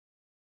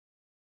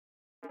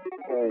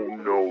Oh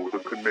no, the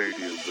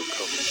Canadians are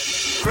coming.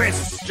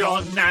 Chris,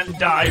 John,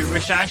 and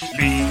Irish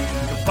Ashley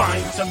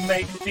combine to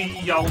make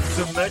the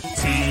ultimate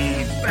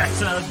team,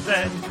 better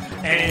than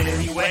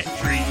any wet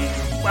dream.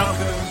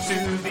 Welcome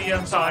to the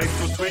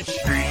Untitled Twitch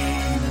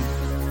stream.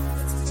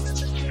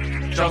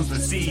 John's the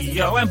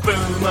CEO and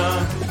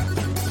boomer.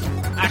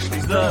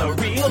 Ashley's the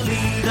real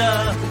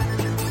leader.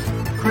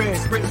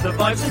 Chris brings the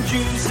vibes and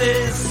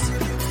juices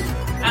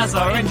as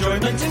our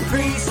enjoyment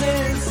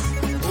increases.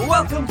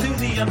 Welcome to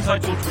the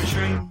Untitled Twitch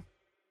stream.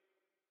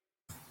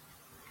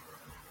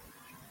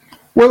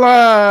 We're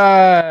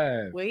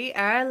live! We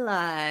are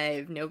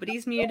live.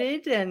 Nobody's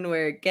muted, and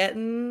we're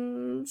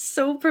getting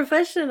so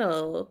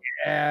professional.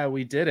 Yeah,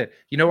 we did it.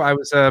 You know, I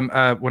was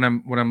when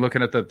I'm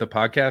looking at the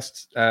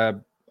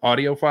podcast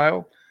audio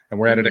file, and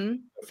we're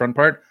editing the front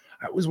part.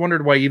 I always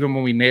wondered why, even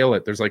when we nail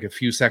it, there's like a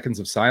few seconds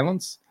of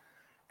silence,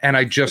 and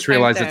I just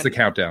realized it's the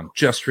countdown.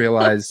 Just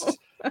realized.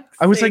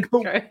 I was like,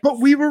 but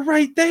we were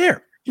right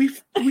there. We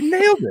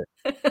nailed it.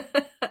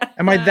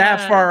 Am I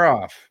that far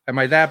off? Am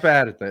I that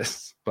bad at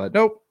this? But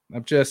nope.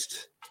 I'm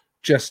just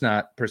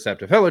not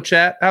perceptive. Hello,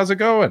 chat. How's it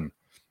going?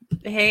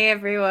 Hey,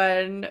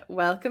 everyone.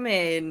 Welcome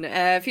in.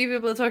 A few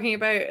people are talking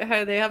about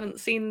how they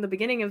haven't seen the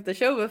beginning of the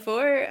show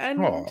before.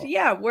 And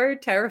yeah, we're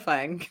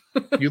terrifying.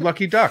 You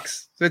lucky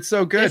ducks. It's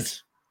so good.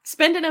 Just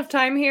spend enough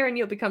time here and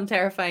you'll become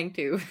terrifying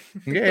too.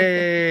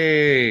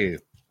 Yay.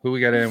 Who we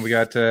got in? We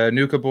got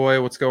Nuka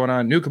Boy. What's going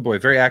on? Nuka Boy,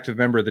 very active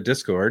member of the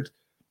Discord.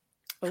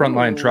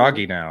 Frontline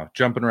Troggy now.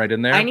 Jumping right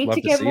in there. I need Love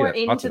to get more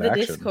into the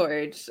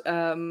Discord.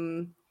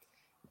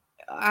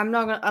 I'm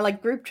not gonna. I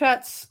like group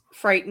chats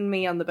frighten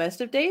me on the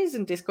best of days,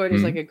 and Discord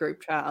is like a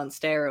group chat on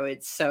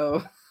steroids.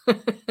 So,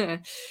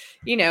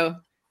 you know,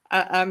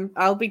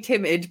 I'll be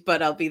timid,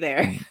 but I'll be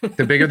there.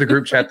 The bigger the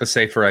group chat, the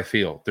safer I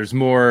feel. There's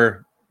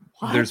more.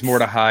 What? There's more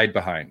to hide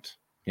behind.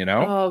 You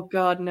know? Oh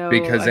God, no!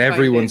 Because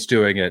everyone's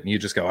doing it, and you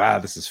just go,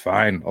 this is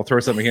fine. I'll throw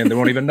something in. They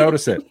won't even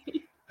notice it.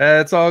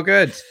 It's all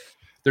good.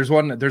 There's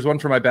one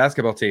for my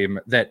basketball team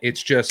that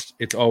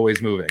it's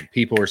always moving.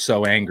 People are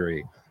so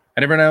angry.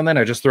 And every now and then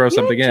I just throw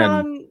something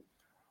in.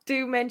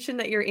 Do mention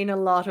that you're in a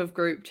lot of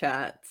group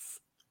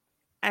chats.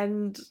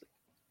 And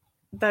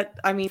that,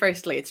 I mean,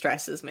 firstly, it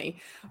stresses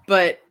me.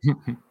 But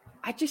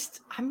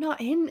I'm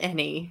not in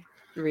any,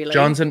 really.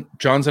 John's in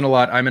a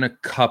lot. I'm in a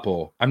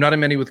couple. I'm not in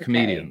many with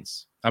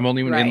comedians. I'm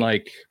only in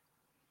like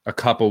a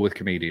couple with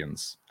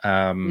comedians.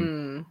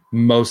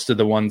 Most of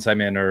the ones I'm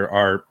in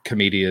are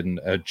comedian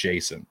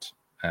adjacent.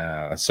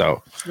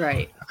 So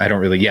right. I don't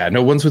really,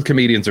 no ones with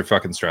comedians are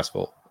fucking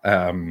stressful.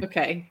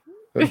 Okay.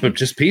 But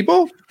just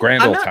people?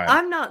 Grand old time.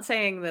 I'm not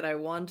saying that I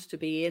want to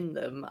be in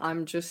them.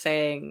 I'm just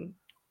saying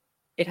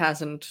it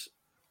hasn't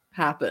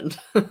happened.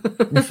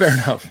 Fair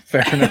enough.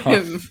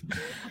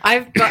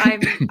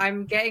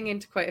 I'm getting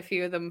into quite a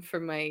few of them for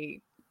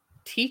my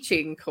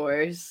teaching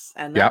course,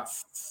 and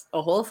that's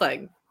a whole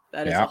thing.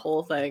 That is a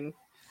whole thing.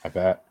 I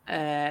bet.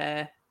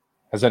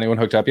 Has anyone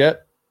hooked up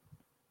yet?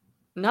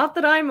 Not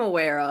that I'm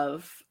aware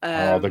of.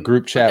 The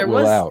group chat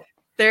will out.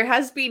 There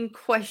has been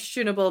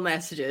questionable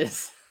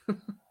messages.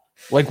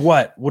 Like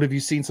what? What have you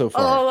seen so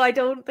far? Oh, I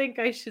don't think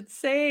I should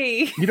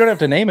say. You don't have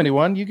to name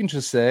anyone. You can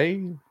just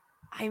say.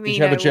 I mean, did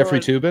you have a Jeffrey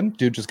Toobin?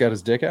 Dude just got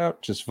his dick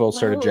out. Just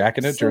started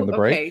jacking it during the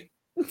break.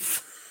 Okay.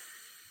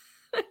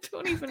 I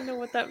don't even know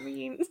what that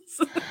means.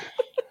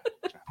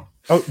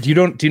 Oh, do you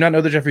not know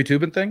the Jeffrey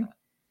Toobin thing?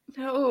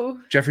 No.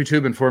 Jeffrey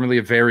Toobin, formerly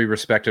a very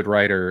respected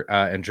writer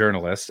and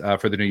journalist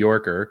for the New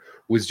Yorker,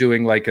 was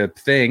doing like a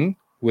thing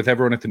with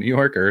everyone at the New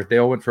Yorker. They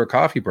all went for a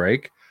coffee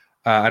break.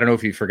 I don't know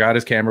if he forgot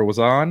his camera was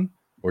on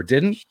or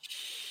didn't,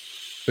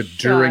 but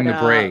during the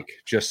break,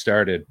 just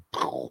started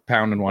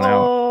pounding one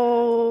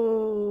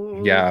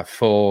out. Yeah,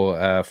 full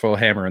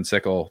hammer and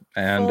sickle,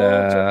 and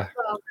and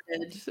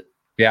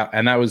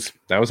that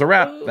was a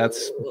wrap.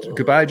 That's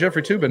goodbye,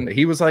 Jeffrey Toobin.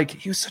 He was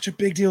such a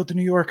big deal at the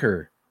New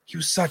Yorker. He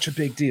was such a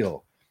big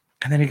deal,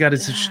 and then he got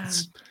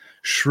his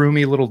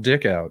shroomy little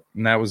dick out,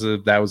 and that was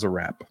a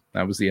wrap.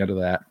 That was the end of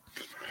that.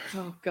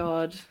 Oh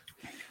God.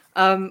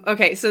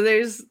 Okay, so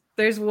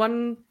there's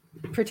one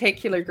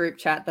particular group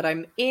chat that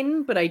I'm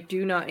in, but I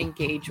do not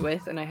engage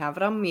with, and I have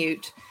it on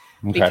mute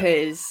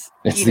because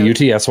it's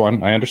the UTS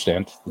one. I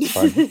understand. It's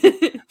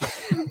fine.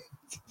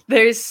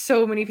 There's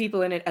so many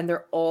people in it, and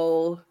they're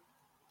all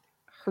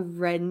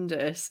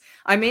horrendous.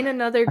 I'm in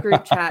another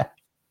group chat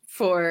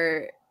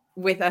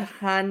with a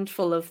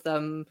handful of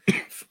them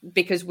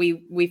because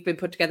we've been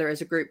put together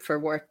as a group for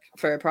work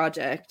for a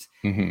project,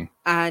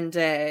 and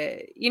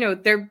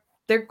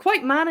they're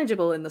quite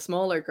manageable in the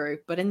smaller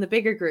group, but in the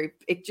bigger group,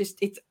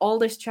 it's all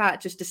this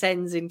chat just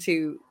descends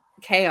into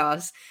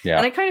chaos. Yeah.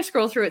 And I kind of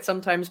scroll through it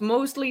sometimes,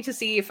 mostly to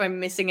see if I'm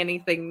missing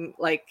anything.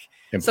 Like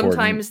important.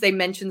 Sometimes they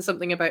mention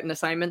something about an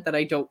assignment that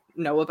I don't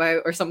know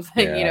about or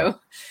something, you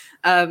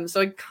know.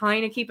 So I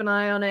kind of keep an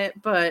eye on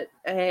it, but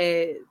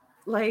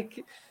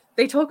like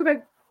they talk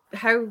about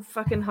how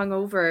fucking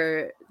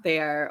hungover they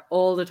are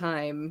all the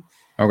time.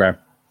 Okay.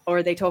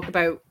 Or they talk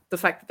about the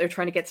fact that they're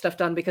trying to get stuff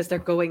done because they're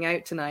going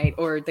out tonight,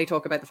 or they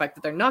talk about the fact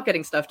that they're not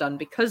getting stuff done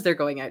because they're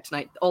going out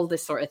tonight. All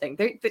this sort of thing.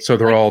 So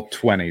they're all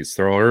 20s.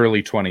 They're all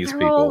early 20s they're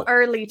people. all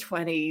early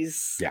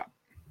 20s. Yeah.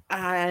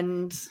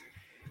 And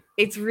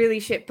it's really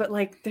shit. But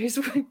like,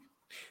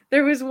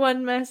 there was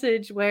one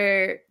message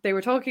where they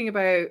were talking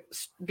about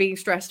being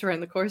stressed around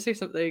the course or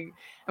something,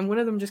 and one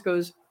of them just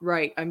goes,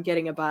 "Right, I'm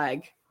getting a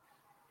bag."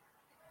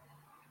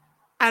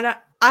 And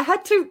I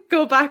had to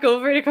go back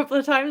over it a couple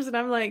of times, and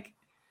I'm like,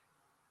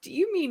 do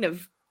you mean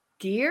of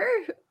gear?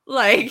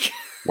 Like,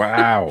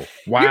 wow.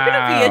 You're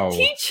gonna be a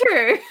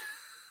teacher.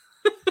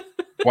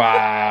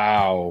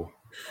 Wow.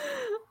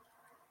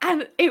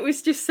 And it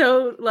was just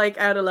so like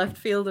out of left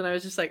field, and I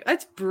was just like,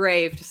 that's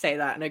brave to say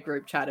that in a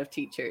group chat of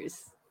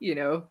teachers, you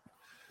know.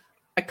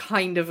 I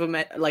kind of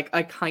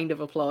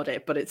applaud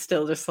it, but it's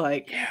still just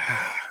like,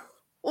 yeah.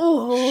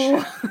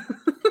 Oh.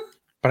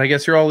 But I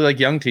guess you're all like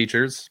young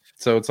teachers,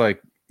 so it's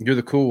like you're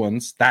the cool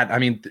ones.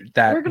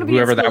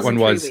 Whoever that one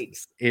was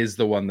is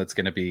the one that's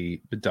going to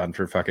be done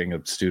for fucking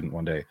a student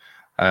one day.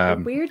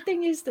 The weird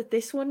thing is that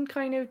this one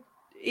kind of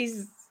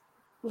is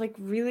like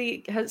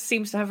really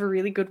seems to have a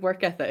really good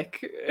work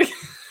ethic.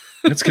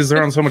 It's because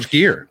they're on so much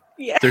gear.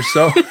 Yeah, they're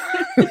so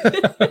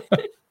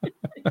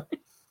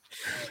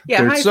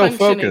yeah, they're so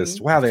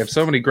focused. Wow, they have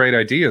so many great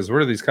ideas.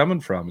 Where are these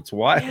coming from? It's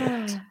wild.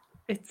 Yeah,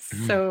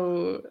 it's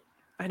so.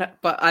 I know,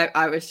 but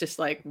I was just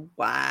like,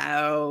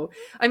 wow.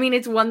 I mean,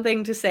 it's one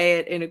thing to say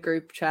it in a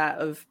group chat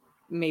of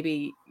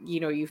maybe, you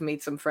know, you've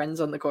made some friends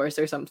on the course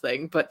or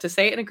something, but to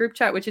say it in a group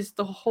chat, which is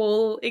the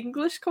whole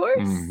English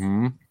course.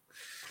 Mm-hmm.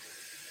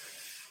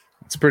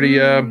 It's pretty,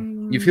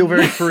 you feel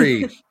very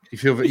free.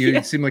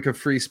 You seem like a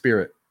free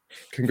spirit.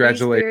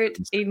 Congratulations.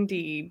 Free spirit,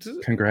 indeed.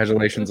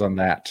 Congratulations on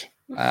that.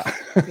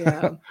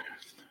 Yeah.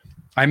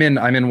 I'm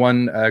in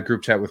one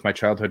group chat with my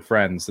childhood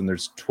friends, and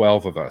there's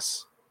 12 of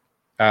us.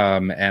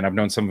 And I've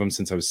known some of them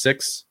since I was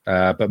 6,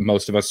 but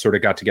most of us sort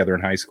of got together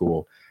in high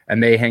school,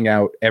 and they hang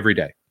out every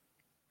day.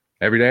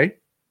 Every day.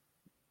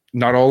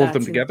 Not all of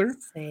them together,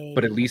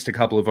 but at least a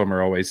couple of them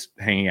are always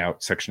hanging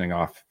out, sectioning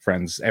off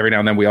friends. Every now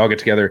and then we all get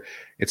together.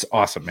 It's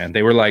awesome, man.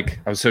 They were like,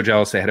 I was so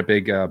jealous. They had a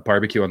big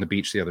barbecue on the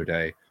beach the other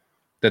day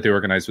that they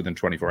organized within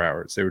 24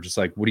 hours. They were just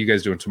like, what are you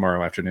guys doing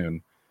tomorrow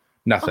afternoon?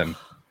 Nothing.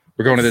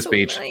 We're going to this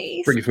beach.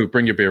 Nice. Bring your food,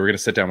 bring your beer. We're going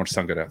to sit down, watch the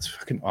sun go down. It's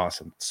fucking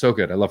awesome. It's so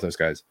good. I love those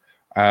guys.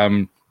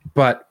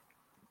 But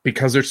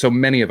because there's so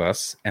many of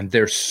us and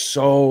they're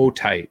so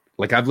tight,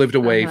 like I've lived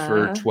away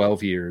for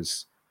 12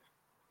 years.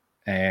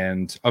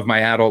 And of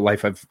my adult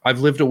life, I've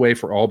lived away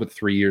for all but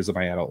 3 years of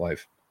my adult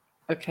life.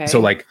 Okay. So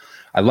like,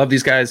 I love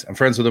these guys. I'm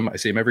friends with them. I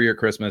see them every year at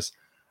Christmas.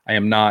 I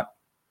am not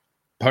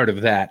part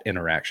of that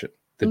interaction,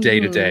 the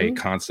day-to-day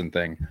constant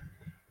thing.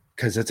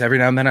 Because it's every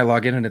now and then I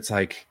log in and it's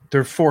like,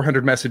 there are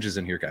 400 messages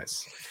in here,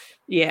 guys.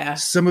 Yeah.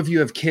 Some of you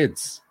have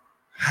kids.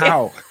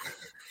 How?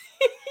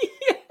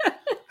 Yeah.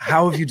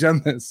 How have you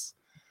done this?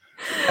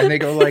 And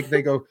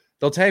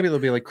they'll tag me, they'll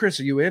be like, Chris,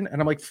 are you in? And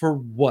I'm like, for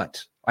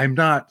what? I'm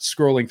not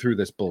scrolling through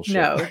this bullshit.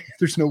 No.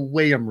 There's no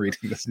way I'm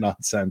reading this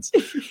nonsense.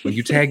 When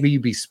you tag me, you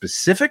be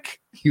specific.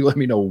 You let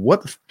me know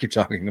what the fuck you're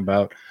talking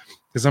about.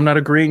 Because I'm not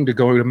agreeing to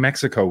go to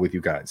Mexico with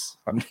you guys.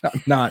 I'm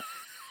not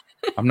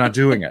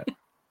doing it.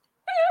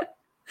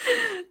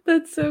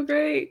 That's so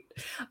great.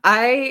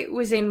 I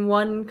was in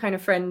one kind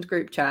of friend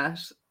group chat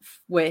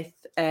with,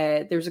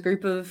 there's a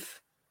group of,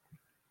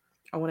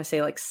 I want to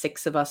say like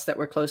 6 of us that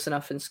were close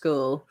enough in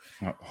school.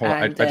 Oh, hold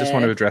on. I just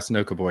want to address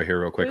Noka Boy here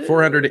real quick.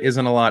 400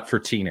 isn't a lot for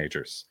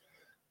teenagers.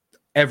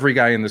 Every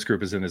guy in this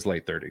group is in his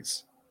late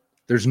 30s.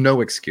 There's no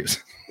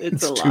excuse.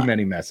 It's too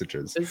many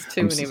messages. It's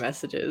too many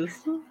messages.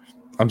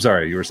 I'm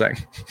sorry, you were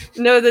saying?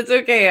 No, that's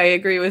okay. I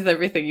agree with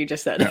everything you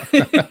just said.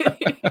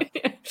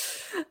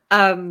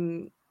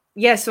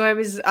 Yeah, so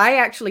I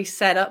actually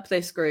set up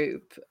this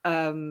group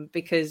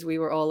because we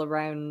were all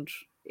around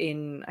I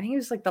think it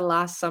was like the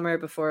last summer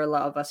before a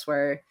lot of us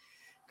were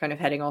kind of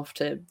heading off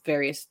to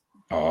various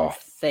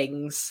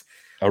things.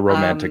 A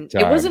romantic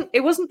time.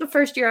 It wasn't the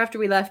first year after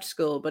we left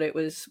school, but it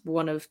was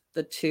one of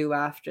the 2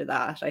 after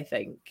that, I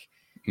think.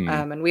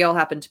 And we all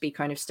happened to be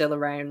kind of still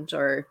around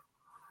or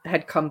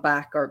had come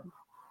back or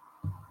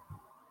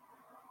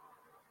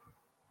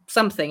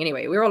something.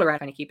 Anyway, we were all around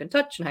trying to keep in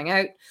touch and hang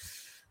out.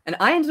 And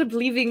I ended up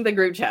leaving the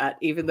group chat,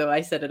 even though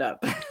I set it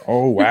up.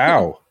 Oh,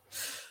 wow.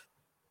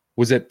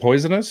 Was it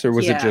poisonous or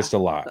was it just a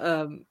lot?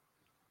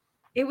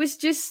 It was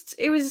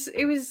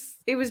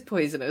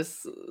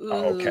poisonous.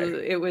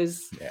 Okay. It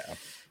was,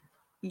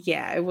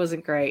 yeah, it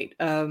wasn't great.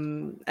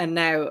 And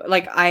now,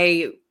 like,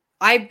 I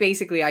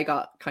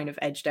got kind of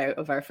edged out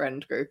of our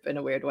friend group in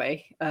a weird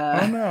way.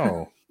 Oh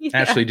no. Yeah.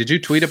 Ashley, did you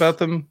tweet about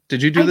them?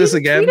 Did you do this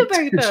again?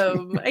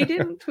 I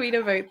didn't tweet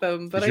about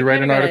them. But did you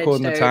write an article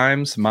in the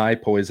Times? My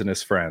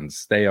poisonous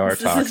friends. They are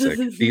toxic.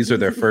 These are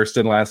their first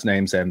and last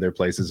names and their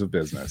places of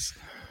business.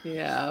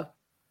 Yeah.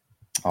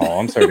 Oh,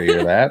 I'm sorry to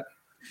hear that.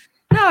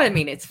 No, I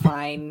mean, it's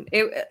fine.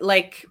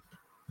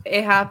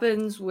 It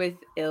happens with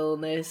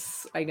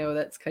illness. I know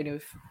that's kind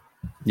of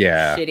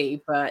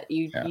shitty, but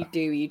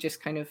you just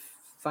kind of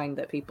find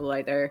that people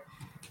either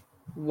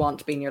want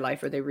to be in your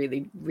life or they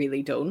really,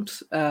 really don't.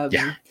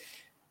 Yeah.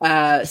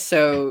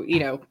 So, you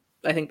know,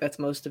 I think that's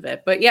most of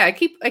it. But yeah, I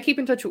keep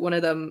in touch with one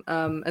of them.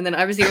 And then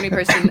I was the only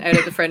person out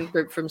of the friend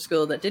group from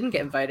school that didn't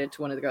get invited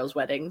to one of the girls'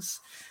 weddings.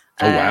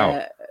 Oh,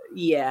 wow.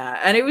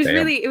 Yeah. And it was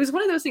Damn. it was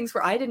one of those things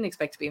where I didn't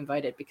expect to be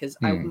invited because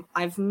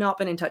I've not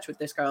been in touch with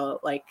this girl.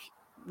 Like,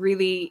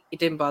 really, it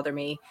didn't bother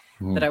me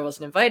that I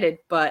wasn't invited.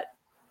 But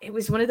it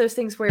was one of those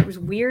things where it was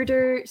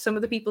weirder. Some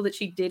of the people that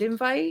she did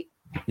invite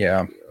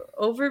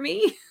over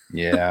me.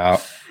 Yeah.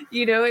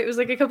 You know, it was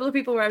like a couple of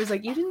people where I was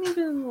like, you didn't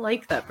even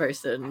like that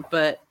person,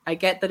 but I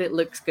get that it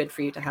looks good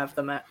for you to have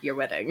them at your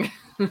wedding.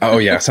 Oh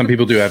yeah, some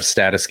people do have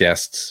status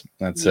guests.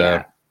 That's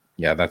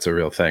that's a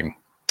real thing.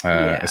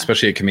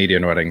 Especially at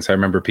comedian weddings. I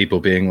remember people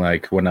being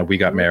like, when we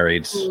got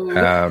married,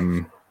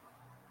 because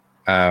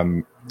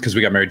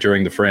we got married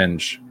during the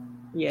Fringe.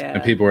 Yeah.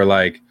 And people were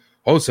like,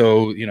 oh,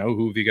 so, you know,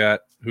 who we got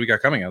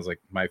coming? I was like,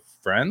 my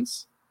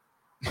friends?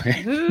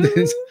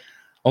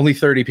 Only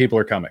 30 people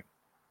are coming.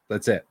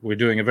 That's it. We're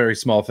doing a very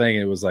small thing.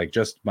 It was like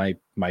just my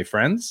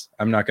friends.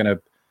 I'm not going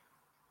to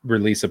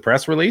release a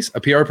press release.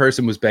 A PR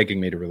person was begging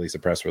me to release a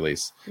press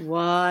release.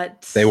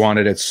 What? They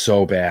wanted it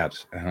so bad.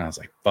 And I was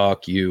like,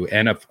 fuck you.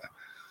 And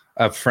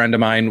a friend of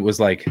mine was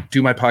like,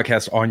 do my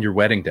podcast on your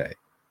wedding day.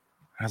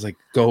 I was like,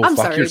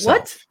 fuck yourself.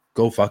 What?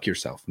 Go fuck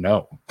yourself.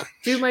 No.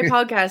 Do my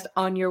podcast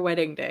on your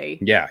wedding day.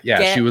 Yeah.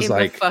 Get she was in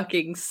like, the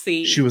fucking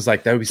seat. She was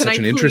like, that would be such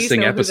an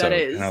interesting episode.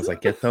 And I was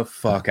like, get the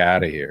fuck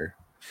out of here.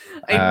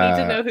 I need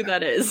to know who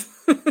that is.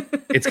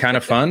 It's kind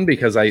of fun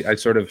because I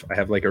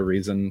have like a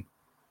reason.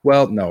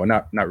 Well, no,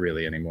 not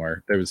really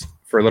anymore. There was,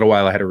 for a little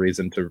while, I had a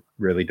reason to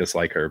really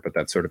dislike her, but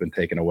that's sort of been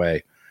taken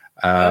away.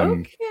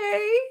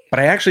 Okay. But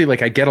I actually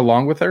I get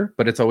along with her,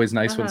 but it's always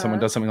nice when someone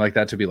does something like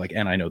that to be like,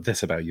 and I know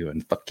this about you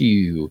and fuck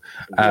you.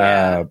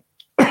 Yeah.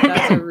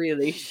 That's a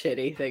really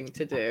shitty thing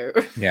to do.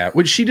 Yeah,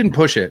 which she didn't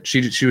push it.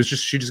 She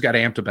just got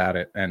amped about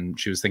it, and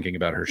she was thinking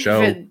about her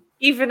show.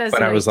 Even as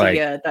but an I was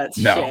idea, like, that's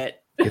no, shit.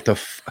 Get the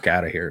fuck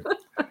out of here.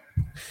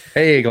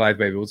 Hey, Goliath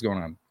baby, what's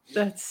going on?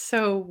 That's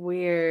so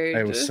weird.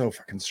 It was so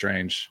fucking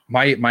strange.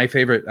 My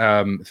favorite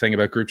thing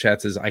about group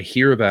chats is I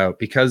hear about,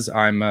 because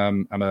I'm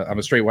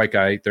a straight white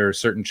guy. There are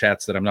certain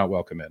chats that I'm not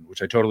welcome in,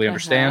 which I totally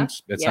understand.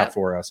 It's not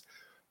for us.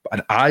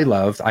 But I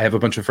have a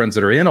bunch of friends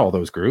that are in all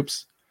those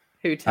groups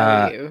who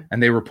tell you,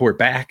 and they report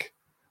back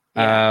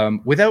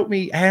without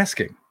me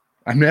asking.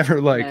 I'm never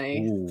like,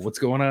 ooh, what's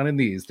going on in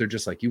these? They're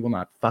just like, you will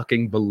not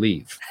fucking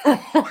believe.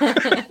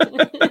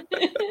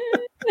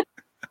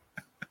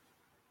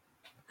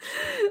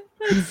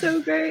 That's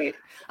so great.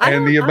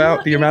 And the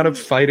amount of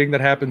fighting that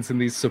happens in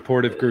these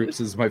supportive groups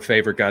is my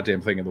favorite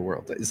goddamn thing in the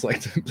world. It's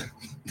like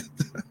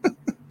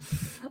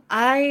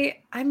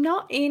I'm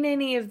not in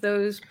any of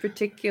those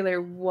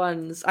particular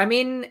ones. I'm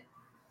in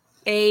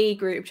a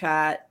group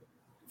chat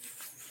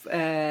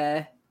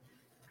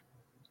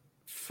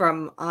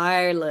from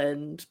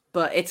Ireland,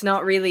 but it's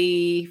not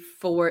really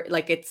for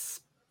it's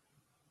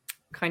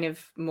kind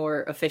of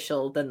more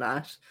official than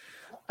that.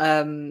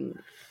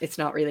 It's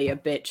not really a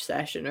bitch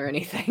session or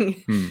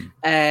anything.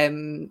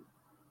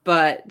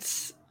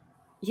 But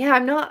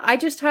yeah, I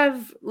just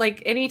have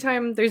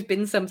anytime there's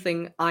been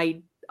something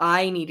I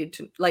needed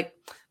to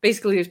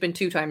basically there's been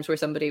 2 times where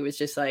somebody was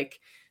just like,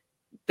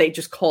 they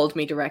just called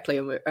me directly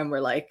and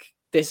were like,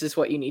 this is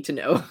what you need to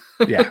know.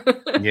 Yeah.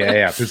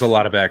 There's a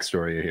lot of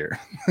backstory here.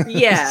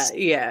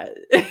 yeah.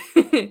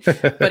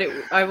 But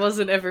I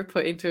wasn't ever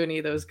put into any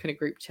of those kind of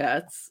group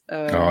chats.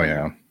 Oh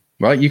yeah.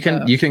 Well, you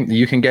can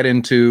get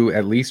into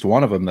at least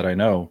one of them that I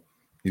know.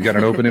 You've got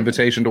an open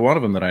invitation to one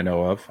of them that I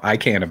know of. I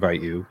can't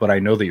invite you, but I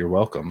know that you're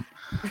welcome.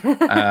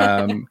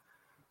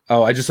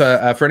 I just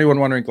for anyone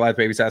wondering, Goliath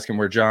Baby's asking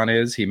where John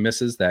is. He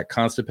misses that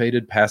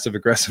constipated, passive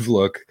aggressive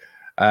look.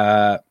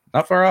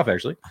 Not far off,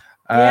 actually.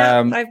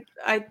 Yeah,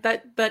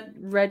 that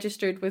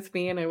registered with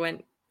me, and I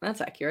went,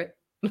 "That's accurate."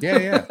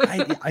 Yeah.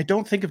 I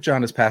don't think of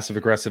John as passive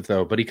aggressive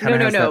though, but he kind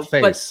of has that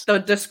face. But the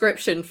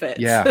description fits.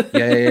 Yeah.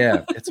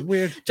 It's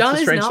weird. John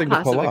is not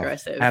passive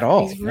aggressive at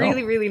all. He's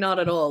really not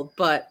at all.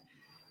 But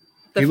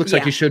he looks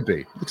like he should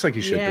be.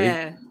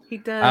 Yeah, he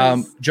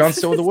does. John's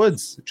still in the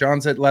woods.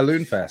 John's at La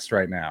Lune Fest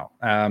right now.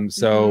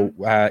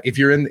 If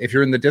you're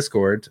in the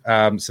Discord,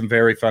 some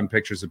very fun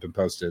pictures have been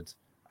posted.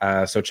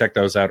 So check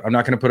those out. I'm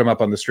not going to put them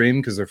up on the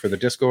stream because they're for the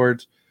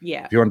Discord.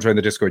 Yeah. If you want to join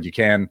the Discord, you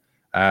can.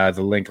 I'll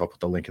put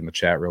the link in the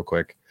chat real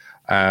quick.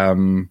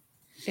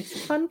 It's a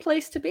fun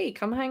place to be.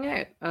 Come hang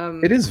out.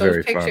 It is those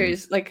very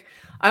pictures, fun.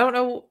 I don't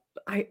know.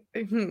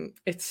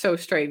 It's so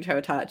strange how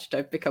attached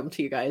I've become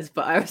to you guys,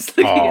 but I was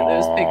looking at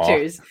those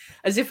pictures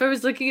as if I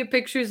was looking at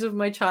pictures of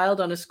my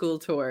child on a school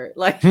tour.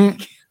 I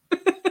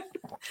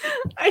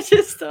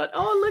just thought,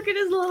 oh, look at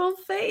his little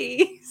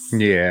face.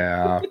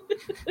 Yeah.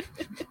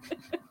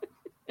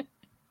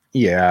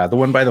 Yeah, the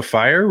one by the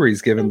fire where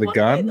he's given the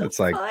gun. It's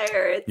like,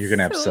 you're going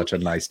to have such a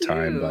nice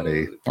time,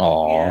 buddy.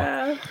 Aw.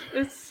 Yeah,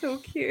 it's so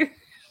cute.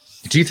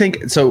 Do you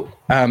think, so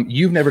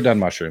you've never done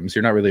mushrooms.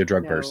 You're not really a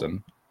drug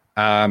person.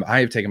 I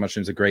have taken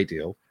mushrooms a great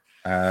deal.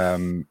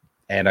 And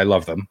I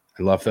love them.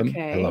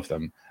 Okay. I love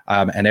them.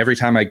 And every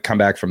time I come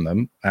back from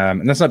them,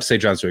 and that's not to say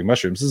John's doing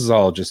mushrooms. This is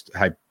all just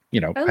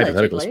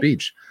hypothetical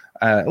speech.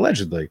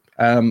 Allegedly.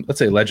 Let's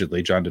say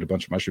allegedly, John did a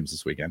bunch of mushrooms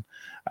this weekend.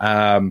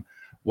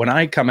 When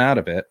I come out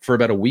of it for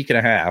about a week and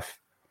a half,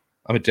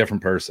 I'm a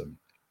different person.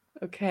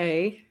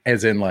 Okay.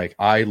 As in, like,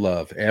 I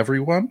love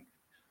everyone.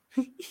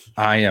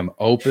 I am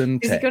open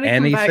to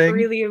anything. Come back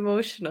really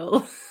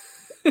emotional.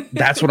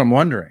 That's what I'm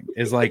wondering.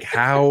 Is like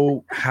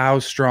how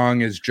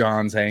strong is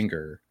John's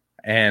anger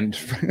and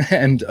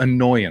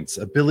annoyance,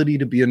 ability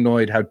to be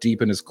annoyed? How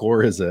deep in his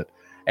core is it,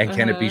 and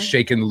can it be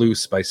shaken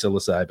loose by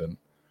psilocybin?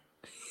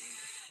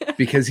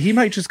 Because he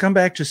might just come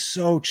back just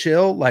so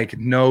chill, like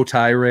no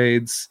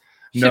tirades.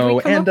 No,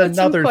 and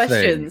another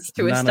thing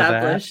to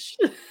establish.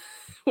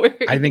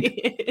 I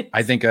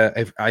think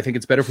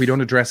it's better if we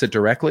don't address it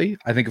directly.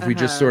 I think if we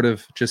just sort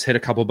of just hit a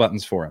couple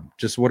buttons for him.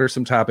 Just what are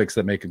some topics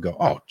that make him go,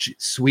 oh, gee,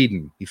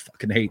 Sweden. He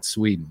fucking hates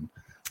Sweden.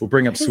 We'll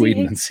bring up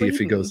Sweden and see if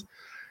he goes.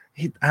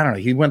 I don't know.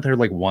 He went there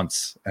like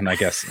once, and I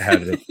guess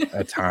had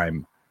a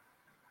time.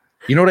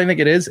 You know what I think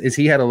it is? Is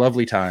he had a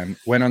lovely time,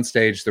 went on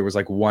stage, there was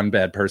like one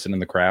bad person in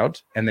the crowd,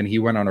 and then he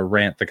went on a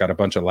rant that got a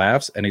bunch of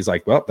laughs, and he's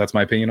like, well, that's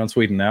my opinion on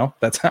Sweden now.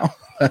 That's how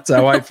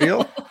I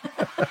feel.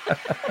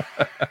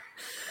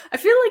 I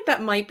feel like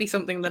that might be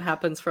something that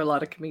happens for a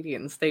lot of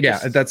comedians.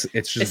 It's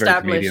just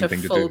establish a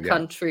full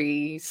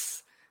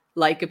country's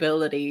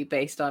likability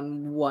based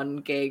on one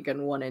gig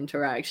and one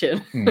interaction.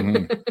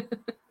 Mm-hmm.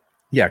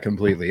 Yeah,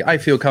 completely. I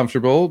feel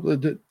comfortable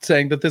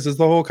saying that this is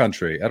the whole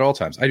country at all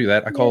times. I do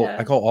that. I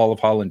call all of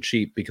Holland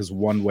cheap because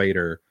one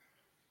waiter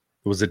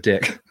was a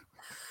dick.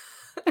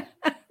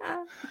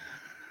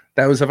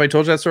 That was, have I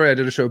told you that story? I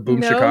did a show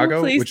Boom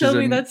Chicago. Please tell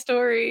me that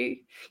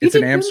story. It's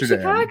in Amsterdam.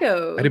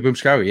 Chicago. I did Boom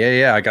Chicago.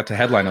 Yeah. I got to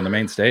headline on the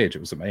main stage. It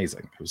was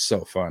amazing. It was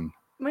so fun.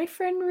 My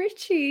friend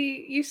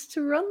Richie used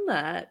to run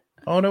that.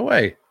 Oh, no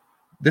way.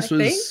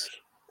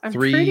 I'm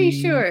pretty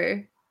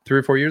sure. 3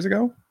 or 4 years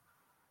ago?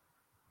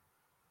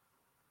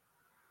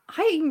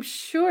 I'm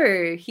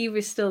sure he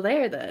was still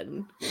there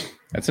then.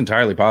 That's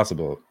entirely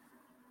possible.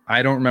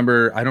 I don't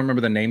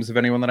remember the names of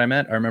anyone that I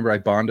met. I remember I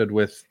bonded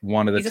with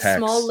one of the techs. He's a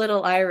small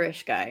little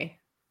Irish guy.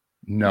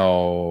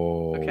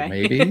 No, okay.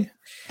 Maybe.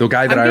 The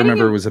guy that I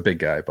remember was a big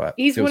guy, but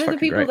he's one of the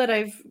people that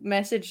I've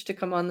messaged to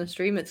come on the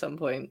stream at some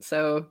point.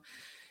 So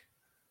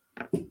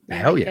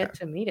hell yeah. Get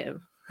to meet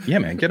him. Yeah,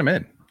 man, get him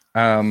in.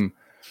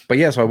 But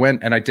yeah, so I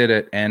went and I did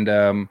it,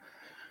 and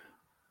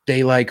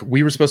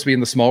we were supposed to be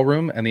in the small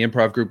room and the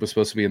improv group was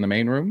supposed to be in the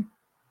main room,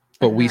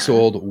 but we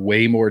sold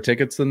way more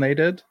tickets than they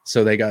did.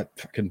 So they got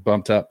fucking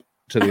bumped up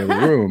to the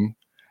other room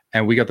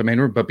and we got the main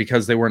room. But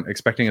because they weren't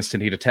expecting us to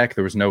need a tech,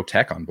 there was no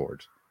tech on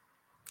board.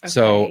 Okay.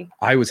 So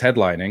I was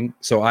headlining.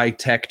 So I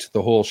teched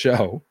the whole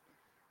show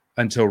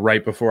until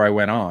right before I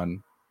went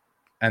on,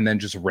 and then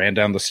just ran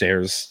down the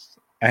stairs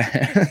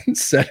and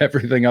set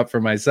everything up for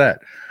my set.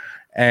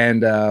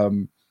 And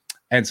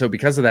so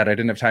because of that, I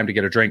didn't have time to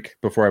get a drink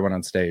before I went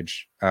on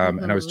stage.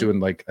 And I was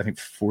doing like, I think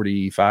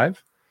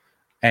 45.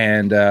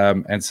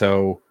 And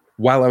so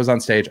while I was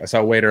on stage, I saw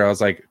a waiter. I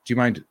was like, do you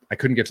mind? I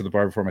couldn't get to the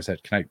bar before my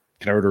set. Can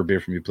I order a beer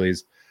from you,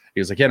 please?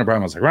 He was like, yeah, no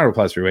problem. I was like, round of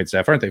applause for your wait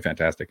staff. Aren't they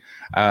fantastic?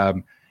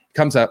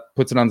 Comes up,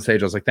 puts it on the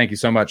stage. I was like, thank you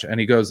so much. And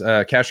he goes,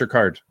 cash or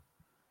card?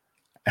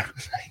 I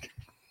was like,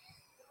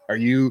 are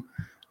you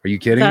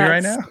kidding me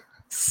right now?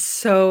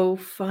 So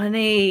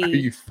funny. Are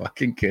you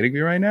fucking kidding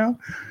me right now?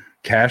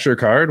 Cash or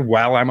card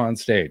while I'm on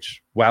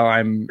stage, while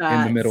I'm in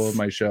the middle of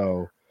my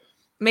show.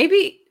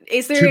 Maybe,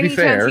 is there any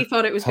chance he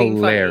thought it was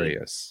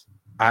hilarious?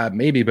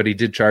 Maybe, but he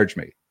did charge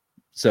me.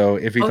 So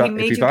if he thought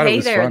it was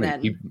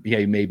funny,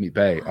 he made me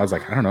pay. I was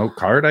like, I don't know,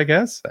 card, I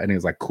guess. And he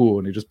was like, cool.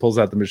 And he just pulls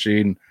out the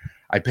machine.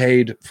 I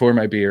paid for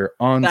my beer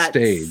on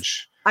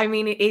stage. I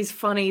mean, it is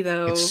funny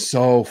though. It's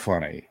so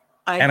funny.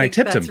 I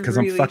tipped him because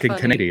I'm fucking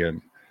funny.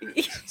 Canadian.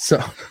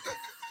 So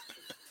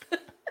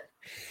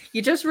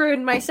you just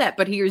ruined my set,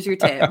 but here's your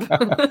tip.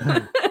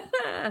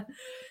 I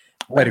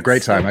had a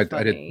great time. I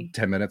did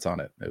 10 minutes on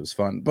it. It was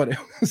fun, but it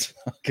was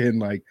fucking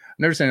like, I've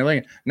never seen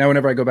anything. Now,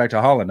 whenever I go back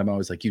to Holland, I'm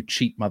always like, you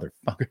cheap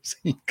motherfuckers.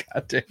 You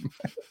goddamn.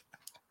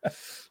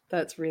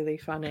 That's really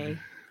funny.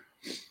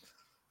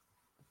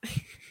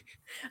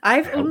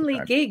 I've only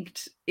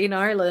gigged in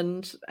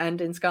Ireland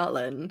and in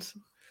Scotland.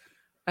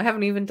 I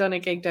haven't even done a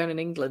gig down in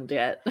England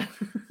yet.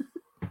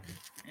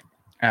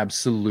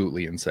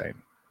 Absolutely insane.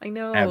 I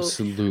know.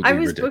 Absolutely I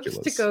was ridiculous.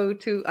 booked to go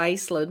to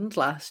Iceland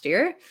last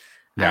year.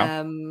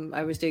 Yeah.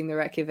 I was doing the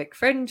Reykjavik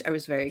Fringe. I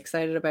was very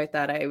excited about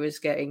that. I was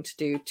getting to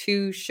do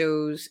 2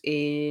 shows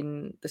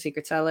in the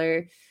Secret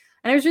Cellar.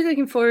 And I was really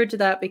looking forward to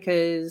that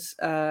because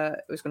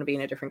it was going to be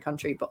in a different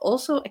country. But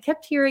also, I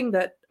kept hearing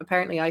that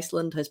apparently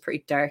Iceland has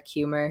pretty dark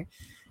humor.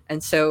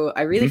 And so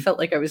I really felt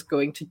like I was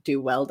going to do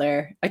well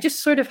there. I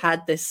just sort of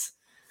had this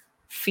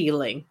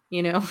feeling,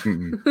 you know?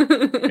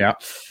 Yeah.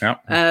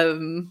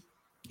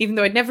 Even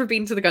though I'd never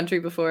been to the country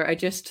before, I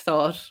just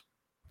thought,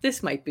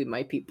 this might be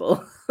my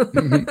people.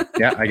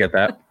 Yeah, I get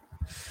that.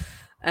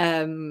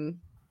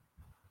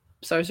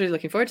 So I was really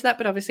looking forward to that,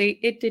 but obviously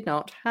it did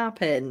not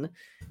happen.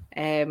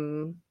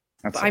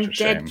 That's But I'm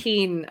such a dead shame.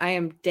 keen. I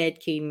am dead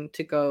keen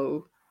to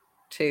go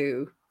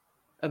to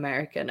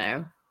America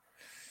now.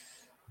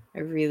 I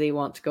really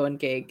want to go and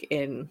gig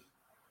in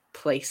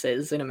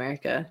places in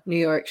America. New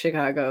York,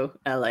 Chicago,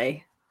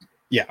 LA.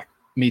 Yeah,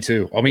 me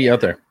too. I'll meet you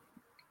out there.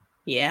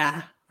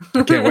 Yeah.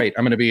 I can't wait.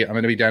 I'm gonna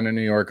be down in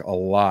New York a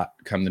lot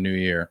come the new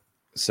year.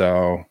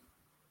 So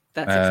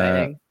that's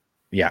exciting.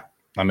 Yeah,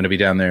 I'm gonna be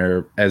down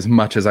there as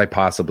much as I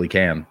possibly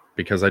can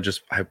because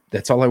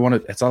that's all I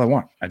want. That's all I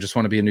want. I just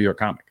want to be a New York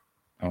comic.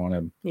 I want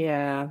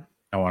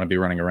to be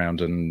running around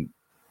and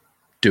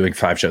doing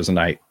 5 shows a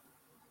night,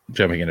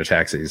 jumping into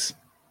taxis,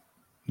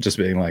 just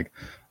being like,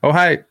 "Oh,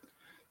 hi,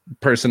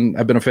 person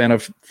I've been a fan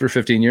of for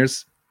 15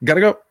 years.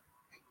 Gotta go.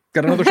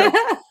 Got another show."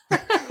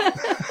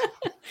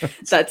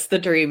 That's the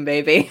dream,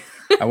 baby.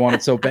 I want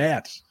it so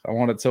bad.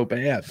 Oh,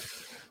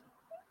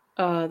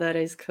 that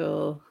is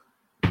cool.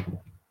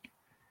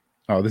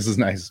 Oh, this is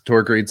nice.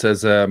 Torgreed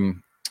says,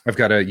 I've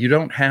got a you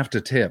don't have to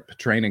tip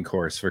training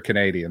course for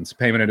Canadians.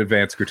 Payment in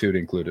advance, gratuity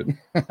included.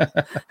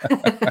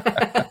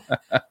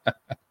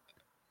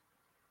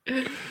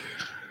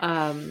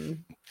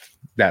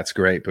 That's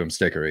great,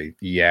 Boomstickery.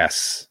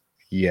 Yes.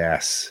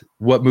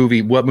 What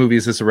movie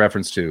is this a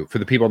reference to? For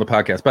the people on the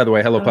podcast. By the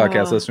way, hello,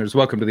 podcast listeners.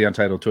 Welcome to the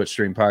Untitled Twitch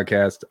Stream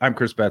podcast. I'm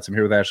Chris Betts. I'm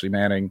here with Ashley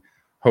Manning.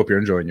 Hope you're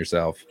enjoying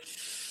yourself.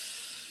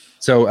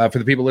 So for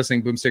the people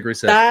listening, Boomstickery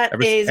said,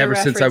 ever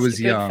since I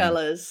was young.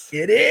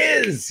 It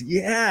is.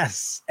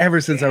 Yes. Ever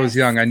since I was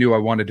young, I knew I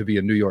wanted to be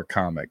a New York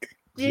comic.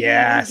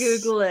 Yes.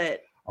 Google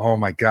it. Oh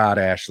my God,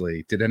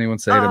 Ashley. Did anyone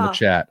say it in the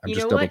chat? I'm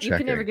just double checking. You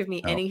can never give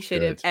me any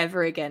shit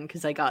ever again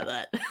because I got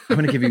that. I'm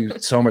going to give you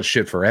so much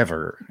shit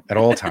forever at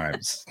all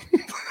times.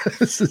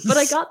 But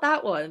I got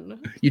that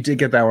one. You did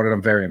get that one, and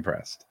I'm very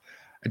impressed.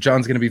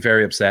 John's going to be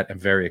very upset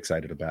and very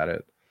excited about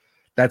it.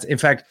 In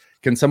fact,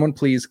 can someone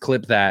please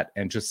clip that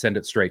and just send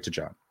it straight to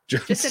John?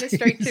 Just send it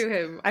straight to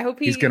him. I hope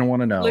he's going to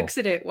want to know. Looks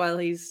at it while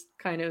he's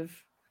kind of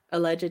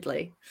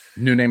allegedly.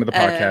 New name of the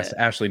podcast,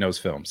 Ashley Knows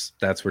Films.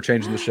 We're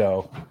changing the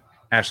show.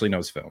 Ashley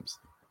Knows Films.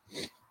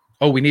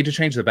 Oh, we need to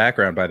change the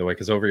background, by the way,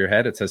 because over your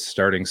head it says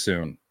starting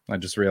soon. I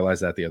just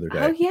realized that the other day.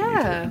 Oh,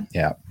 yeah.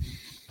 Yeah.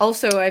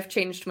 Also, I've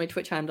changed my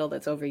Twitch handle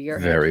that's over your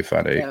head. Very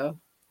funny. So.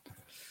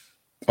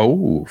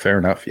 Oh, fair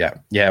enough. Yeah.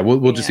 Yeah,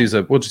 we'll just use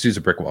a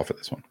brick wall for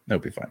this one.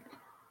 That'll be fine.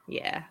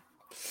 Yeah.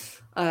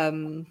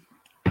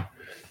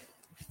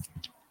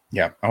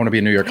 Yeah, I want to be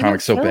a New York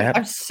comic so bad.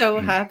 I'm so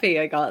happy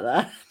I got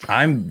that.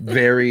 I'm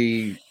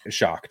very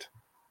shocked.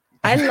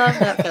 I love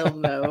that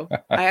film, though.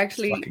 I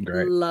actually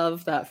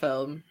love that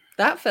film.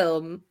 That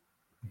film,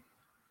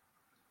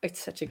 it's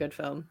such a good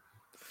film.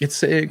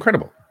 It's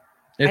incredible.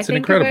 I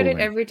think about it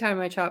every time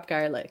I chop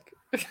garlic.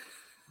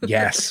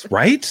 Yes,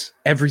 right?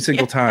 Every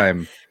single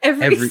time.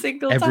 Every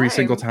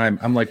single time.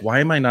 I'm like, why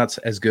am I not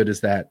as good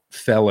as that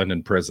felon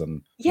in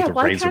prison? Yeah,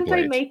 why can't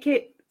I make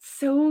it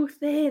so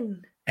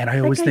thin? And I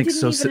always think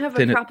so thin. I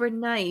didn't even have a proper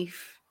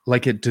knife.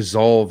 Like it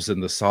dissolves in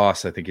the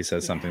sauce. I think he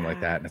says something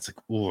like that. And it's like,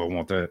 oh, I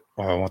want that.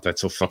 Oh, I want that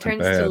so fucking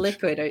bad. It turns to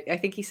liquid. I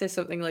think he says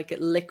something like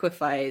it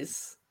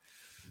liquefies.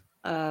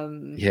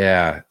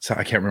 Yeah. So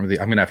I can't remember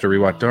I'm going to have to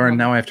rewatch. Darn,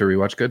 now I have to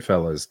rewatch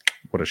Goodfellas.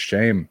 What a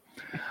shame.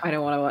 I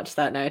don't want to watch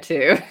that now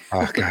too.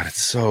 Oh God,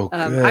 it's so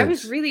good. I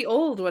was really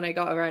old when I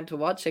got around to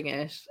watching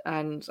it.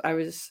 And I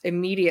was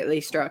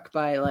immediately struck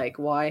by like,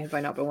 why have I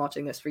not been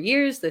watching this for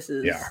years? This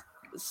is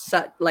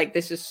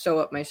this is so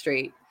up my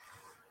street.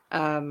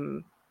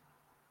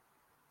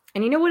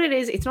 And you know what it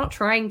is? It's not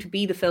trying to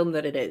be the film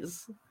that it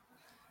is.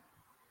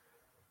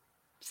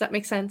 Does that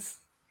make sense?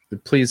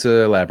 Please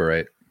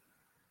elaborate.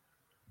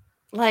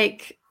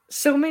 Like,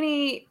 so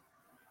many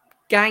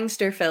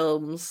gangster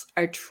films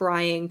are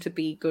trying to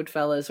be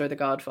Goodfellas or The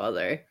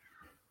Godfather.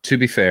 To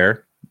be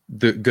fair,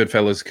 the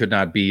Goodfellas could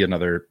not be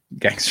another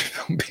gangster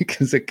film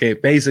because it came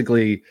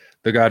basically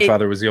The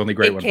Godfather was the only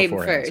great one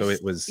beforehand. So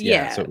it was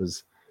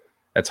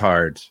that's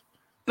hard.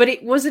 But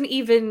it wasn't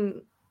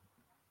even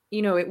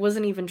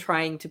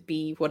trying to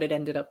be what it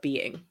ended up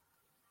being.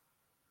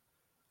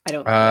 I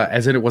don't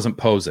as in it wasn't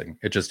posing.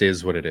 It just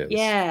is what it is.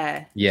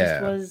 Yeah.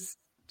 Yeah.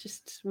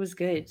 Just was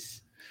good.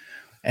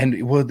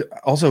 And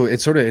also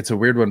it's a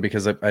weird one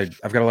because I've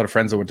got a lot of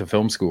friends that went to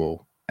film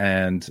school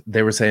and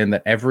they were saying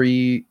that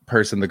every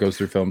person that goes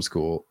through film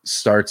school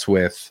starts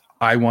with,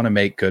 I want to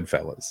make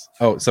Goodfellas.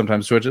 Oh,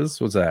 sometimes switches?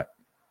 What's that?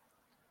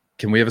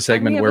 Can we have a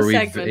segment where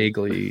we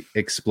vaguely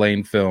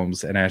explain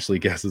films and Ashley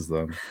guesses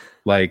them?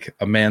 Like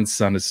a man's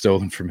son is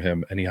stolen from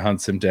him and he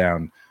hunts him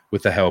down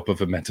with the help of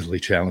a mentally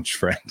challenged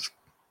friend.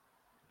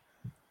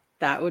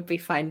 That would be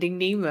Finding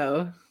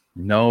Nemo.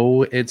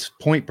 No, it's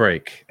Point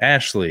Break.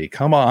 Ashley,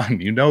 come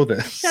on. You know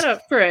this. Shut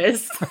up,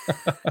 Chris.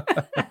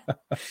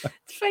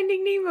 It's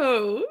Finding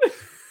Nemo.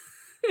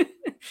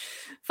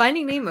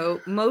 Finding Nemo,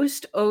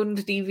 most owned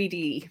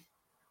DVD.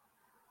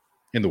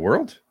 In the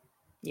world?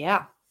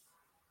 Yeah.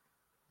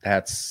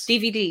 That's...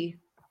 DVD.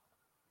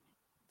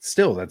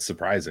 Still, that's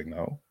surprising,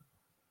 though.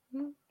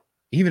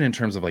 Even in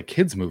terms of like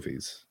kids'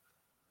 movies.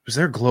 Was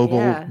there a global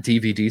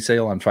DVD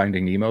sale on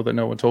Finding Nemo that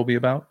no one told me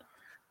about?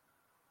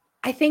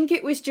 I think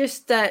it was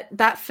just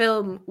that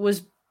film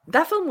was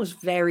that film was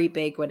very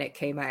big when it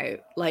came out.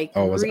 Like,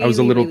 I was really, a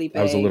little really big.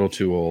 I was a little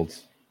too old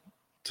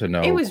to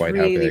know It was quite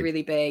really, how big.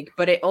 really big,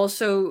 but it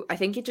also, I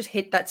think it just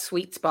hit that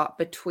sweet spot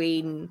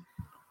between,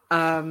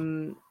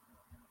 you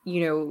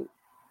know,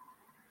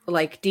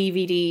 like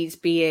DVDs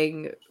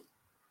being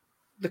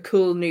the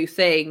cool new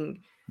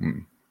thing,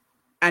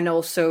 and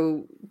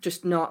also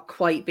just not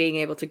quite being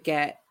able to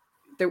get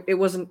there. It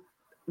wasn't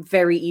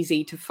very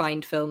easy to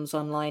find films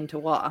online to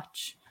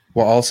watch.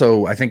 Well,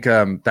 also, I think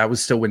that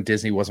was still when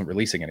Disney wasn't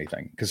releasing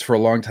anything, because for a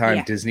long time,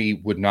 Yeah. Disney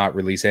would not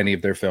release any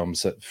of their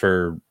films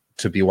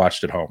to be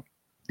watched at home.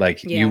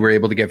 Like you were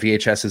able to get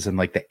VHSs in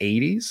like the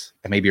 80s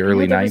and maybe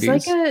early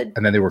 90s,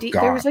 and then they were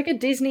gone. There was like a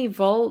Disney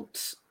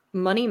Vault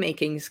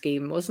money-making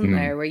scheme, wasn't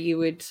there, where you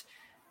would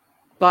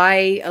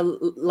buy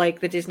like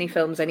the Disney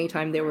films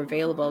anytime they were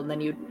available, and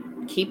then you'd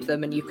keep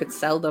them and you could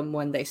sell them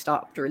when they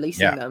stopped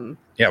releasing them.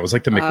 Yeah, it was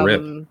like the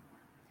McRib.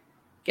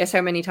 Guess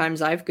how many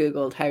times I've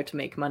Googled how to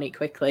make money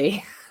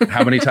quickly.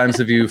 How many times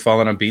have you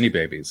fallen on Beanie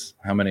Babies?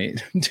 How many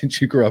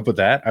did you grow up with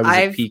that?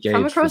 I've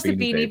come across the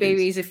Beanie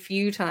Babies a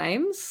few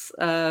times.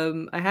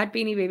 I had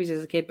Beanie Babies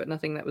as a kid, but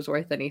nothing that was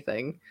worth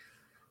anything.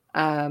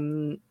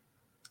 I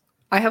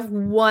have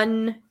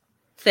one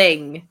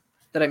thing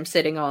that I'm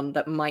sitting on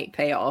that might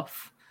pay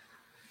off,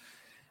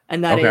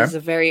 and that is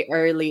a very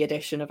early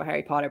edition of a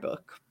Harry Potter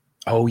book.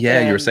 Oh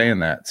yeah, you were saying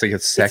that. It's like a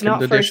second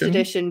edition. It's not first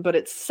edition, but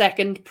it's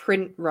second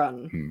print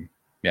run.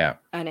 Yeah.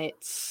 And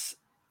it's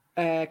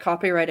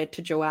copyrighted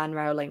to Joanne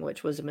Rowling,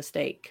 which was a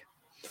mistake.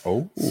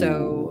 Oh.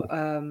 So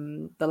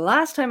the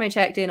last time I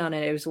checked in on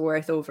it, it was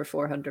worth over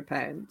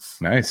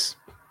 £400. Nice.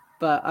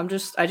 But I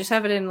just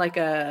have it in like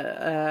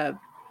a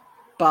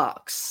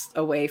box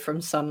away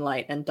from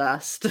sunlight and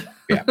dust.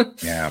 Yeah.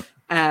 Yeah.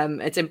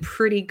 It's in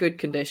pretty good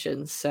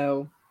condition,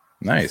 so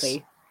nice.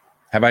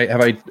 Have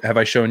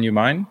I shown you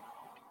mine?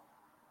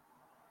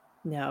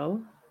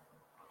 No.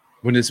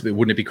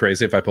 Wouldn't it be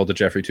crazy if I pulled a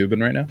Jeffrey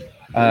Toobin right now?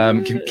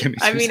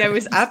 I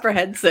was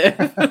apprehensive.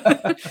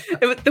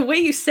 The way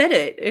you said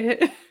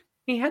it,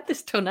 he had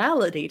this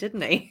tonality,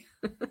 didn't he?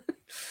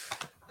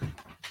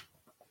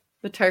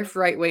 The TERF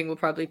right wing will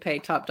probably pay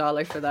top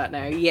dollar for that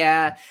now.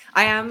 Yeah,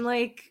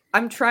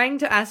 I'm trying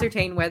to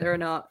ascertain whether or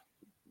not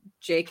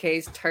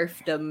JK's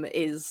TERFdom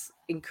is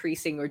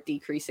increasing or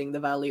decreasing the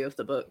value of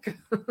the book.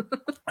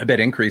 I bet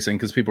increasing,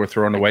 because people are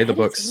throwing away the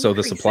books, so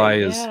the supply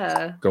is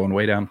going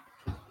way down.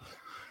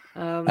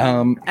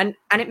 And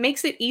it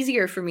makes it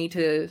easier for me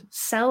to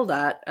sell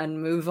that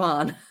and move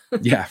on.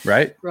 Yeah,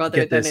 right.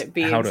 Rather than it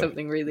being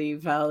something really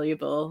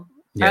valuable.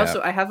 Yeah.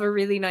 I have a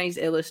really nice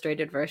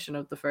illustrated version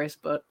of the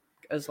first book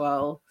as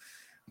well.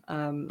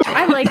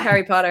 I like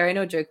Harry Potter. I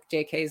know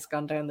JK's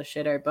gone down the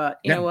shitter, but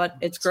you know what?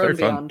 It's grown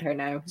beyond her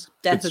now.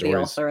 Death of the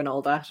author and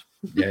all that.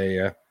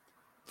 Yeah.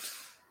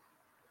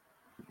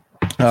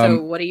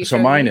 So what are you? So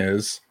mine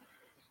is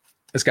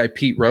this guy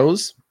Pete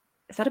Rose.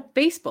 Is that a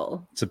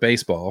baseball? It's a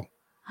baseball.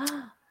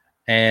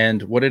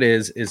 And what it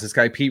is this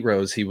guy Pete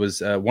Rose. He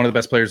was one of the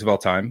best players of all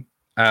time.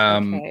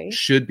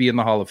 Should be in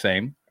the Hall of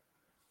Fame,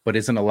 but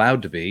isn't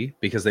allowed to be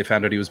because they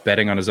found out he was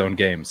betting on his own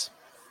games.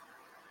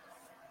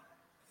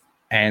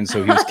 And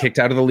so he was kicked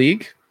out of the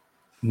league.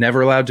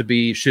 Never allowed to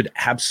be. Should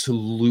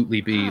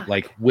absolutely be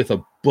like with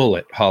a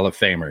bullet Hall of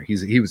Famer.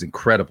 He was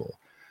incredible.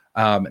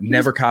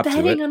 Never copped to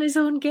it. Betting on his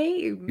own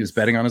games. He was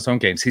betting on his own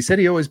games. He said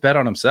he always bet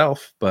on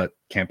himself, but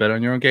can't bet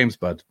on your own games,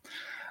 bud.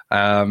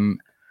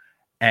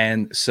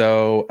 And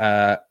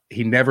so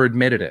he never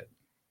admitted it.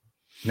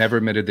 Never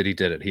admitted that he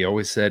did it. He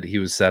always said he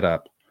was set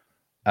up.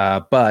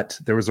 But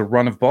there was a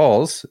run of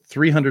balls,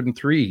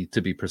 303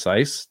 to be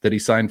precise, that he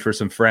signed for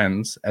some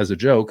friends as a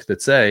joke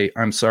that say,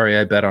 "I'm sorry,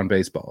 I bet on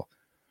baseball."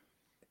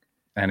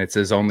 And it's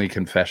his only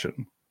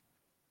confession.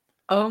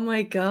 Oh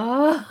my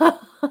God.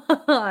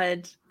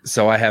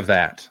 So I have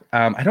that.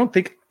 I don't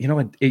think,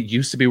 it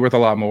used to be worth a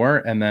lot more.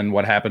 And then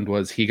what happened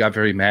was he got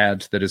very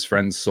mad that his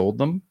friends sold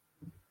them.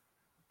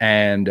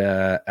 And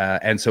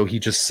so he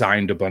just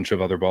signed a bunch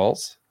of other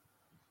balls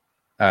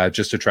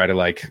just to try to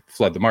like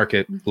flood the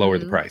market, lower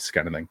the price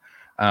kind of thing.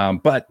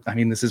 But I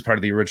mean, this is part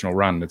of the original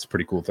run. It's a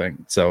pretty cool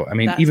thing. So, I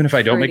mean, that's even if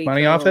I don't make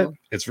money off it,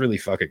 it's really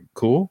fucking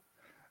cool.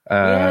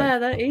 Yeah,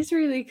 that is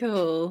really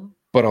cool.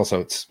 But also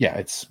it's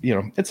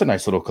a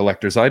nice little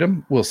collector's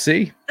item. We'll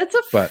see. It's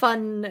a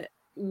fun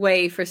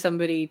way for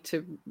somebody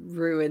to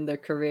ruin their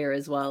career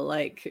as well.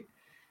 Like,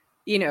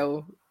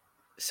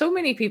 so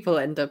many people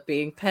end up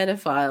being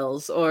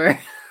pedophiles or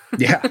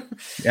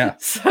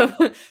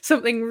so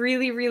something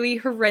really, really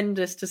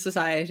horrendous to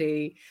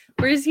society.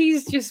 Whereas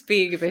he's just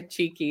being a bit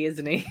cheeky,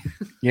 isn't he?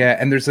 Yeah,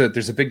 and there's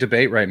a big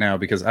debate right now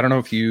because I don't know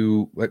if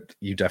you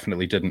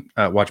definitely didn't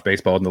watch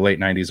baseball in the late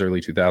 90s,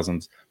 early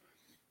 2000s.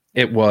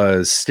 It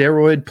was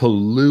steroid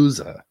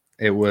palooza.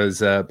 It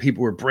was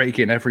people were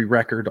breaking every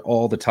record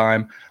all the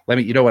time. Let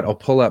me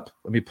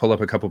pull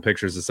up a couple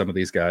pictures of some of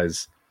these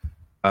guys.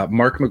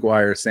 Mark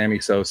McGwire, Sammy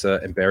Sosa,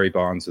 and Barry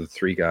Bonds are the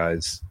three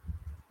guys.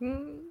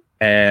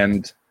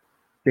 And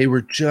they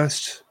were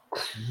just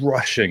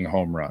crushing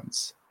home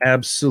runs,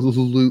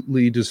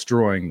 absolutely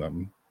destroying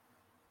them.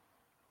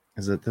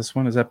 Is it this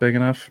one? Is that big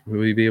enough?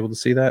 Will we be able to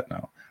see that?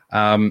 No.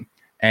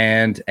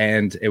 And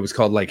it was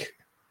called like,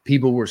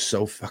 people were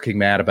so fucking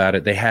mad about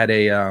it. They had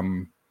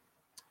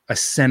a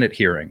Senate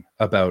hearing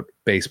about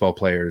baseball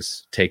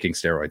players taking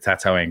steroids.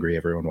 That's how angry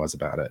everyone was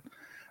about it.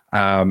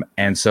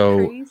 And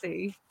so,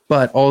 crazy.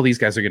 But all these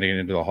guys are going to get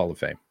into the Hall of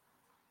Fame.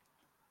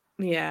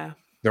 Yeah.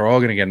 They're all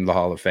going to get into the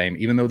Hall of Fame,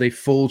 even though they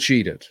full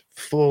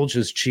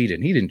just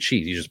cheated. He didn't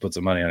cheat. He just put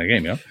some money on a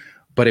game, you know?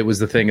 But it was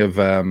the thing of,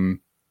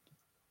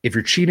 if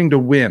you're cheating to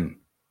win,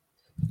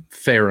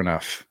 fair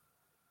enough.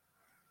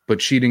 But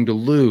cheating to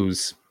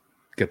lose,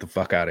 get the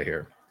fuck out of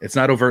here. It's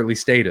not overtly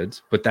stated,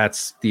 but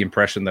that's the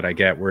impression that I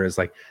get. Whereas,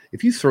 like,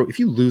 if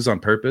you lose on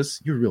purpose,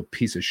 you're a real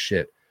piece of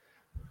shit.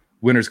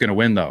 Winner's going to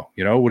win, though.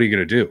 You know, what are you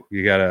going to do?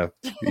 You got to,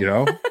 you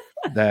know,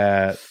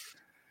 that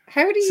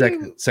how do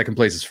you second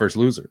place is first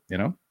loser, you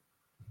know?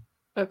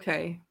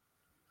 Okay.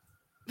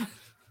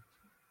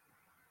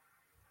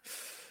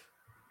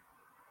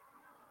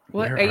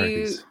 What Where are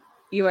you? These?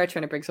 You are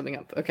trying to bring something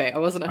up. Okay, I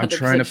wasn't 100% I'm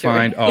trying to sure.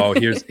 find. Oh,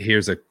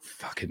 here's a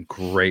fucking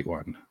great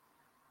one.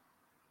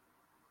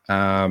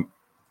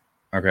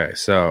 Okay,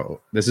 so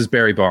this is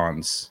Barry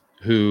Bonds,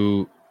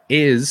 who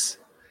is,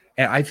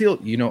 and I feel,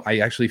 you know, I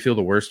actually feel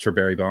the worst for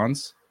Barry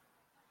Bonds,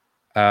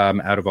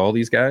 out of all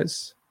these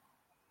guys.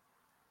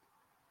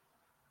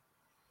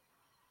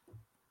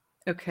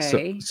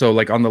 Okay. So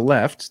like on the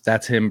left,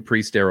 that's him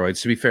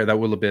pre-steroids. To be fair, that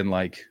would have been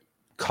like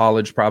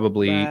college,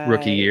 probably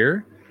rookie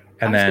year.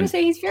 And then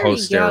say he's very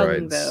post-steroids.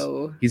 Young,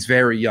 though. He's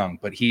very young,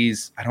 but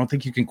I don't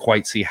think you can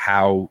quite see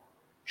how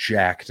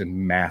jacked and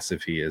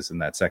massive he is in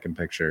that second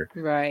picture.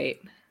 Right.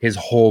 His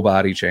whole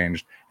body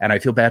changed. And I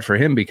feel bad for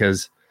him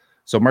because,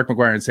 so Mark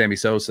McGwire and Sammy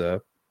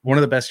Sosa, one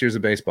of the best years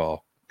of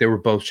baseball, they were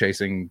both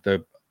chasing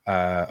the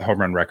home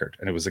run record.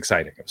 And it was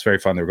exciting. It was very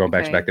fun. They were going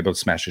back to back. They both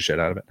smashed the shit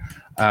out of it.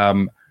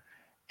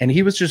 And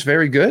he was just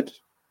very good.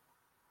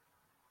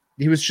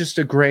 He was just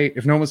a great,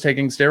 if no one was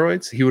taking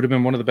steroids, he would have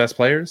been one of the best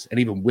players. And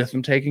even with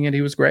him taking it,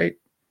 he was great.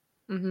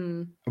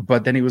 Mm-hmm.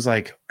 But then he was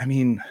like, I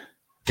mean,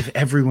 if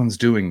everyone's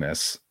doing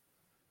this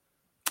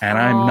and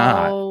I'm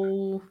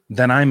not,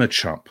 then I'm a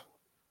chump.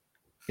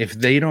 If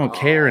they don't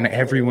care and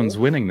everyone's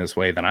winning this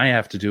way, then I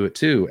have to do it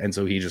too. And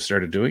so he just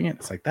started doing it.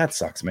 It's like, that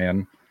sucks,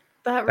 man.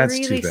 That's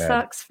really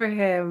sucks for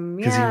him.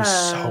 Because he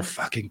was so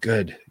fucking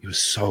good. He was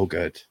so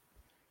good.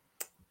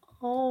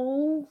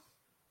 Oh,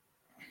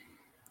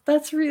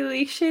 that's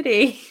really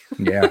shitty.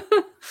 Yeah.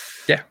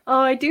 Yeah. Oh,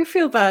 I do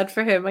feel bad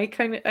for him. I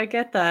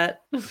get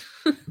that.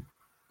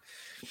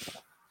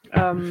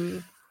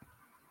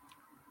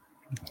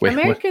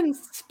 American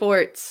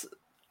sports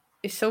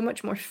is so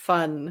much more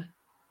fun.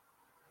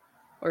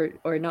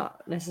 Or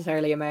not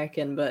necessarily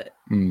American, but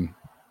you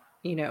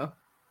know,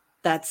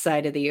 that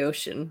side of the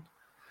ocean.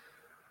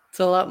 It's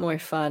a lot more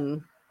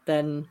fun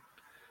than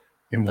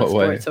in the what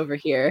way? Sports over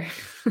here.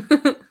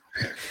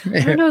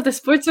 I don't know, the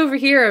sports over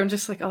here, I'm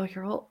just like, oh,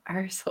 you're all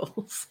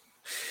arseholes.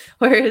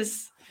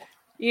 Whereas,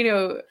 you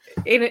know,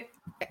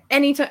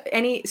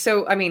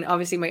 so I mean,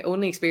 obviously my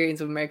only experience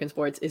of American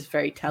sports is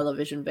very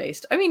television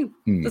based. I mean,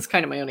 that's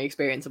kind of my only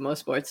experience of most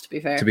sports, to be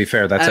fair. To be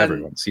fair, that's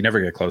everyone's. You never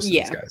get close to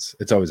these guys.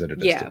 It's always at a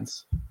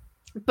distance. Yeah.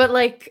 But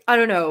like, I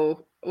don't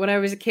know. When I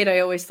was a kid, I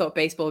always thought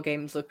baseball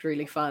games looked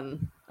really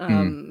fun.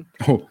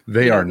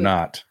 They are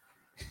not.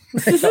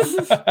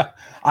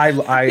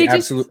 I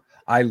absolutely,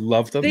 I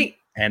love them.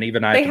 And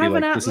even I have to be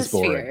like, this is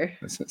boring.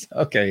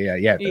 Okay,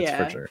 yeah,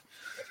 that's for sure.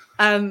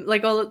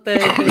 Like all of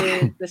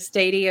the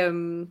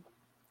stadium.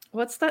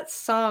 What's that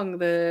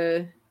song?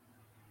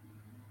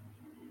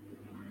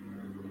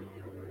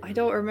 I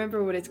don't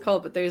remember what it's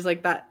called, but there's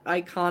like that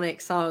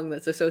iconic song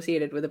that's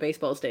associated with a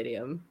baseball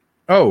stadium.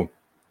 Oh,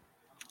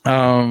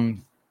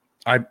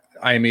 I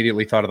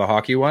immediately thought of the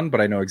hockey one,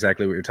 but I know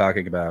exactly what you're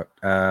talking about.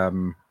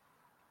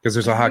 Because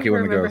there's a hockey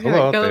one that goes,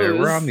 "Hello up there,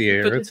 we're on the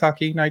air. It's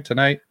hockey night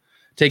tonight.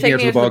 Take me out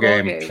to the ball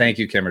game. Thank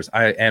you, Kimmers."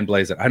 And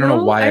Blaze It. I don't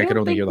know why I could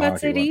only hear the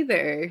hockey one.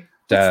 Either.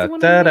 No,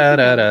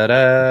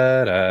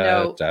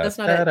 that's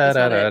not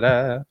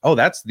it. Oh,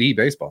 that's the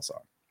baseball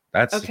song.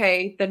 That's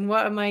okay. Then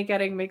what am I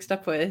getting mixed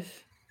up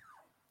with?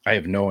 I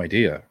have no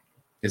idea.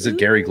 Is it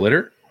Gary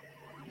Glitter?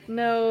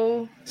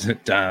 No. Is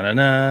it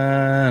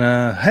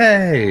da-na-na-na?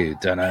 Hey,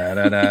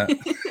 da-na-na-na.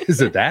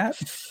 Is it that?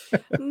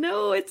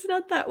 No, it's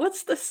not that.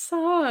 What's the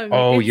song?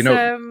 Oh, it's, you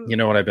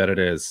know what I bet it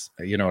is.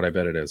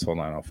 Hold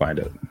on, I'll find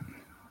it.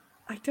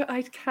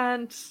 I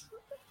can't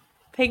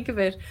think of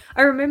it.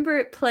 I remember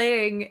it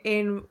playing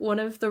in one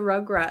of the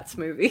Rugrats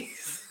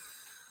movies.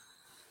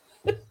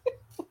 Yeah,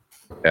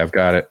 I've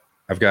got it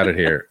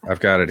here.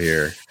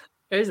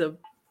 There's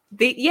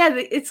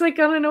it's like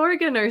on an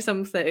organ or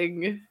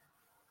something.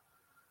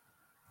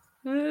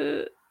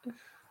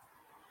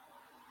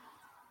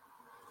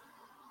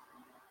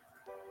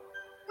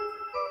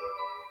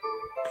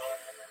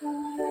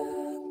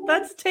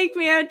 That's Take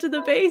Me Out to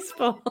the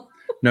Baseball.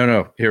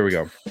 No, here we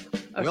go.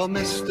 Okay. Well,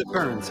 Mr.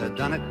 Burns had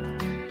done it.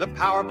 The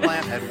power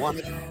plant had won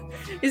it.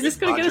 Is this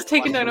going to get us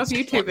taken down off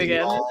YouTube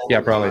again?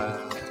 Yeah, probably.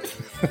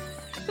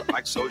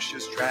 Like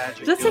Socia's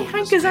tragic. Does that say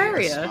Hank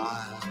Azaria?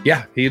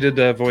 Yeah, he did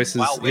voices.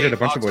 While He did a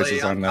bunch of Wavehearts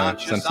voices lay on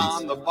unconscious on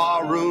Simpsons. the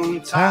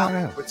barroom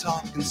top. We're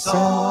talking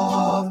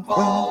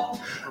softball.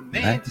 From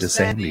Maine to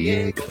San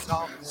Diego,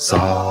 talking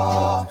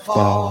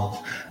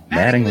softball.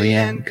 Mattingly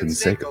and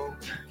Canseco,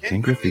 King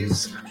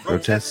Griffey's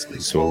grotesquely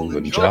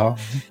swollen jaw.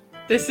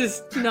 This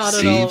is not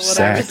at all Steve what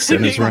I was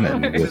Saxon is looking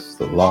running for. with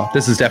the law.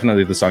 This is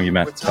definitely the song you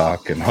meant.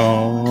 Talking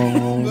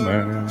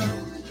Homer,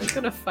 I'm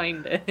gonna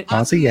find it.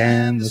 Ozzy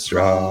and the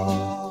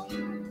Straw.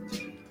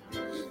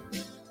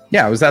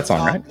 Yeah, it was that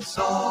song, right?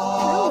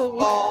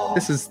 Oh,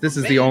 This is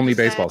the only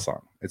baseball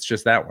song. It's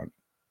just that one.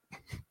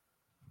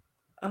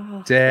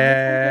 oh,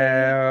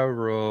 Daryl.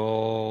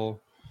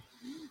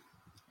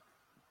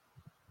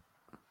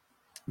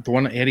 The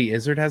one Eddie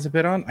Izzard has a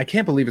bit on. I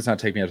can't believe it's not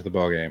Take Me Out to the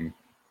Ball Game.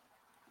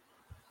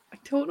 I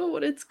don't know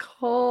what it's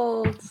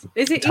called.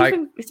 Is it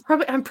even? It's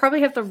probably. I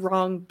probably have the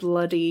wrong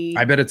bloody.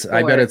 I bet it's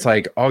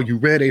like, "Oh, you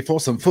ready for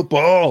some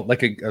football?"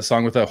 Like a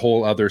song with a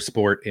whole other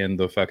sport in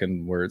the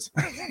fucking words,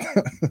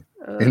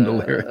 in the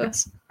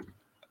lyrics.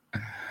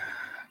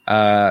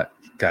 God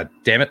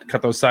damn it!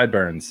 Cut those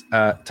sideburns,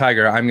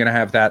 Tiger. I'm gonna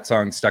have that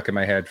song stuck in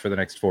my head for the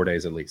next 4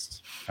 days at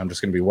least. I'm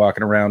just gonna be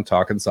walking around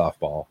talking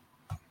softball.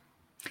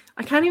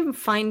 I can't even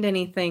find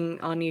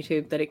anything on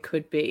YouTube that it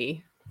could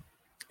be.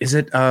 Is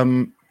it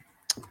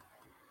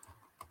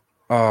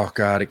Oh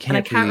God, it can't.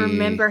 And I can't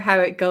remember how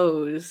it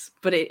goes,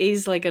 but it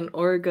is like an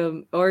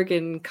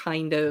organ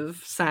kind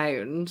of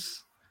sound.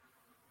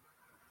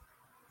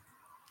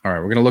 All right,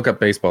 we're gonna look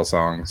up baseball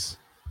songs.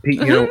 Pete,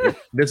 you know,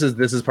 this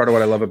is part of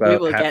what I love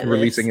about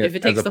releasing it if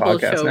it takes as a the whole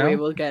podcast show, now. we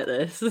will get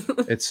this.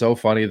 It's so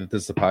funny that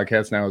this is a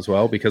podcast now as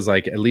well, because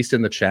like at least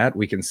in the chat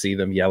we can see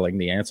them yelling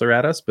the answer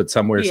at us, but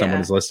somewhere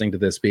someone is listening to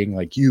this being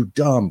like, "You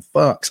dumb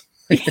fucks."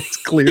 It's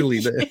clearly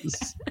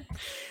this.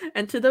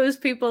 And to those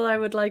people, I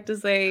would like to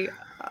say,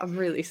 I'm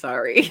really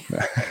sorry.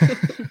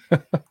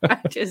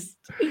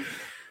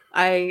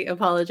 I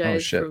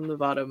apologize from the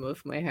bottom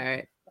of my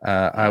heart.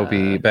 I'll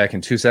be back in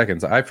 2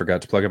 seconds. I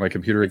forgot to plug in my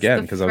computer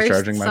again because I was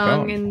charging my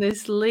phone. In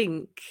this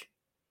link.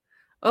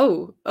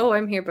 Oh,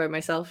 I'm here by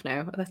myself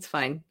now. That's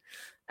fine.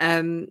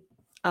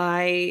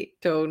 I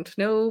don't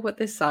know what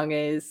this song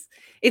is.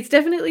 It's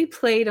definitely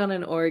played on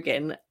an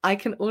organ. I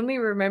can only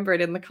remember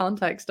it in the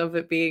context of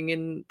it being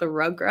in the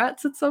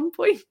Rugrats at some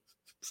point,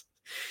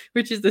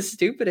 which is the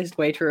stupidest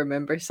way to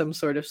remember some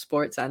sort of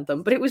sports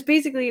anthem. But it was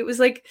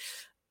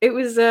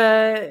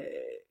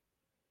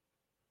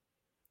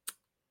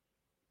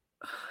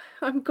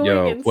I'm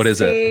going insane. What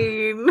is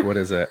it? What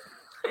is it?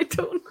 I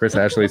don't know. Chris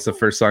Ashley, it's the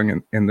first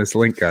song in this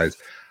link, guys.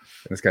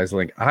 This guy's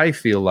link. I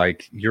feel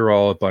like you're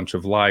all a bunch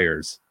of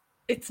liars.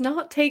 It's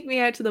not Take Me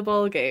Out to the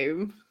Ball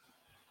Game.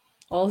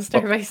 All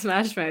Star by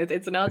Smash Mouth.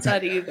 It's not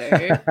that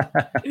either.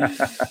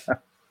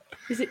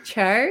 Is it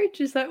Charge?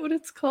 Is that what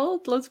it's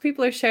called? Lots of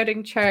people are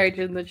shouting Charge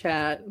in the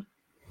chat.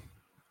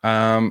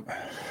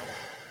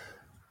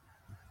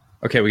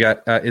 Okay, we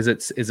got is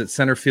it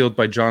Center Field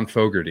by John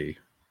Fogerty?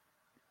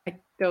 I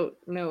don't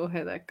know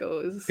how that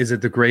goes. Is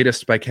it The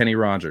Greatest by Kenny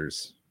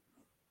Rogers?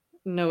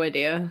 No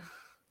idea.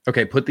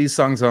 Okay, put these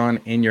songs on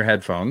in your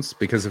headphones,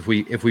 because if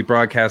we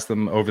broadcast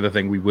them over the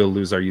thing, we will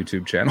lose our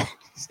YouTube channel.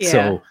 Yeah.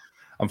 So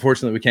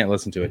unfortunately, we can't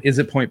listen to it. Is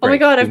it Point Break? Oh my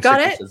God, I've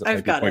got it.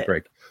 I've got Point it.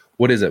 Break.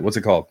 What is it? What's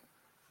it called?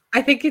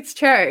 I think it's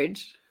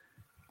Charge.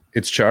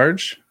 It's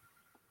Charge?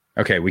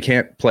 Okay, we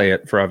can't play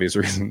it for obvious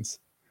reasons.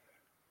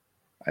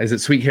 Is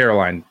it Sweet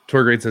Caroline?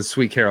 Torgrade says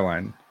Sweet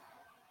Caroline.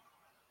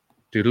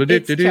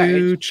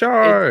 Doodle-doo-doo-doo,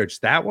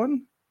 Charge. That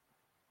one?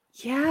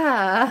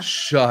 Yeah.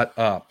 Shut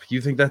up. You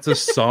think that's a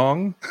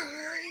song?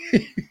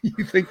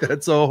 You think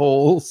that's a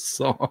whole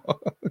song?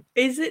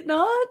 Is it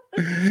not?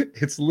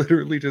 It's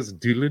literally just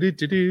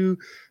doodle-doo-doo-doo,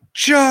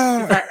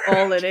 Charge. Is that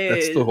all it is?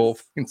 That's the whole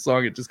fucking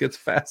song. It just gets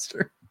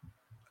faster.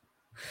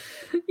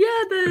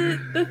 Yeah,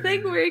 the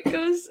thing where it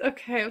goes,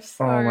 okay, I'm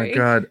sorry. Oh my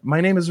God. My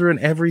Name is Ruin.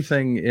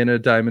 Everything in a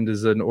Diamond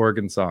is an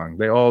organ song.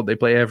 They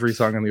play every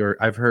song on the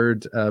organ. I've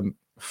heard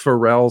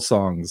Pharrell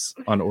songs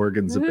on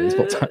organs at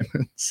baseball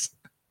diamonds.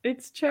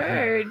 It's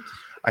Charge.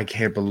 I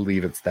can't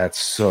believe that's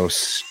so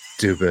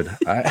stupid.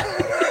 I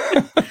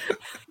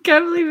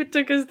can't believe it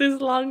took us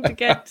this long to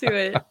get to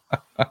it.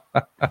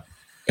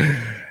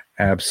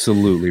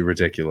 Absolutely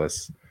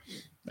ridiculous.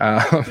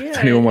 If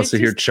anyone wants to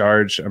hear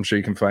Charge, I'm sure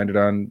you can find it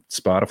on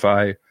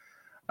Spotify.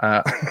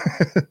 I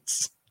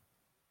that's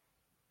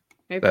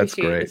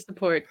appreciate great. the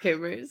support,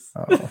 Kimmers.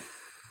 Oh.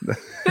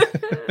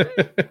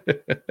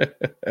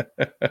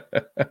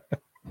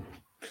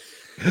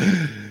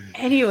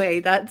 Anyway,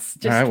 that's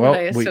just what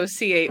I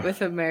associate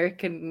with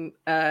American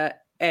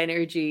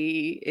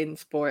energy in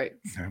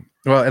sports.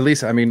 Well, at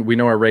least, I mean, we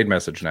know our raid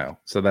message now,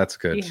 so that's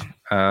good.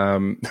 Yeah.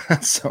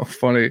 That's so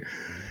funny.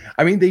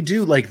 I mean, they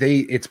do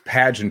it's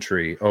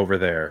pageantry over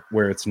there,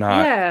 where it's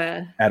not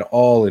at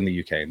all in the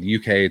UK. In the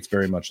UK, it's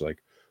very much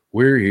like,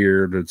 we're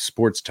here to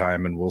sports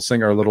time and we'll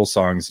sing our little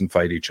songs and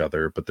fight each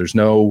other, but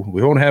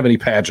we won't have any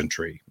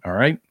pageantry. All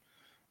right.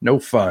 No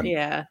fun.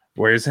 Yeah.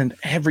 Whereas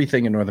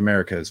everything in North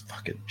America is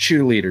fucking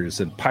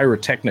cheerleaders and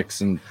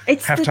pyrotechnics and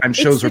halftime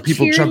shows where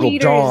people juggle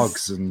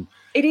dogs and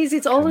It is.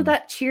 It's all of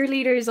that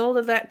cheerleaders, all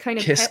of that kind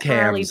of Kiss pep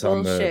rally cams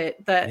on the-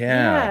 bullshit. That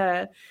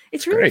Yeah. it's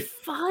It's really great.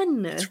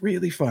 fun. It's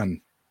really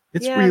fun.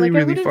 It's Yeah, really, like, I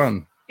really would've-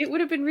 fun. It would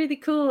have been really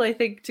cool, I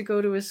think, to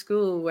go to a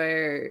school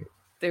where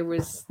there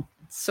was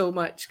so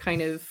much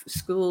kind of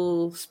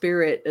school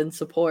spirit and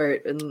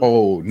support. And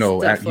Oh,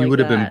 no. stuff You like would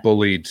have been that.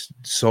 bullied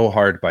so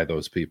hard by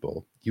those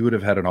people. You would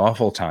have had an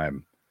awful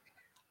time.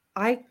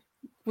 I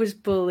was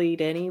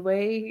bullied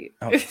anyway.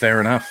 Oh, fair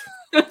enough.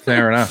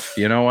 Fair enough.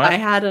 You know what? I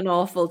had an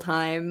awful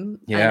time,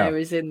 and Yeah. I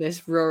was in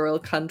this rural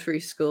country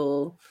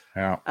school,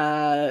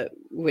 Yeah.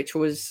 which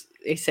was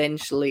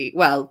essentially,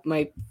 well,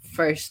 my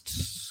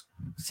first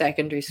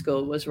secondary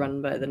school was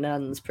run by the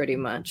nuns, pretty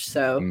much.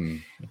 So,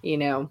 Mm. you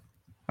know,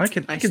 I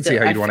can see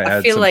how you'd want to I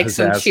add feel some like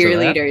some pizzazz to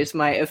that. cheerleaders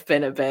might have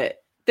been a bit.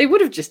 They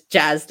would have just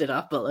jazzed it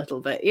up a little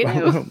bit, you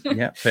know.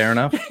 Yeah, fair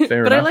enough.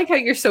 Fair But I enough. like how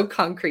you're so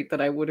concrete that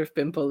I would have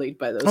been bullied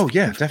by those. Oh,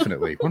 yeah, people.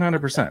 definitely.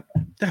 100%.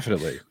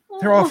 Definitely.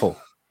 They're awful.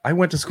 I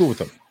went to school with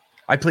them.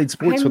 I played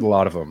sports with a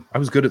lot of them. I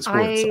was good at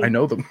sports. I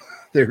know them.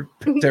 They're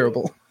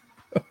terrible.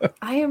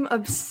 I am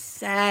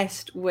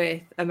obsessed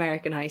with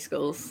American high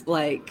schools.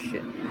 Like,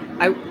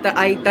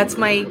 that's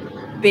my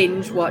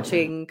binge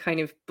watching kind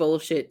of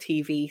bullshit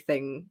TV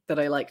thing that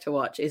I like to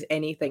watch. Is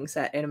anything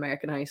set in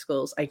American high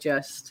schools? I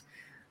just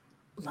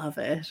love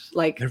it.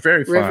 Like, They're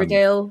very fun.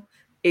 Riverdale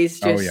is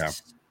Oh, just yeah.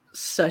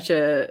 such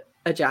a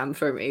jam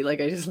for me.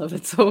 Like, I just love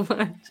it so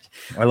much.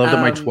 I love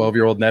that my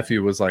 12-year-old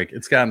nephew was like,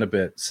 it's gotten a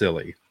bit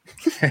silly.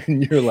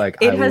 And you're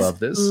like, I It has love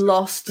this.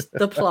 lost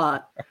the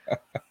plot.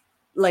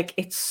 Like,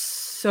 it's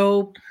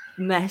so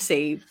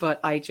messy, but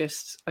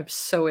I'm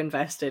so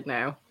invested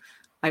now.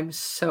 I'm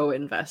so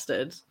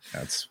invested.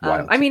 That's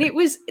wild. I mean,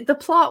 the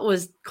plot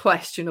was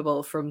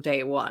questionable from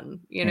day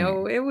one. You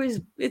know,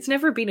 it's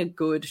never been a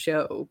good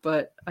show,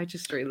 but I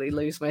just really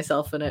lose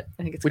myself in it.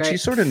 I think it's Which great. you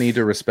sort of need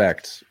to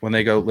respect when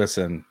they go,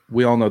 listen,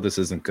 we all know this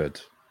isn't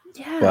good.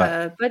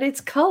 Yeah, but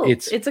it's cult.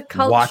 It's a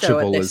cult show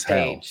at watchable this as hell.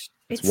 stage.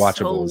 It's It's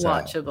watchable as so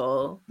hell.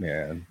 watchable.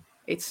 Man.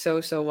 It's so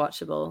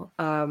watchable.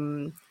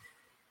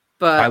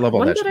 But I love all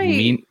one that.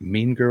 Shit.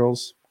 Mean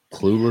Girls,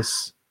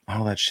 Clueless,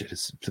 all that shit.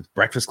 The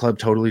Breakfast Club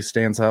totally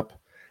stands up.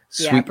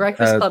 Yeah,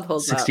 Breakfast Club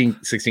holds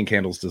 16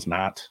 Candles does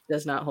not.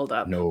 does not hold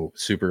up. No,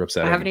 super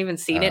upsetting. I haven't even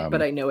seen it,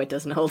 but I know it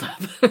doesn't hold up.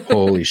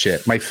 Holy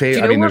shit. My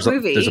favorite. I mean, there's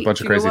a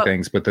bunch of crazy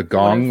things, but the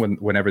gong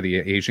whenever the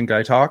Asian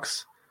guy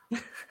talks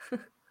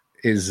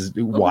is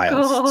wild.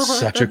 God,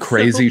 Such a that's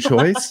crazy so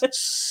choice. bad.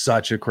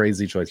 Such a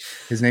crazy choice.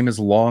 His name is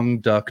Long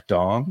Duck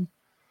Dong.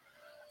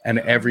 And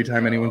every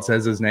time anyone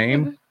says his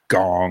name,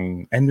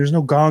 gong. And there's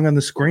no gong on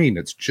the screen.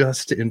 It's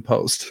just in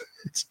post.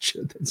 It's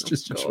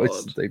just a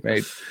choice that they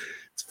made.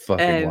 It's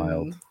fucking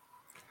wild.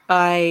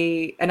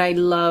 I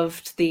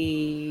loved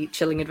the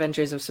Chilling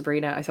Adventures of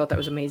Sabrina. I thought that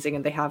was amazing,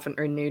 and they haven't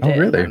renewed it.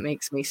 Really? And that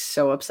makes me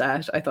so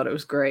upset. I thought it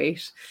was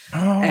great.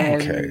 Oh,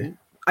 okay.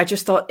 I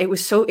just thought it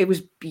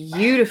was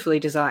beautifully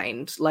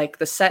designed. Like,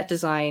 the set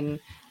design,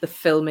 the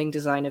filming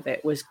design of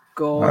it was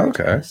gorgeous.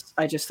 Okay.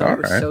 I just thought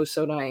it was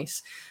so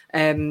nice.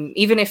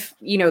 Even if,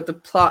 you know, the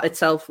plot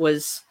itself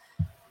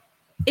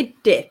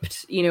it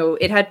dipped, you know,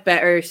 it had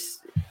better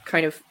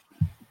kind of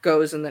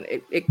goes, and then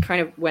it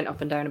kind of went up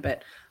and down a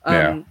bit.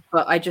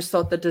 But I just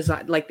thought the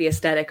design, like the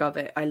aesthetic of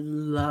it, I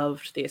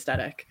loved the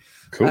aesthetic.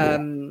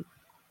 Cool.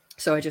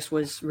 So I just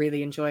was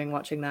really enjoying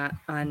watching that.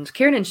 And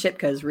Kiernan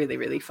Shipka is really,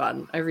 really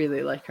fun. I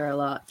really like her a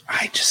lot.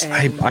 I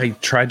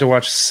tried to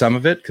watch some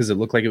of it because it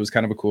looked like it was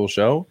kind of a cool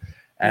show.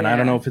 And I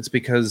don't know if it's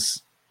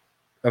because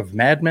of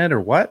Mad Men or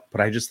what, but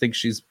I just think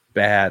she's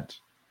bad.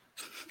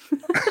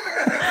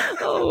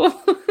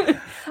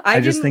 I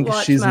just think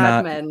she's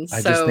not. Men,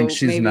 I just think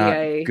she's not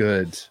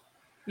good.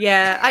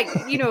 Yeah,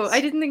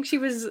 I didn't think she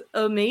was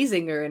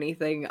amazing or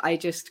anything. I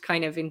just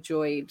kind of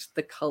enjoyed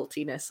the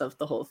cultiness of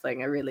the whole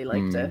thing. I really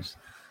liked it.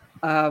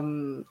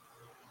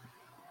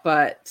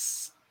 But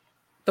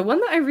the one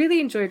that I really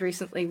enjoyed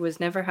recently was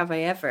Never Have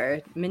I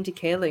Ever, Mindy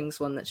Kaling's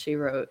one that she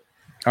wrote.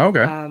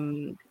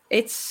 Okay.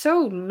 It's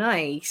so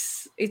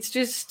nice. It's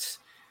just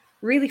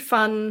really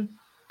fun.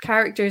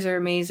 Characters are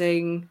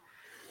amazing.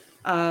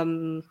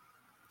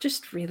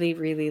 Just really,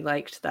 really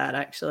liked that,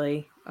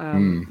 actually.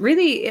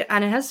 Really,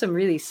 and it has some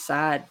really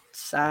sad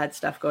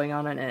stuff going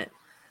on in it.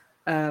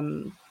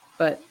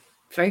 But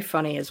very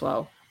funny as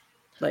well.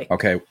 Like,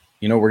 okay,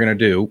 you know what we're gonna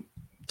do?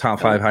 Top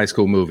 5 high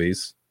school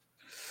movies.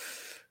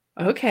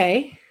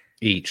 Okay.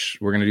 Each.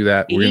 We're gonna do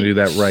that. We're gonna do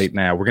that right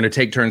now. We're gonna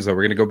take turns though.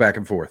 We're gonna go back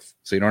and forth.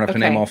 So you don't have to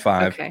name all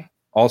 5. Okay.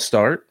 I'll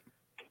start.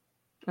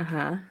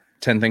 10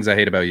 Things I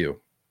hate about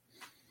you.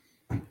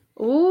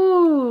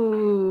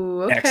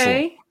 Ooh,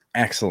 okay.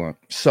 Excellent.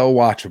 So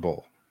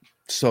watchable.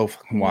 So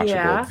fucking watchable.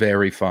 Yeah.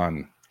 Very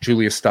fun.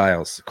 Julia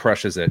Stiles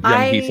crushes it.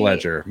 Young Heath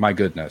Ledger. My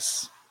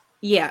goodness.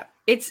 Yeah,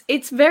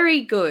 it's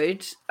very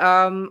good.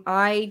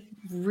 I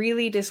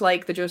really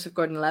dislike the Joseph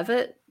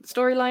Gordon-Levitt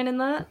storyline in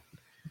that.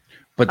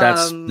 But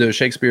that's the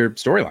Shakespeare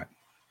storyline.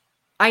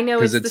 I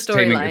know it's the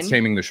storyline. It's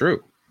Taming the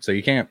Shrew. So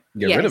you can't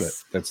get rid of it.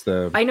 That's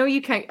the. I know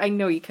you can't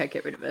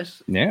get rid of it.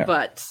 Yeah.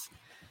 But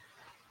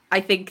I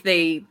think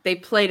they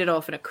played it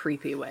off in a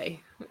creepy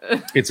way.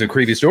 It's a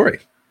creepy story.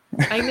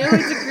 I know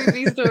it's a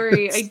creepy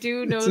story. I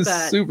do know it's a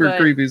that. super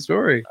creepy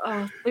story.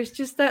 Oh, there's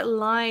just that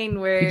line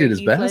where He did his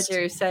Heath best.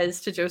 Ledger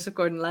says to Joseph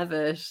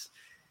Gordon-Levitt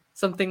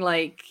something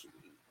like,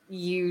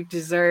 "You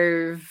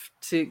deserve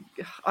to."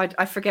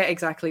 I forget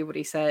exactly what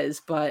he says,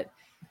 but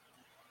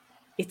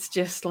it's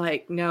just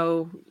like,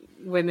 no,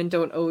 women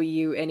don't owe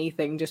you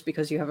anything just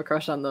because you have a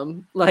crush on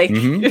them. Like,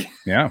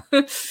 yeah.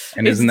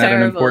 And isn't that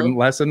an important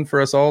lesson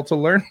for us all to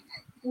learn?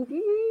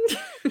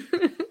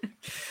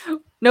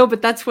 No,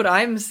 but that's what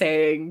I'm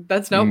saying.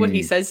 That's not what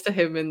he says to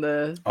him in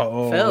the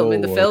film.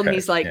 In the film,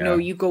 he's like, no,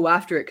 you go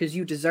after it because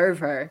you deserve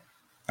her.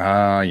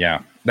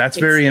 Yeah. That's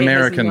very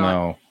American,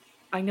 though.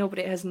 I know, but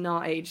it has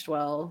not aged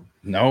well.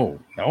 No,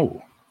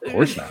 of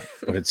course not.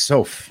 But it's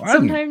so fun.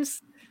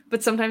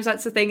 Sometimes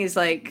that's the thing, is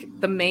like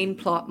the main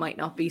plot might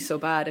not be so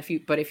bad if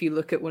you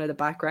look at one of the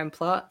background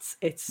plots,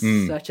 it's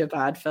such a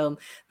bad film.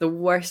 The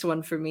worst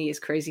one for me is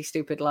Crazy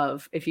Stupid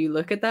Love. If you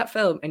look at that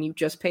film and you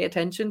just pay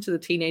attention to the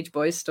teenage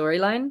boys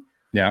storyline,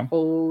 yeah,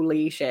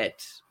 holy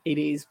shit, it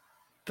is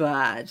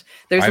bad.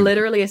 There's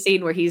literally a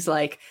scene where he's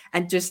like,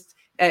 and just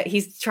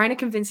he's trying to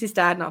convince his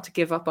dad not to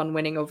give up on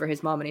winning over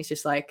his mom, and he's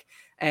just like,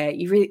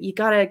 you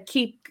gotta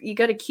keep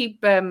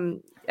I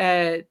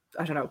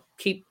don't know,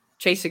 keep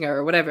chasing her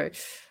or whatever.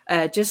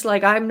 Just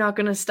like I'm not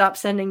gonna stop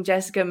sending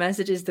Jessica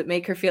messages that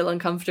make her feel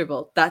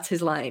uncomfortable. That's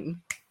his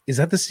line. Is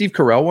that the Steve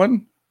Carell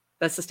one?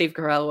 That's the Steve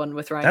Carell one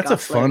with Ryan Gosling. A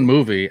fun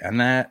movie, and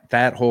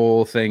that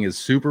whole thing is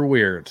super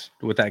weird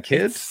with that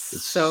kid.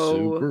 It's so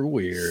super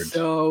weird,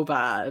 so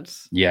bad.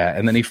 Yeah,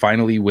 and then he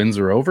finally wins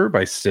her over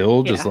by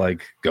still just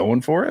like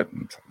going for it.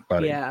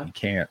 But you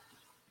can't.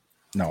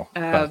 No,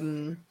 but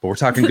we're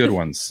talking good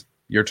ones.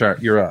 Your turn.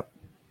 You're up.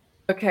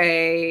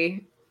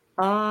 Okay.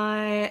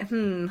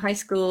 High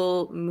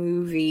School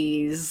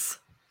movies.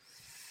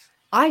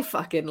 I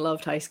fucking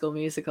loved High School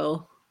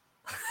Musical.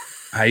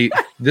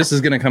 This is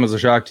going to come as a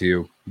shock to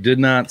you. Did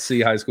not see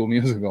High School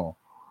Musical.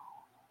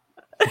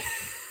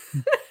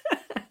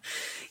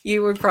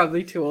 You were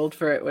probably too old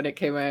for it when it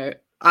came out.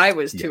 I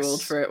was too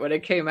old for it when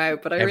it came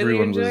out, but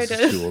Everyone really enjoyed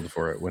it. was too old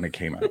for it when it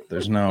came out.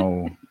 There's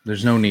no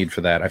need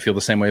for that. I feel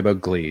the same way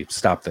about Glee.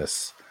 Stop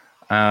this.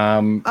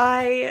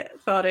 I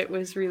thought it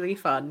was really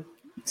fun.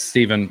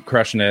 Steven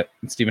crushing it.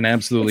 Steven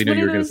absolutely knew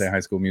you were going to say High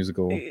School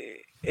Musical.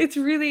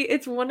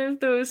 It's one of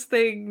those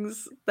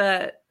things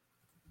that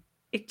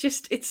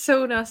it's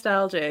so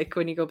nostalgic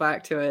when you go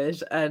back to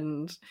it,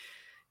 and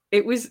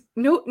it was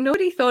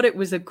nobody thought it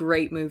was a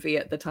great movie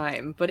at the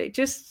time, but it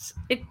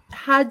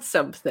had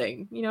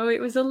something,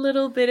 it was a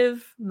little bit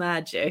of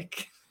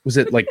magic. Was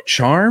it like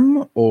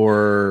charm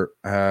or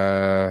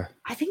I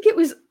think it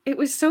was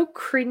so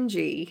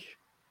cringy,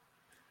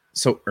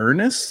 so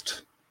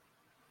earnest.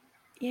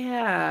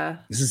 Yeah.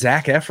 This is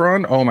Zac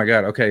Efron. Oh my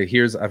god. Okay,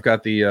 I've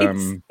got the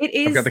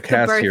I've got the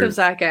cast birth here of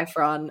Zac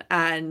Efron,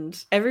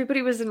 and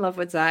everybody was in love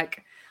with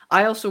Zac.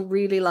 I also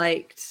really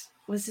liked,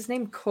 was his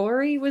name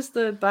Corey, was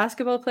the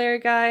basketball player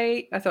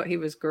guy. I thought he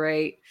was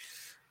great.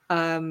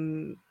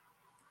 Corbin,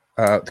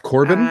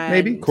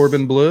 maybe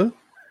Corbin Bleu.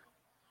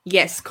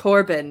 Yes,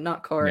 Corbin,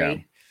 not Corey. Yeah.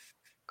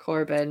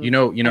 Corbin. You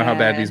know how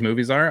bad these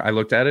movies are. I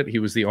looked at it. He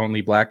was the only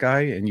black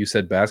guy, and you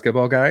said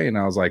basketball guy, and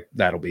I was like,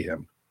 that'll be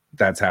him.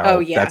 That's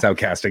how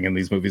casting in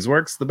these movies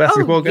works. The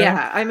basketball guy.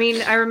 Yeah, I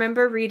mean, I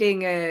remember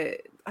reading.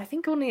 I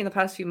think only in the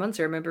past few months,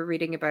 I remember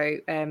reading about.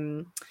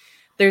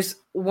 There's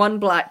one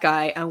black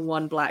guy and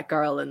one black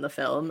girl in the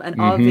film, and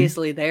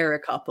obviously they're a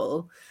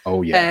couple.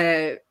 Oh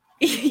yeah.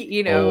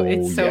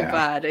 It's so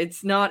bad.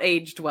 It's not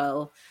aged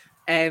well.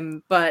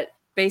 But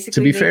basically,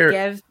 to be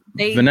fair,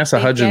 Vanessa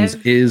Hudgens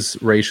is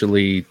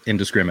racially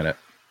indiscriminate.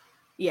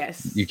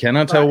 Yes, you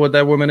cannot tell what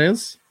that woman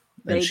is.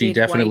 And she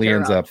definitely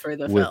ends up for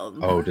the with.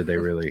 film. Oh, did they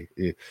really?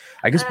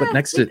 I guess, but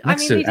next to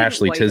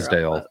Ashley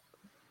Tisdale.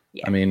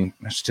 I mean,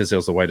 Ashley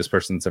Tisdale's the whitest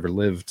person that's ever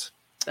lived.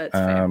 That's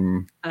fair.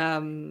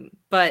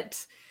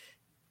 But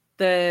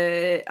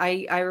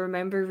I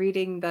remember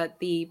reading that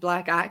the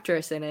black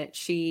actress in it,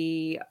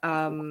 she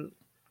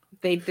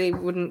they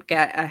wouldn't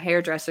get a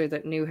hairdresser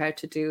that knew how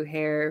to do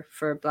hair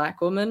for a black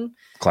woman.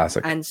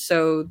 Classic. And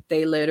so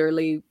they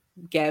literally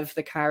gave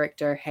the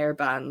character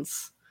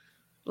hairbands,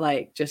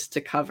 like just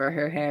to cover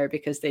her hair,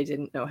 because they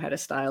didn't know how to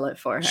style it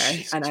for her.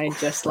 Jesus and I'm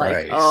just Christ.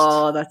 Like,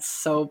 oh, that's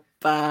so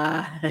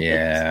bad.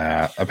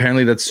 Yeah,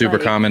 apparently that's super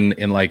common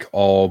in like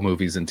all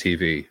movies and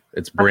TV.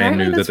 It's brand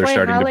new that they're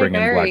starting to bring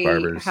in black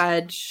barbers.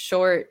 Had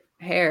short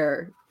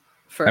hair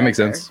forever. That makes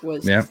sense.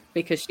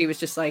 Because she was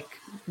just like,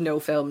 no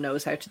film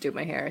knows how to do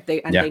my hair.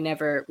 They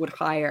never would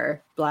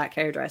hire black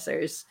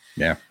hairdressers.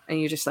 Yeah, and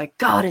you're just like,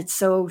 God, it's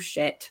so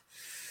shit.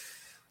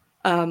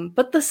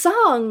 But the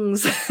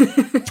songs,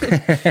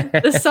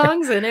 the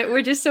songs in it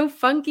were just so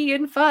funky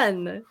and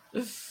fun.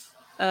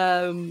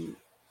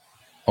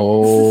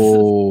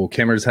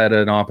 Kimmers had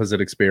an opposite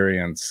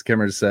experience.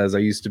 Kimmers says, I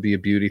used to be a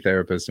beauty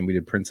therapist and we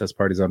did princess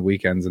parties on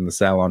weekends in the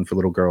salon for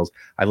little girls.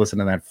 I listen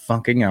to that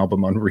fucking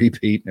album on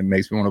repeat and it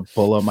makes me want to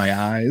pull out my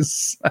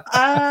eyes.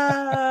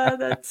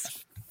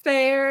 That's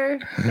fair.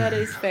 That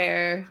is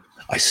fair.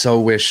 I so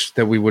wish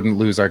that we wouldn't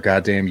lose our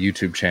goddamn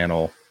YouTube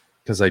channel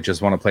because I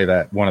just want to play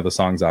that one of the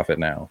songs off it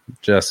now.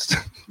 Just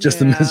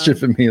the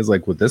mischief in me is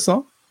like with this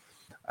song.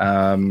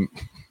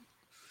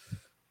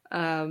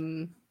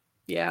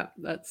 Yeah,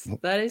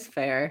 that is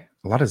fair.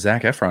 A lot of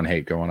Zac Efron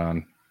hate going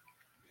on.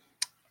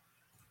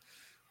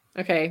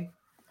 Okay.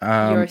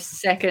 Your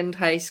second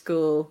high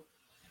school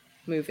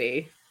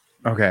movie.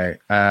 Okay.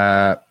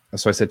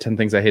 So I said 10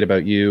 things I hate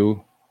about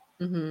you.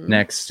 Mm-hmm.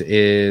 Next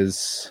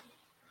is,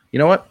 you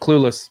know what?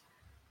 Clueless.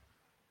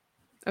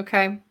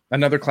 Okay.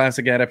 Another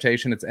classic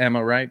adaptation. It's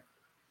Emma, right?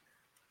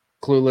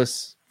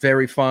 Clueless.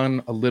 Very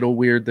fun. A little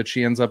weird that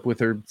she ends up with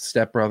her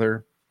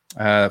stepbrother.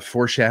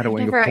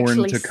 Foreshadowing of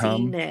porn to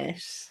come.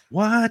 It.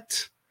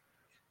 What?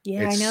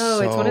 Yeah, It's I know.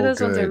 so it's one of those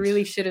ones I good.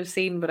 really should have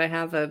seen, but I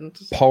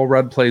haven't. Paul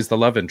Rudd plays the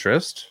love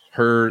interest.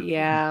 Her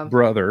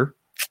brother,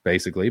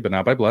 basically, but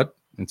not by blood.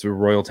 It's a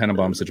Royal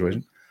Tenenbaum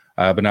situation.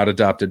 But not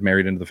adopted,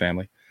 married into the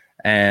family.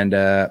 And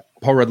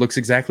Paul Rudd looks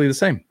exactly the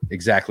same.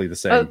 Exactly the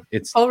same. Oh,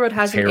 it's Paul Rudd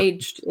hasn't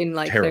aged in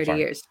like terrifying. 30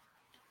 years.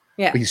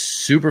 Yeah. He's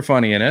super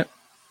funny in it.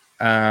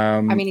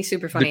 I mean, he's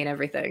super funny in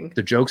everything.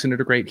 The jokes in it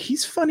are great.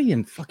 He's funny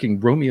in fucking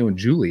Romeo and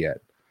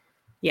Juliet.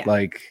 Yeah.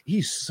 Like,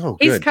 he's so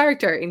good. His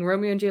character in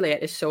Romeo and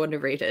Juliet is so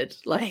underrated.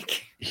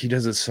 Like, he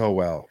does it so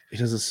well. He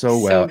does it so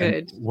well.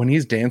 Good. And when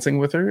he's dancing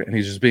with her and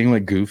he's just being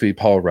like goofy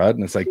Paul Rudd,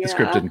 and it's like, the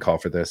script didn't call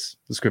for this.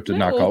 The script did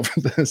not call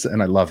for this.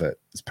 And I love it.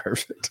 It's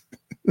perfect.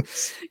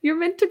 You're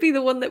meant to be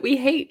the one that we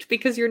hate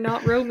because you're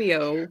not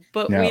Romeo,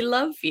 but we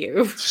love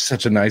you.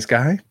 Such a nice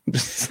guy.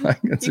 Just like,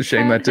 it's a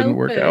shame that didn't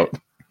work out.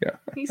 Yeah.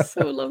 He's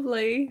so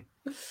lovely.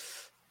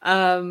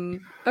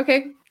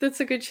 Okay, that's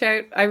a good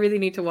shout. I really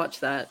need to watch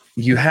that.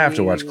 You have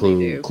to watch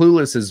really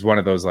Clueless is one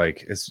of those,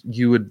 like,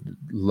 you would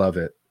love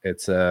it.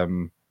 It's I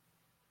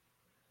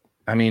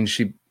mean,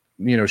 she,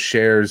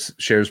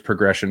 shares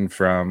progression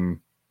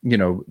from,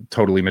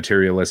 totally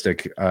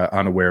materialistic,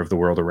 unaware of the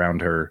world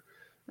around her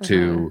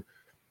to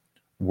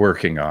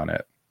working on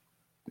it.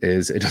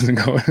 It doesn't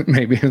go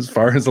maybe as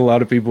far as a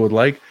lot of people would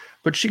like,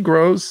 but she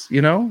grows,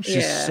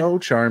 she's so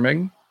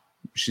charming.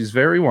 She's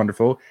very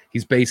wonderful.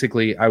 He's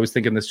basically, I was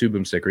thinking this Two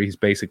Boomsticker, he's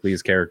basically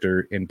his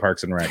character in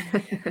Parks and Rec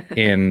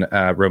in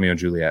Romeo and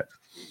Juliet.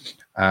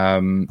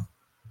 But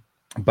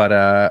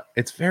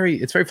it's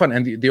very fun.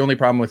 And the only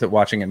problem with it,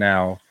 watching it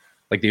now,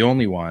 like the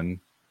only one,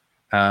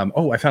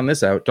 I found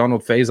this out.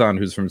 Donald Faison,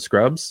 who's from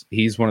Scrubs,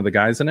 he's one of the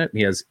guys in it.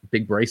 He has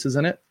big braces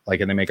in it,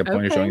 and they make a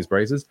point of showing his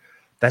braces.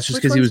 That's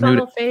just because he was new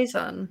to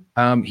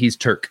Faison? He's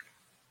Turk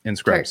in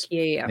Scrubs. Turk,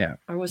 yeah.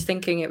 I was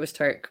thinking it was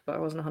Turk, but I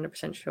wasn't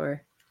 100%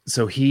 sure.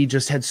 So he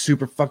just had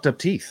super fucked up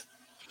teeth.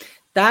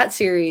 That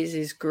series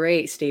is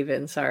great,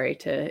 Stephen. Sorry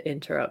to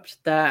interrupt.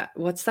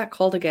 What's that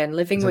called again?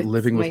 Living with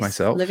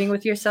Myself? Living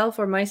with Yourself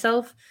or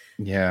Myself?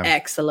 Yeah.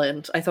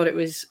 Excellent. I thought it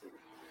was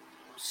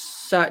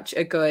such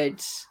a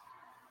good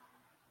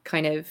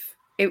kind of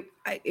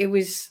it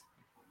was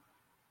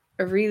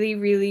a really,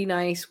 really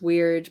nice,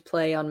 weird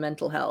play on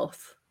mental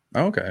health.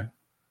 Okay.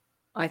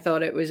 I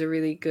thought it was a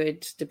really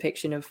good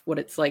depiction of what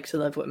it's like to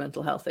live with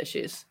mental health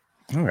issues.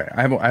 Okay,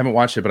 I haven't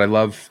watched it, but I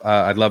love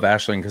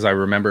Aisling because I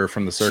remember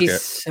from the circuit.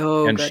 She's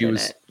so and good she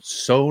was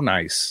so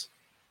nice.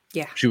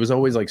 Yeah, she was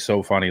always like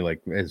so funny.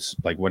 Like it's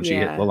like when she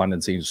hit the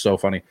London scene, so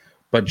funny,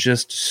 but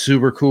just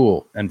super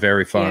cool and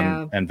very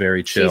fun and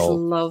very chill. She's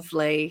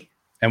lovely,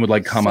 and would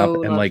like come so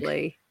up and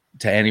lovely. Like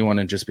to anyone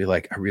and just be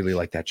like, I really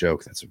like that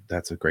joke.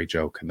 That's a great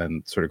joke, and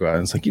then sort of go out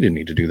and it's like, you didn't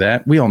need to do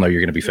that. We all know you're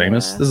going to be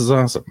famous. This is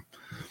awesome.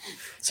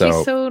 So,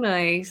 she's so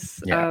nice.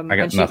 Yeah, I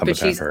got nothing but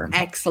she's for her.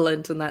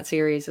 Excellent in that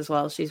series as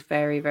well. She's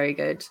very, very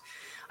good.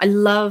 I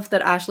love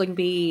that Aisling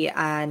B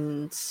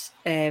and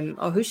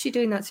who's she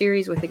doing that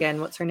series with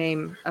again? What's her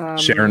name?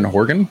 Sharon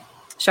Horgan.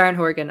 Sharon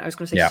Horgan. I was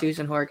going to say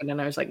Susan Horgan,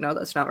 and I was like, no,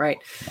 that's not right.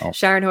 Oh.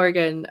 Sharon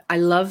Horgan. I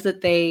love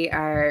that they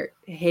are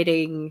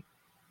hitting.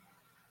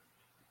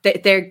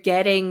 They're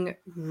getting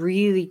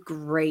really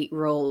great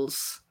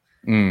roles,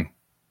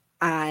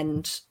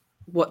 and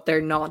what they're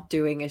not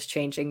doing is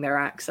changing their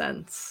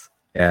accents.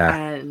 Yeah.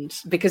 And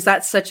because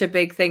that's such a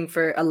big thing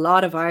for a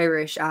lot of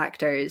Irish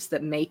actors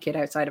that make it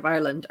outside of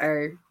Ireland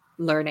are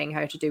learning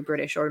how to do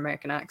British or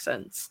American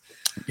accents.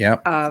 Yeah.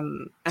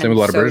 Same with a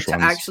lot of British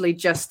ones. To actually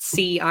just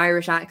see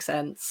Irish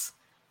accents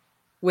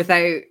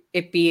without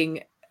it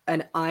being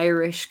an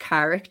Irish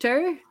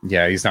character.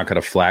 Yeah, he's not got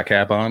a flat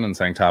cap on and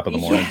saying top of the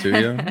morning to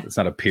you. It's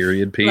not a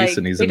period piece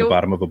and he's in the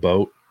bottom of a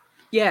boat.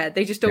 Yeah,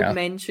 they just don't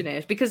mention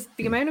it because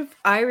the amount of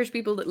Irish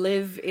people that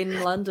live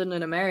in London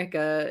and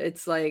America,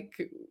 it's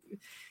like,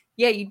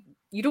 you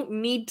don't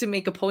need to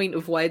make a point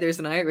of why there's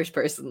an Irish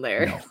person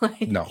there.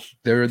 No,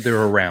 they're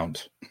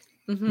around.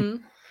 Mm-hmm.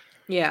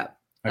 Yeah,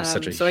 I have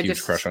such a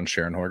huge crush on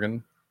Sharon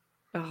Horgan.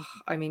 Oh,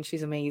 I mean,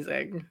 she's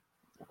amazing.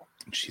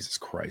 Jesus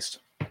Christ.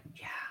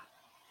 Yeah,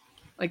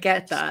 I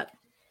get that.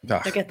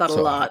 Ugh, I get that so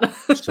a lot.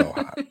 Hot. So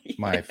hot.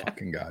 My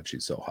fucking God,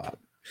 she's so hot.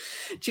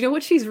 Do you know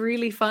what she's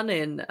really fun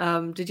in?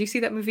 Did you see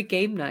that movie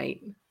Game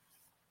Night?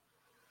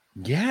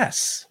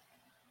 Yes.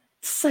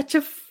 Such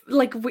a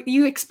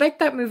you expect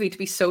that movie to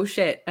be so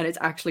shit, and it's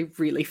actually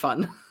really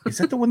fun. Is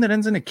that the one that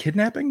ends in a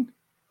kidnapping?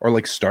 or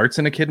like starts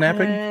in a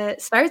kidnapping?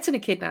 Starts in a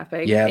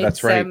kidnapping. Yeah,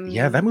 that's right.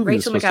 Yeah, that movie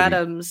Rachel was supposed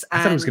McAdams. to be.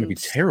 I thought it was going to be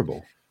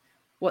terrible.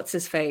 What's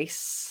his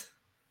face?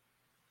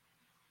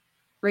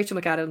 Rachel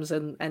McAdams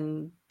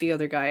and the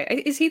other guy.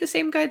 Is he the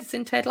same guy that's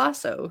in Ted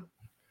Lasso?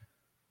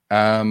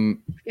 I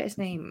forget his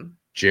name.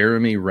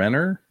 Jeremy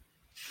Renner?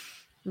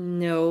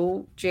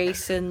 No,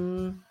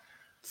 Jason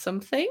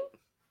something?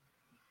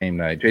 Same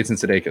night. Jason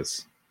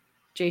Sudeikis.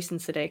 Jason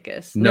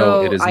Sudeikis.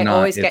 No, it is I not.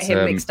 always get It's,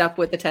 him mixed up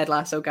with the Ed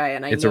Lasso guy,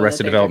 and it's know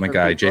Arrested that they're Development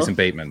guy, different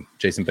people.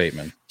 Jason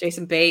Bateman.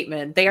 Jason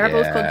Bateman. They are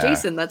both called Yeah.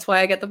 Jason. That's why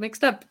I get them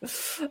mixed up.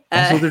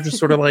 Also, they're just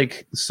sort of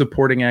like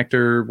supporting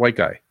actor white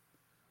guy.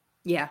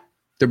 Yeah.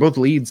 They're both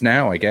leads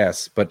now, I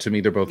guess, but to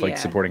me, they're both like Yeah.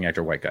 supporting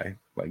actor white guy.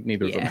 Like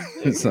neither of them. Yeah.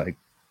 It's like,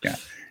 yeah,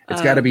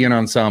 it's got to be an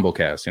ensemble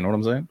cast. You know what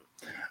I'm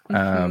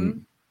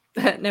saying?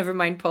 Never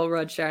mind. Paul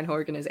Rudd, Sharon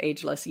Horgan is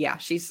ageless. Yeah,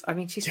 she's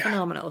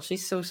phenomenal.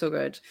 She's so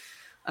good.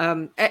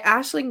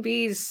 Aisling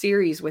B's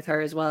series with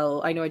her as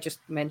well. I know I just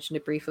mentioned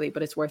it briefly,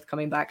 but it's worth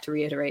coming back to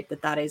reiterate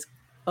that is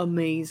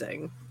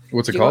amazing.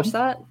 What's it Did you called? watch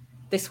that?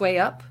 This Way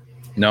Up.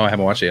 No, I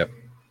haven't watched it yet.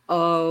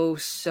 Oh,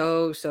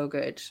 so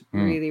good.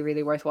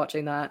 Really worth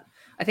watching that.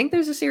 I think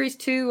there's a series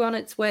 2 on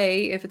its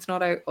way, if it's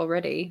not out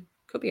already.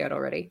 Could be out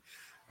already.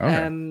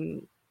 Okay.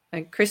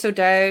 And Chris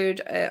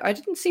O'Dowd, I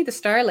didn't see the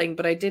Starling,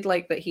 but I did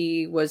like that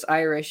he was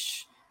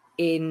Irish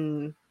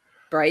in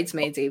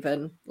Bridesmaids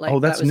even.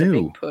 Like, that's that was new.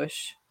 a big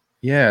push.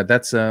 Yeah,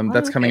 that's coming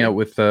okay. out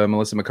with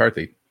Melissa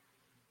McCarthy.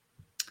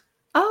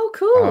 Oh,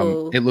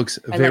 cool. It looks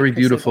I very like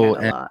Chris beautiful O'Dowd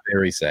a and lot.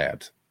 very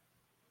sad.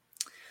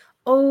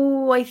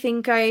 Oh, I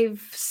think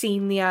I've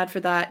seen the ad for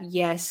that.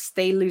 Yes,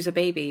 they lose a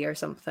baby or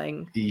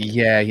something.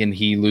 Yeah, and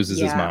he loses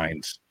his Yeah.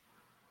 mind.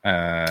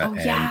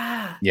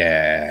 Yeah.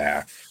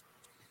 Yeah.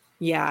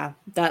 Yeah,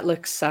 that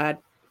looks sad.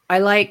 I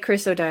like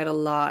Chris O'Dowd a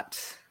lot.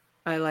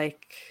 I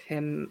like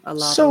him a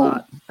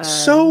lot.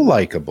 So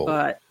likable.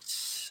 But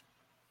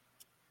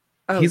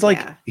he's like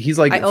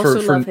I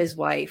also love his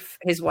wife.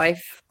 His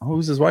wife.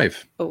 Who's his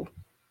wife? Oh,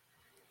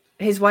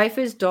 his wife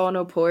is Dawn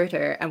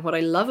O'Porter, and what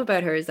I love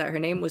about her is that her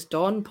name was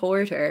Dawn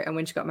Porter, and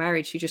when she got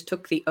married, she just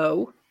took the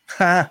O.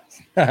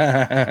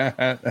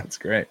 That's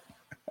great.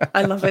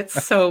 I love it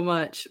so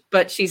much.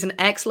 But she's an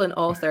excellent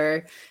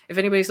author. If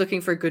anybody's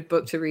looking for a good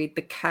book to read,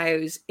 The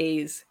Cows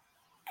is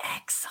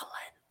excellent.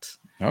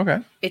 Okay.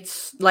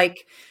 It's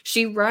like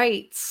she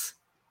writes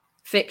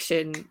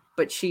fiction,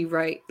 but she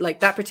like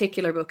that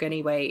particular book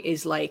anyway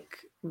is like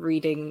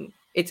reading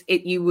it.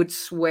 You would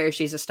swear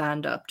she's a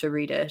stand-up to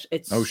read it.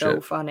 It's so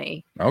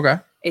funny. Okay.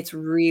 It's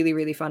really,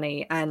 really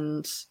funny,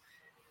 and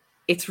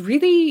it's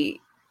really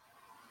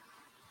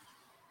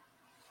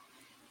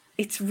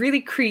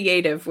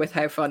creative with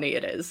how funny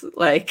it is.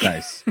 Like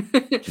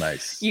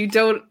nice. You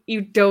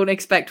don't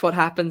expect what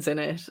happens in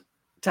it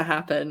to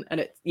happen,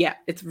 and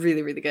it's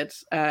really, really good.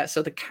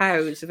 So The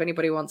Cows, if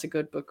anybody wants a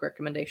good book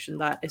recommendation,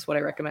 that is what I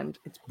recommend.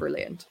 It's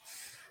brilliant.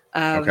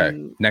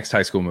 Okay. Next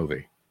high school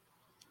movie.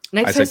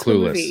 Next I said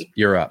Clueless. Movie.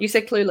 You're up. You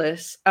said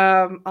Clueless.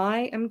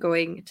 I am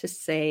going to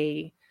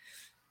say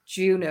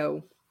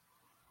Juno.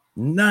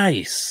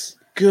 Nice.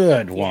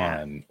 Good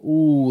one.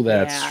 Ooh,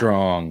 that's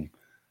strong.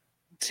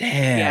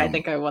 Damn. Yeah, I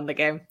think I won the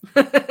game.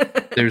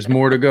 There's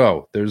more to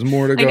go. I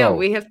know,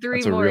 we have 3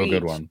 that's more. That's a real each,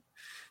 good one.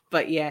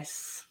 But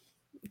yes,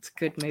 it's a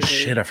good movie.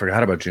 Shit, I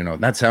forgot about Juno.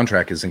 That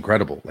soundtrack is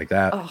incredible. Like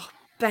that. Oh,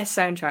 best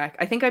soundtrack.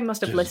 I think I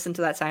must have listened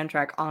to that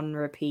soundtrack on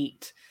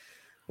repeat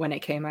when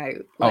it came out.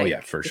 Like, oh yeah,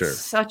 for sure.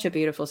 Such a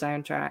beautiful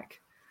soundtrack.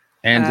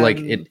 And like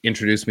it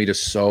introduced me to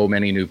so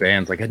many new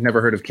bands. Like I'd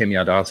never heard of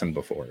Kimya Dawson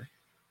before.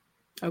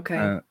 Okay.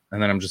 And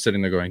then I'm just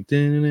sitting there going.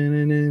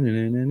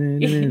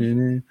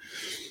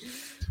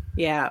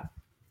 Yeah,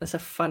 that's a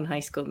fun high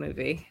school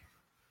movie.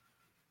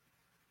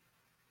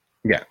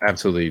 Yeah,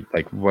 absolutely.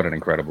 Like, what an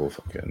incredible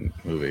fucking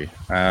movie.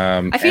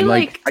 I feel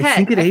like I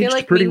think it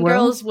aged pretty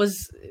well.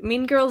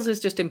 Mean Girls is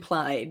just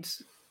implied.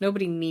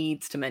 Nobody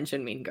needs to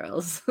mention Mean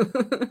Girls.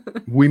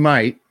 We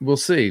might. We'll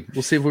see.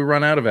 We'll see if we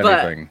run out of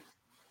anything.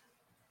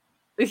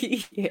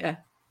 Yeah.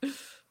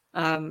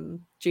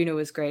 Juno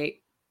is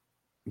great.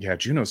 Yeah,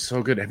 Juno's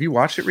so good. Have you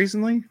watched it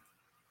recently?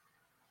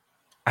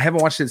 I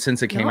haven't watched it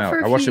since it came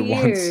out. I watched it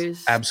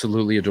once,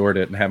 absolutely adored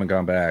it, and haven't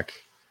gone back.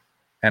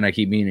 And I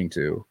keep meaning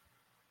to.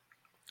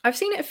 I've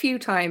seen it a few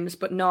times,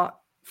 but not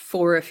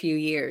for a few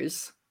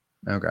years.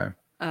 Okay.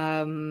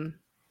 I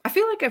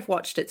feel like I've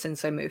watched it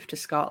since I moved to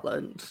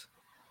Scotland.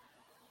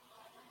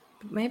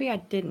 But maybe I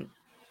didn't.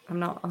 I'm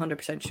not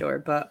 100% sure,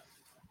 but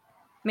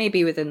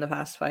maybe within the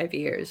past 5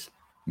 years.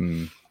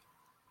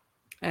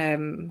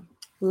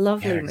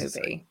 Lovely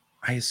movie.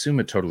 I assume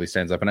it totally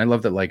stands up, and I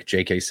love that like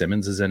J.K.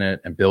 Simmons is in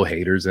it and Bill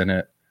Hader's in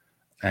it,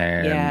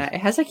 and yeah,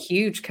 it has a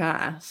huge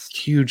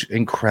cast,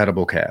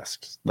 incredible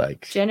cast.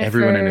 Like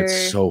everyone in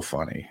it's so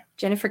funny.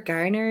 Jennifer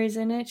Garner is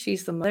in it.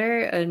 She's the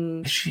mother,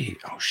 and is she?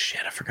 Oh shit,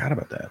 I forgot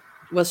about that.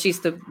 Well, she's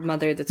the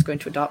mother that's going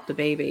to adopt the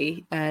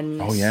baby,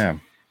 and oh yeah,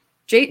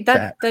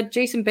 that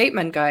Jason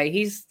Bateman guy.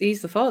 He's the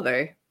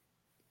father.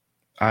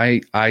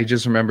 I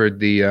just remembered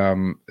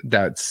the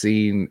that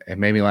scene. It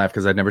made me laugh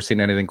because I'd never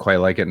seen anything quite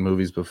like it in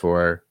movies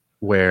before,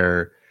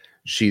 where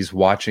she's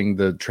watching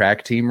the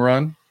track team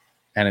run,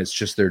 and it's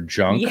just their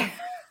junk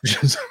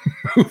just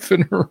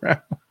moving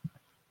around.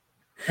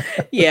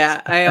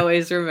 Yeah, I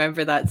always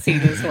remember that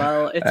scene as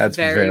well. It's That's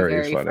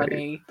very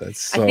funny.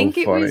 That's so I think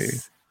it funny.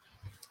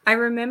 I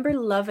remember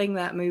loving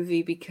that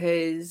movie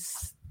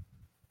because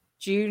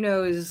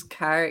Juno's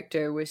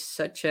character was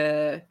such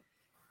a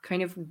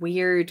kind of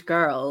weird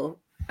girl,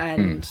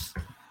 and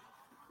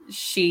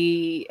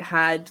she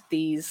had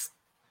these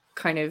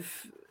kind of,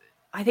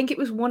 I think it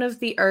was one of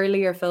the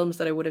earlier films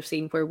that I would have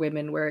seen where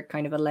women were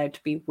kind of allowed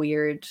to be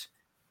weird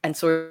and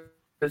sort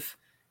of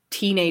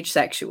teenage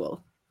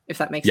sexual, if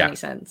that makes any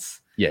sense.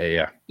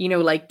 Yeah. You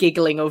know, like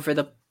giggling over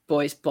the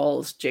boy's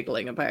balls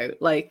jiggling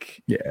about.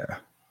 Like, yeah.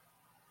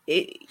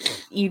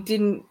 You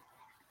didn't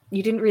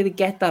really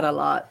get that a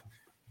lot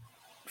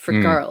for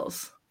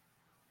girls,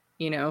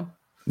 you know?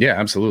 Yeah,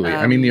 absolutely.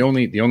 I mean, the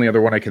only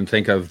other one I can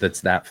think of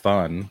that's that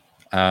fun,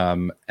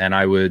 and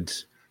I would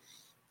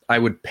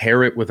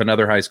pair it with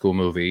another high school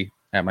movie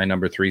at my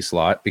number 3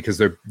 slot because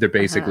they're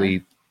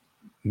basically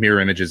mirror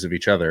images of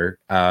each other.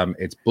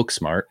 It's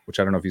Booksmart,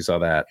 which I don't know if you saw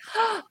that.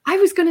 I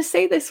was going to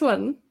say this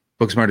one.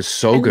 Booksmart is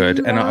so good,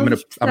 and I'm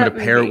gonna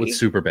pair it with movie.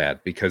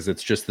 Superbad because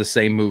it's just the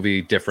same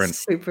movie, different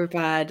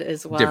Superbad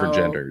as well. different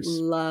genders.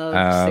 Love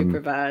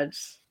Superbad.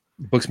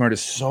 Booksmart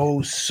is so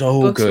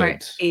Booksmart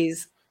good.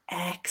 Is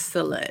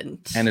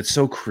excellent, and it's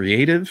so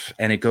creative,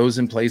 and it goes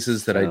in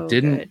places that I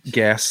didn't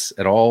guess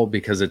at all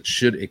because it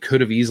could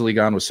have easily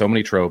gone with so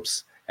many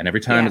tropes. And every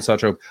time it's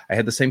such a trope, I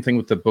had the same thing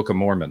with the Book of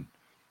Mormon,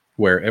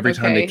 where every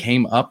time they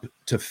came up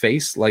to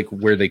face like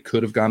where they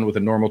could have gone with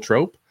a normal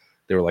trope,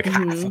 they were like,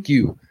 fuck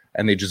you.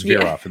 And they just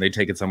veer off and they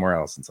take it somewhere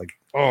else. It's like,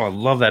 oh, I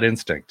love that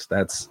instinct.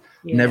 That's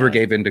never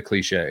gave into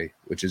cliche,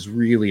 which is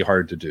really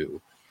hard to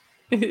do.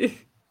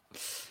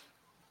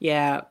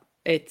 Yeah,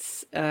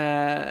 it's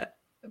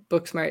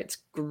Booksmart's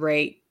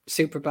great.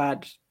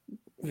 Superbad,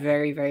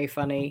 very, very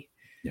funny.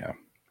 Yeah.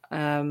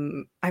 I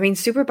mean,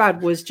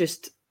 Superbad was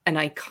just an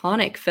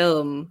iconic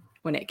film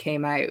when it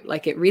came out.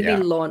 Like it really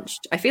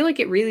launched, I feel like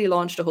it really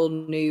launched a whole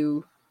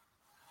new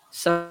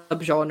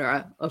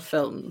subgenre of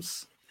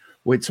films.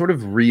 Well, it sort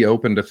of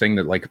reopened a thing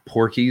that like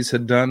Porky's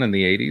had done in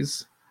the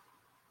 80s,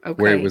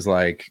 where it was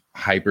like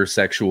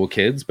hypersexual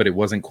kids, but it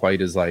wasn't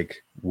quite as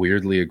like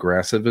weirdly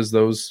aggressive as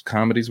those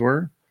comedies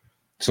were.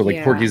 So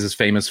like Porky's is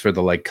famous for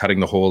the like cutting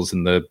the holes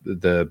in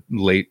the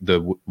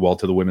wall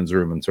to the women's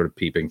room and sort of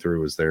peeping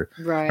through as there.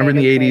 Right. Remember in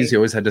the 80s, you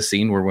always had a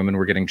scene where women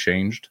were getting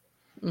changed.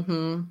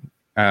 So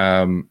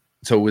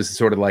it was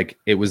sort of like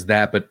it was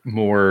that, but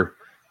more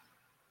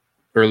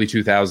early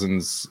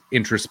 2000s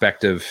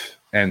introspective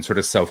and sort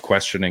of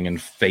self-questioning and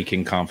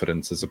faking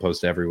confidence as opposed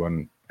to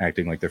everyone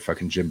acting like they're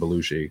fucking Jim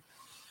Belushi,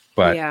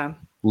 but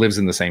lives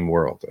in the same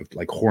world of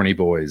like horny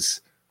boys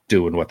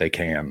doing what they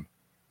can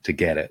to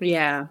get it.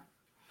 Yeah.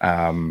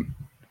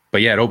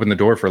 But yeah, it opened the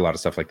door for a lot of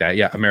stuff like that.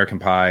 Yeah. American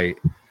Pie,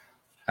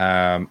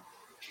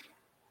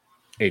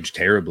 aged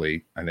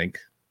terribly, I think.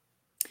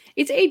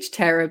 It's aged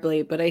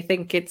terribly, but I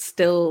think it's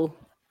still,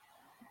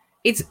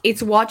 it's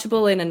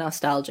watchable in a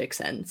nostalgic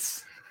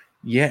sense.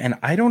 Yeah, and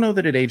I don't know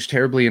that it aged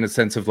terribly in a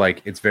sense of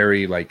like it's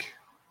very like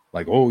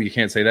oh, you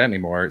can't say that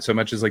anymore. So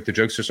much as like the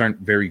jokes just aren't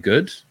very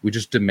good. We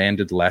just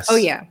demanded less.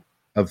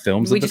 Of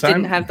films. We at the just time.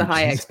 didn't have the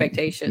high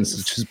expectations.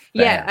 It's just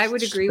yeah, I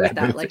would agree with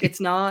that. Movie. Like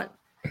it's not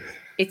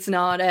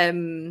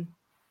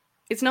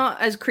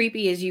as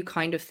creepy as you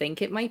kind of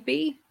think it might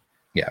be.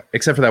 Yeah,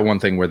 except for that one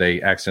thing where they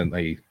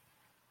accidentally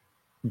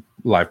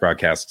live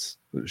broadcasts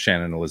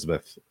Shannon and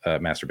Elizabeth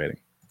masturbating.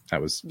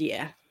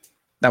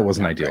 That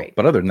wasn't ideal. Great.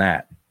 But other than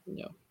that,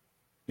 no.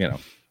 You know.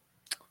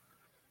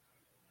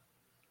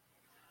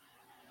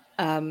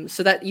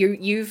 So that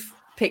you've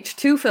picked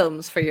 2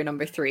 films for your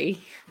number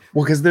 3.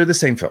 Well, because they're the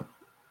same film.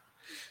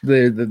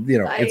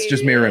 It's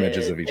just mirror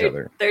images of each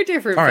other. They're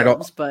different All right,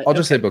 films, but I'll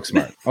just say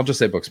Booksmart. I'll just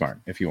say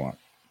Booksmart if you want.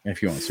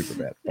 If you want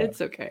Superbad.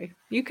 It's okay.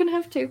 You can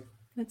have 2.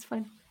 That's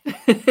fine.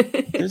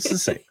 It's the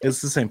same.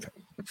 It's the same film.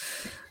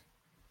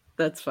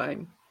 That's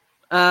fine.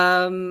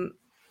 I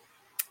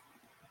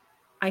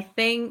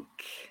think.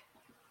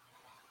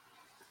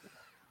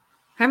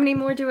 How many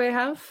more do I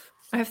have?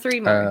 I have 3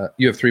 more.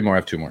 You have 3 more. I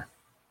have 2 more.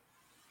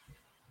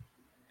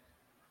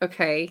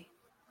 Okay.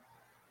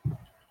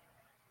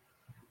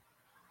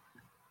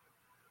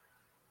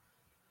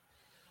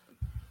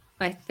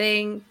 I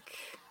think.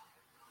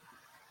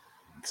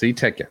 See,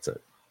 Tech gets it.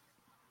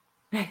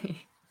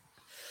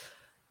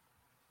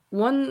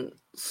 One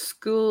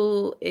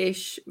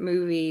school-ish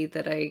movie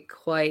that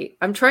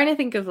I'm trying to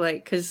think of,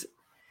 like, because,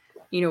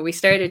 we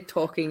started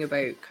talking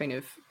about kind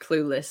of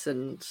Clueless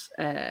and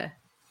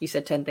you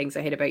said 10 Things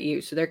I Hate About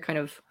You. So they're kind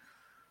of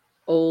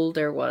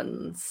older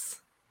ones.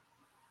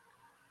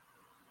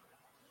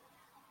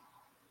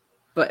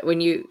 But when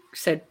you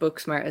said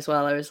Booksmart as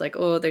well, I was like,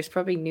 oh, there's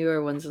probably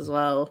newer ones as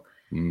well.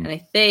 And I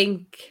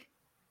think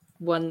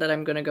one that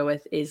I'm going to go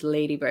with is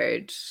Lady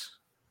Bird.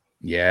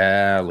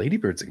 Yeah, Lady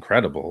Bird's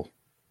incredible.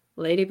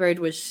 Lady Bird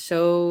was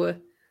so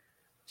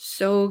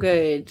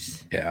good.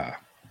 Yeah.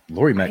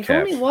 Laurie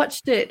Metcalf.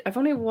 I've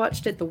only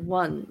watched it the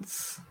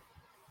once.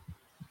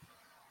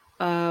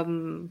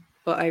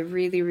 But I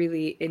really,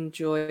 really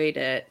enjoyed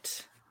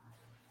it.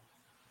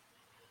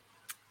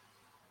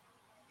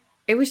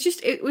 It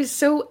was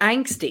so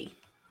angsty.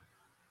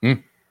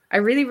 I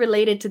really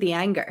related to the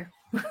anger.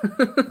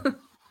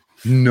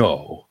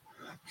 No.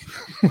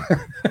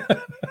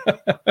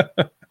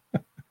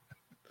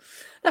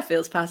 That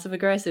feels passive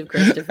aggressive,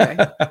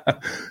 Christopher.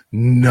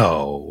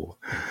 No.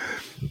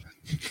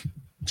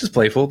 Just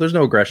playful. There's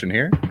no aggression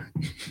here.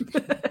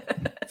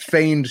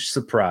 Feigned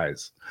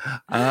surprise.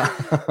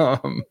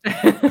 It's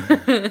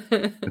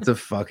a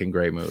fucking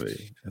great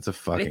movie. It's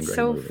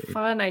so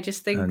fun. I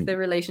just think the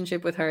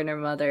relationship with her and her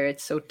mother,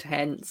 it's so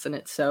tense and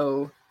it's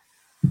so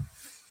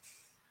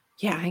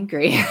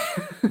angry.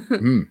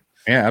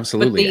 Yeah,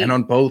 absolutely. And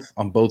on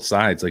both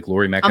sides, like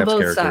Laurie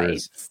Metcalf's character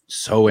is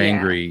so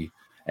angry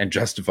and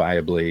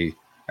justifiably,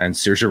 and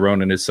Saoirse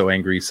Ronan is so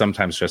angry,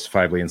 sometimes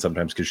justifiably and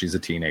sometimes because she's a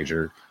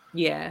teenager.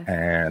 Yeah.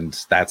 And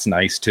that's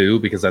nice too,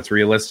 because that's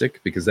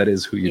realistic, because that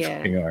is who you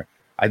fucking are.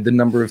 The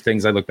number of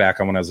things I look back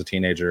on when I was a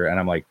teenager and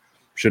I'm like,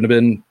 shouldn't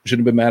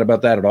have been mad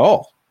about that at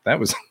all. That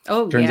was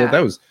turns out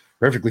that was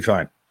perfectly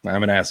fine.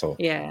 I'm an asshole.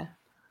 Yeah.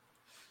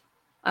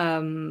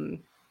 The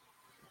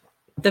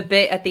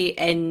bit at the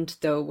end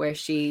though where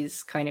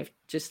she's kind of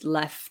just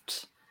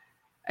left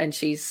and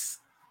she's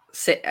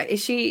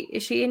is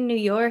she in New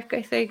York,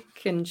 I think,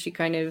 and she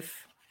kind of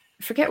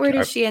forget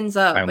where she ends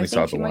up. I only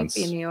saw it she once.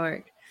 Might be in New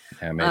York.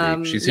 Yeah,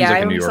 maybe. She seems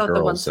like a New York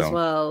girl. Once as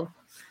well.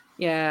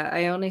 Yeah,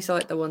 I only saw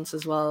it the once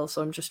as well,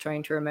 so I'm just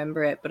trying to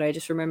remember it. But I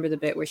just remember the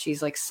bit where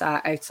she's like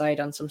sat outside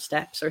on some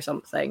steps or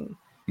something.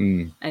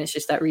 And it's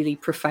just that really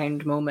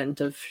profound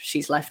moment of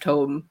she's left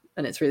home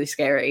and it's really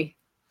scary.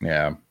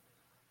 Yeah.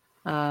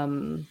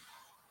 God,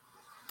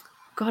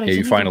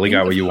 you finally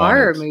got what you wanted.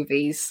 Horror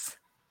movies.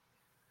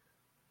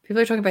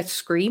 People are talking about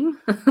Scream.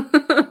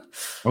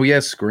 Oh yeah,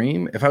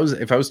 Scream. If I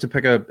was to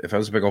pick a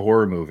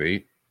horror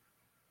movie,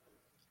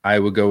 I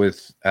would go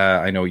with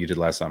I Know What You Did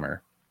Last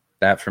Summer.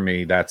 That for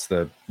me, that's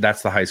the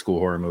high school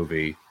horror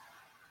movie,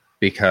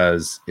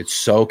 because it's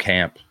so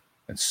camp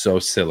and so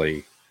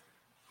silly,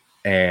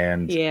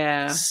 and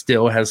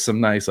still has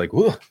some nice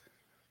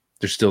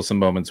there's still some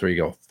moments where you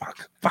go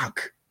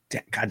fuck,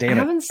 god damn it. I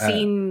haven't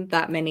seen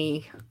that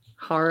many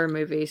horror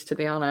movies, to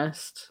be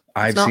honest.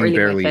 I've seen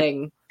really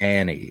barely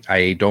any.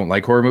 I don't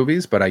like horror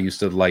movies, but I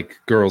used to like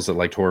girls that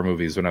liked horror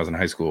movies when I was in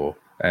high school.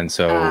 And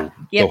so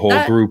the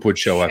whole group would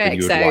show up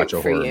and you would watch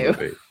a horror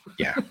movie.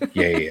 Yeah.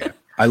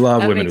 I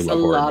love women who love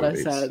horror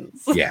movies. That makes a lot of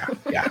sense. Yeah.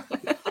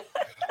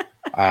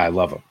 I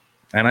love them.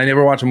 And I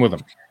never watch them with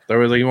them. They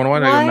were like, you want to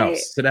watch? I go, no.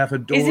 Steph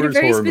adores horror movies. Is it a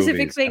very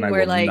specific thing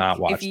where, like,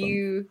 if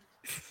you...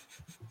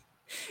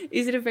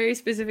 Is it a very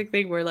specific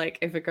thing where, like,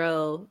 if a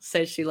girl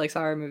says she likes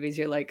horror movies,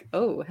 you're like,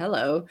 oh,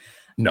 hello?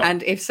 No.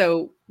 And if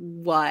so,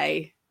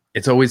 why?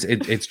 It's always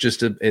it's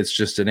just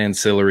an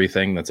ancillary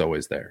thing that's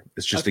always there.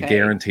 It's just a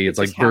guarantee. It's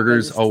like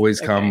burgers always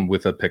come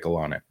with a pickle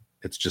on it.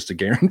 It's just a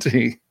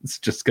guarantee. It's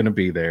just going to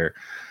be there.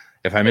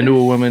 If I'm into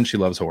a woman, she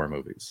loves horror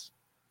movies.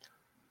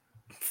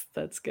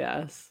 That's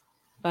gas.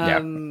 I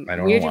don't know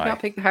why. We did not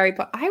pick Harry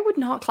Potter. I would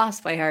not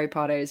classify Harry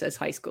Potters as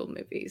high school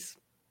movies.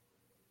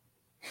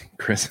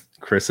 Chris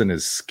and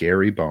his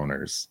scary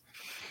boners.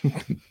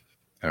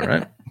 All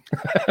right.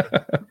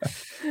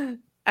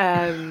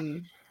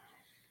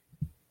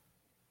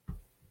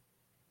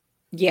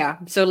 Yeah,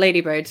 so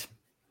Lady Bird.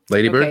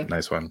 Okay.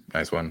 Nice one.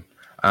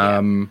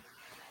 I'm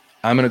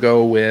gonna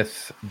go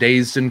with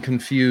Dazed and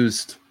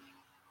Confused.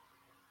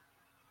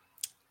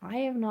 I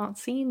have not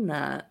seen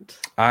that.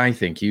 I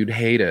think you'd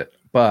hate it,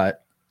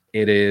 but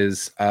it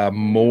is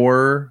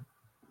more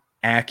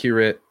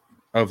accurate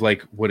of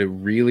like what it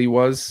really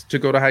was to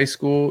go to high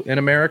school in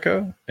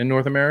America, in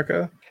North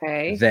America,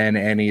 than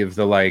any of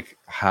the like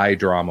high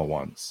drama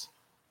ones.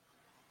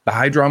 The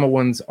high drama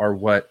ones are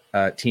what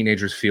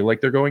teenagers feel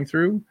like they're going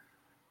through.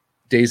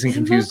 Dazed and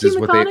Confused is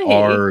what they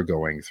are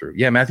going through.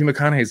 Yeah, Matthew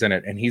McConaughey's in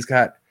it, and he's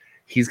got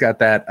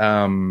that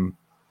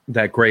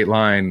that great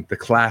line, the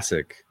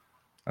classic.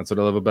 That's what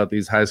I love about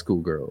these high school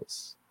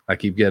girls. I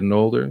keep getting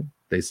older,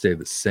 they stay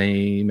the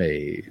same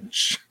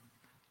age.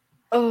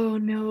 Oh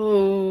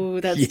no,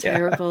 that's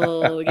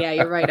terrible. Yeah,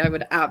 you're right. I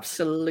would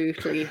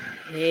absolutely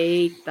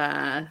hate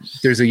that.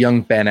 There's a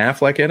young Ben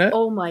Affleck in it.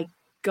 Oh my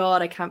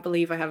god, I can't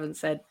believe I haven't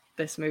said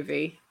this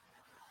movie.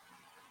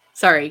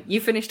 Sorry, you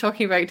finished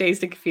talking about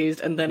Dazed and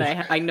Confused, and then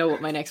I know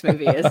what my next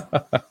movie is.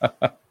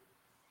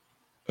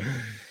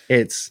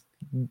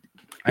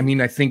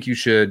 I think you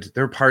should.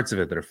 There are parts of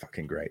it that are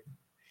fucking great.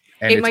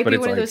 And it might be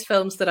one of those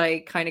films that I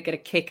kind of get a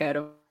kick out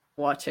of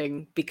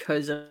watching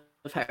because of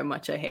how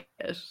much I hate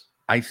it.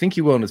 I think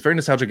you will, and it's very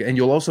nostalgic, and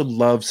you'll also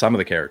love some of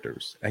the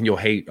characters, and you'll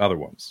hate other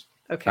ones.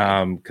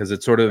 Okay. Because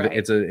it's sort of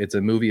it's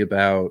a movie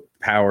about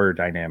power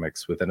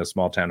dynamics within a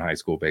small town high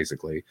school,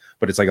 basically,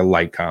 but it's like a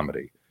light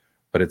comedy.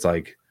 But it's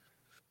like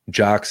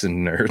jocks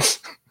and nerds,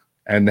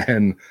 and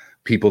then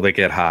people that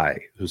get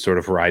high who sort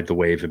of ride the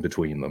wave in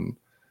between them,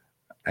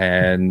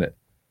 and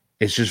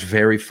it's just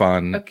very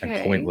fun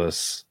and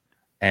pointless.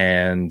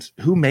 And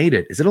who made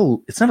it? It's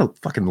not a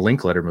fucking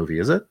Linklater movie,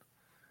 is it?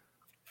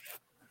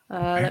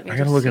 Let me I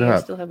gotta look it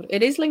up.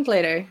 It is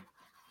Linklater.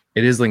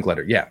 It is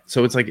Linklater. Yeah.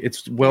 So it's like,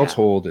 it's well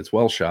told. It's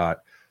well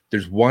shot.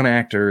 There's one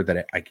actor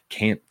that I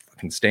can't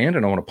fucking stand,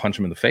 and I want to punch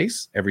him in the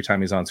face every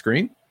time he's on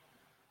screen.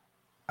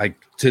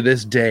 To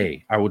this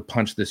day, I would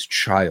punch this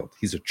child.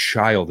 He's a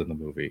child in the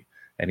movie,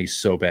 and he's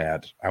so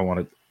bad. I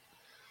want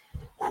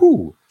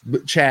to.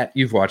 But chat,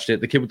 you've watched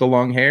it. The kid with the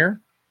long hair,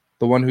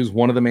 the one who's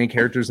one of the main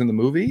characters in the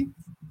movie,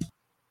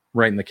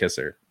 right in the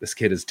kisser. This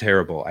kid is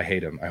terrible. I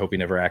hate him. I hope he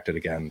never acted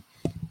again.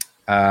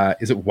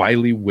 Is it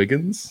Wiley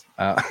Wiggins?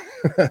 Ben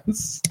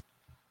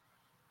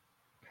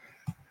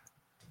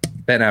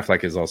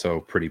Affleck is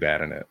also pretty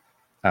bad in it,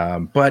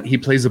 but he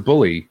plays a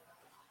bully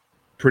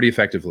pretty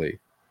effectively.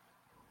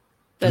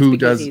 That's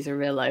because he's a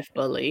real life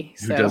bully.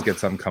 Who does get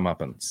some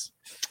comeuppance.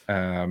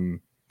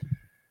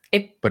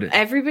 But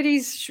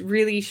everybody's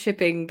really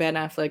shipping Ben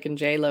Affleck and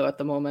J-Lo at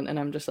the moment, and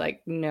I'm just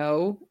like,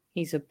 no,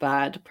 he's a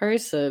bad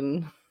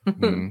person.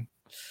 That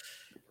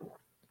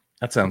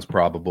sounds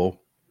probable.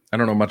 I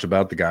don't know much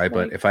about the guy,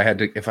 but if I had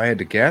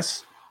to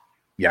guess,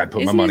 yeah, I'd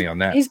put my money on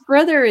that. His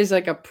brother is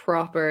like a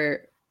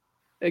proper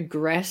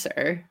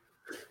aggressor.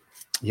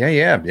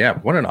 Yeah.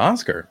 Won an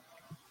Oscar.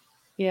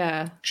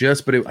 Yeah. I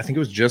think it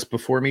was just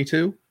before Me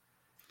Too.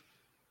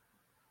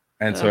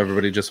 And so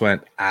everybody just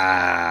went,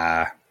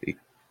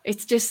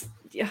 It's just,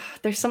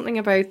 there's something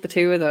about the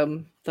two of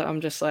them that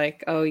I'm just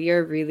like, oh,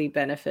 you're really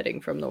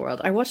benefiting from the world.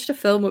 I watched a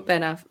film with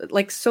Ben Affleck.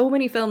 Like, so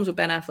many films with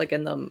Ben Affleck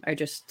in them are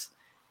just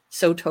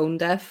so tone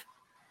deaf.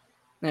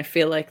 And I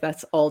feel like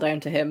that's all down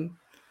to him.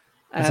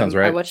 That sounds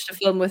right. I watched a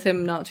film with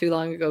him not too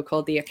long ago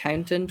called The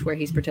Accountant, where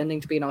he's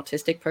pretending to be an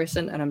autistic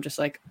person, and I'm just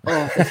like,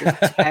 oh, this is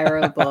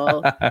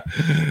terrible.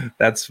 Who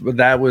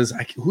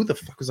the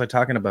fuck was I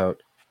talking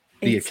about?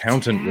 The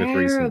Accountant with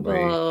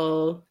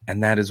recently,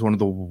 and that is one of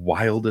the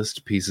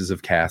wildest pieces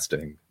of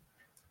casting.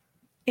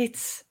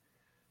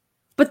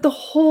 But the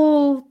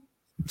whole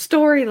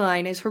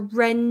storyline is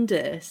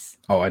horrendous.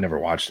 Oh, I never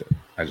watched it.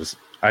 I just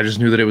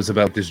knew that it was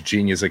about this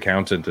genius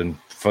accountant, and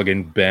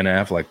fucking Ben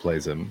Affleck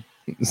plays him.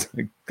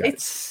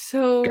 It's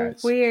so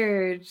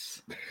weird.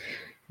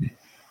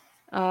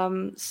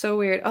 So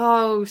weird.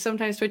 Oh,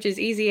 Sometimes Twitches.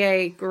 Easy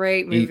A,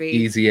 great movie.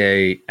 Easy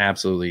A,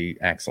 absolutely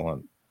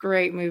excellent.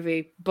 Great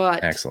movie.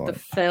 But excellent. The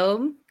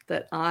film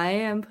that I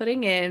am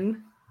putting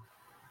in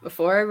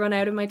before I run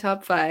out of my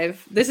top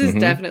 5. This is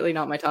definitely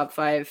not my top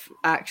 5,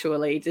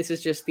 actually. This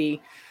is just the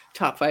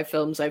top 5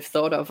 films I've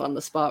thought of on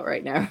the spot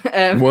right now.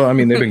 Well, I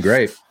mean, they've been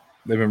great.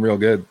 They've been real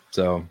good.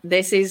 So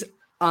this is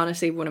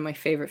honestly one of my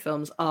favorite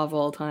films of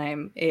all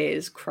time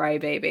is Cry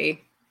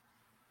Baby.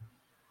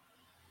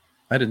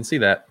 I didn't see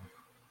that.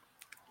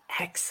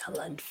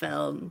 Excellent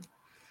film.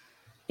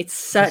 It's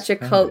such a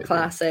cult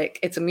classic.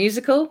 It's a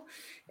musical.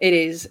 It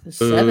is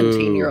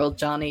 17-year-old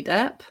Johnny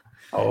Depp.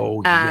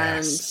 Oh,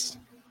 and yes.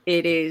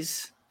 It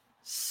is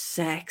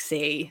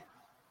sexy.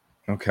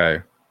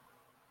 Okay.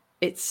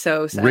 It's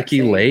so sexy.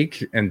 Ricky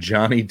Lake and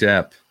Johnny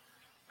Depp.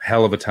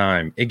 Hell of a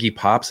time. Iggy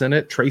Pop's in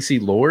it. Tracy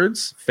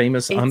Lords,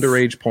 famous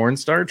underage porn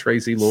star.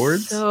 Tracy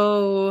Lords.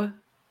 So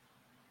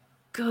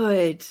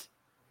good.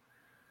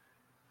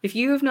 If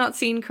you have not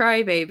seen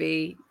Cry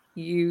Baby,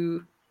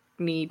 you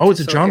need to it's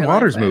a John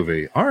Waters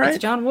movie. All right. It's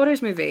a John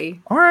Waters movie.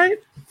 All right.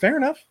 Fair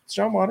enough. It's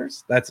John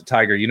Waters. That's a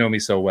Tiger. You know me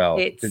so well.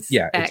 It's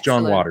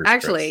John Waters.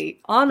 Actually,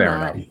 Chris. On Fair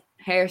that, enough.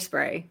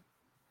 Hairspray.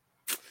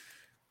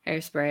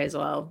 Hairspray as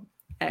well.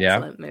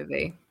 Excellent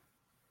movie.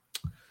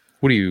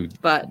 What are you,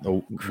 but a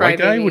white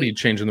guy? What are you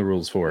changing the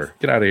rules for?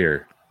 Get out of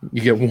here.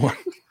 You get one.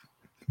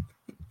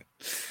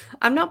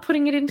 I'm not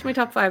putting it into my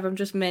top 5. I'm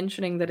just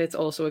mentioning that it's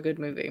also a good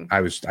movie.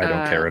 I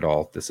don't care at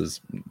all. This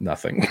is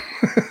nothing.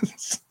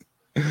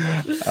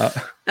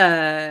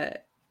 Cry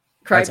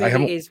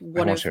Baby is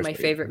one of my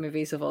favorite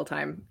movies of all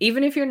time.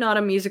 Even if you're not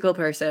a musical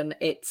person,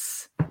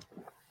 it's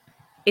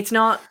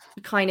not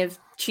kind of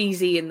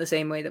cheesy in the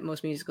same way that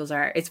most musicals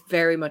are. It's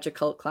very much a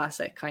cult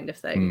classic kind of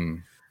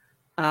thing.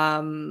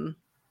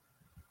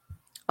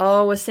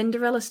 A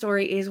Cinderella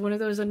Story is one of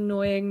those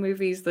annoying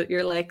movies that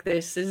you're like,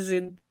 this is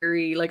in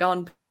theory, like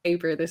on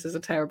paper, this is a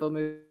terrible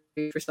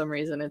movie. For some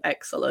reason, it's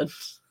excellent.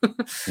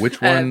 Which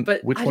one?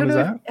 Which one is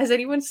that? Has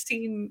anyone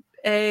seen?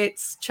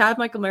 It's Chad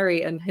Michael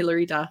Murray and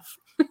Hilary Duff.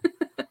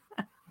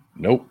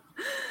 Nope.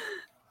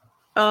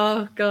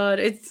 Oh God,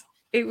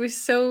 it was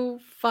so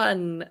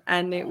fun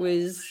and it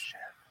was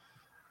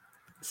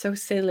so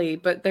silly.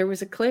 But there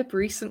was a clip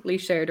recently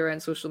shared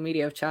around social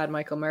media of Chad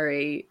Michael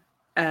Murray.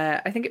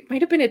 I think it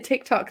might have been a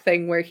TikTok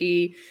thing where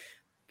he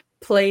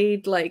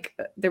played, like,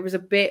 there was a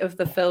bit of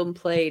the film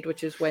played,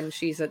 which is when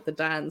she's at the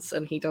dance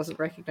and he doesn't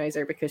recognize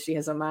her because she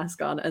has a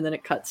mask on, and then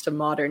it cuts to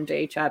modern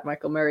day Chad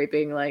Michael Murray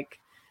being like,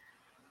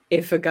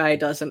 if a guy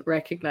doesn't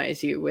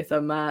recognize you with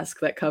a mask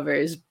that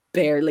covers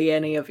barely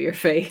any of your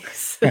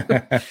face,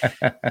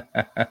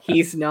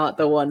 he's not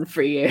the one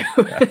for you.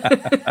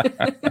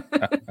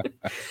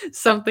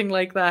 Something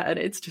like that. And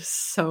it's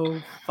just so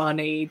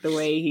funny the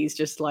way he's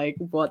just like,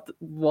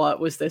 what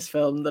was this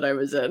film that I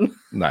was in?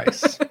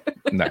 Nice.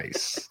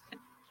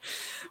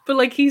 But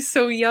like he's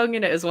so young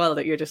in it as well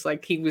that you're just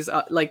like he was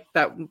like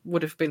that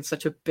would have been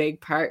such a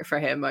big part for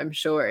him, I'm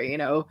sure, you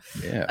know,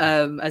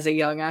 as a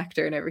young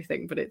actor and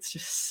everything. But it's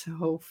just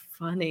so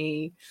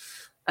funny.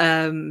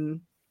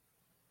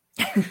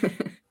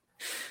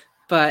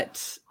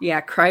 But yeah,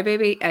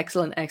 Crybaby,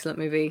 excellent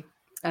movie.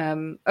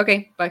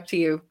 Okay, back to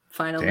you.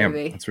 Final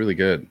movie. That's really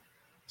good.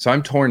 So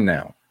I'm torn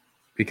now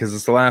because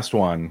it's the last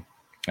one,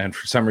 and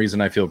for some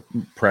reason I feel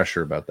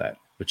pressure about that,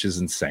 which is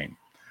insane.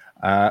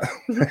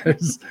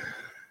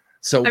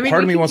 So I mean,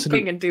 part of me wants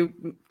to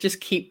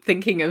just keep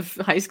thinking of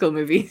high school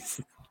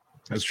movies.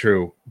 That's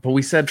true, but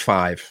we said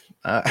 5,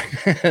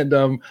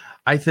 and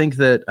I think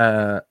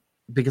that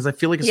because I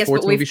feel like a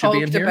sports movie should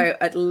be in here.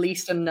 About at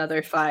least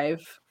another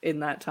 5 in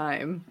that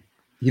time.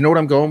 You know what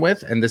I'm going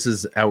with, and this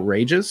is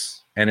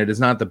outrageous, and it is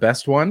not the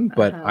best one,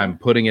 but I'm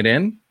putting it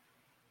in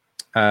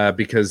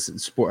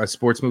because a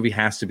sports movie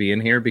has to be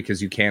in here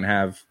because you can't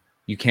have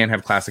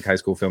classic high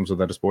school films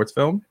without a sports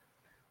film.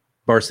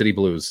 Varsity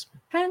Blues.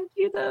 Can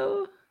you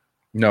though?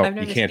 No,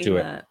 you can't do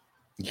it.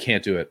 You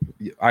can't do it.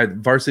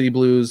 Varsity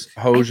Blues,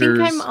 Hosiers.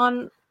 I think I'm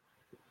on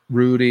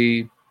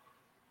Rudy.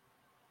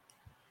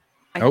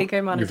 I think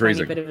I'm on a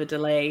tiny bit of a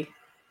delay.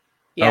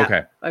 Yeah,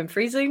 okay. I'm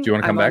freezing. Do you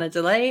want to come back? I'm on a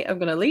delay. I'm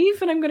going to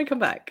leave and I'm going to come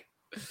back.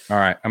 All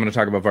right. I'm going to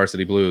talk about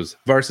Varsity Blues.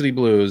 Varsity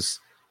Blues,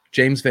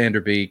 James Van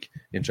Der Beek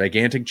in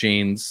gigantic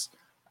jeans.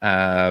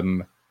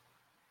 John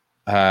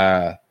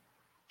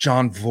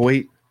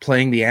Voight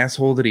playing the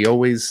asshole that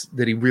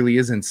he really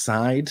is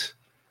inside.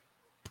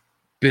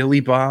 Billy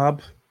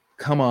Bob.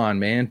 Come on,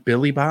 man.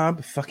 Billy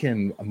Bob.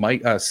 Fucking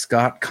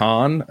Scott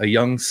Conn, a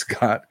young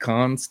Scott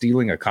Conn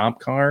stealing a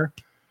cop car.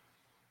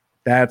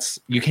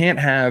 You can't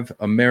have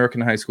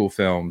American high school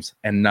films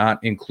and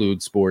not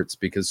include sports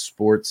because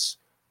sports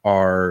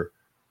are,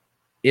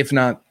 if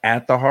not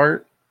at the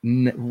heart,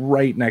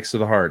 right next to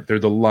the heart. They're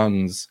the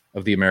lungs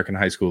of the American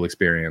high school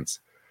experience.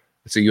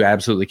 So you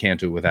absolutely can't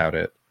do it without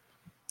it.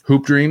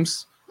 Hoop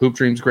Dreams,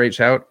 great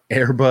shout.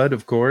 Air Bud,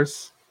 of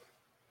course.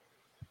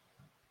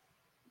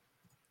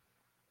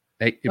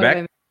 Hey, you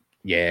back?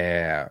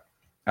 Yeah.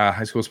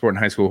 High school sport and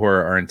high school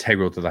horror are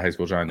integral to the high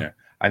school genre.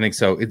 I think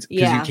so. It's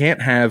because you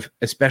can't have,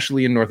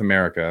 especially in North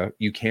America,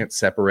 you can't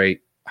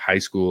separate high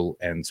school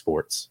and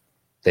sports.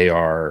 They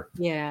are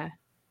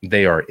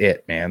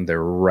it, man.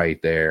 They're right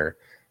there.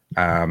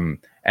 And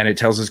it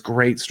tells this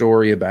great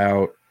story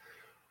about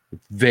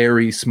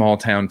very small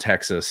town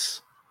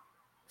Texas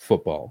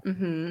football.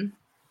 Mm-hmm.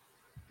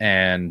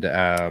 And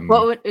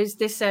what is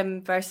this?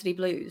 Varsity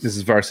Blues. This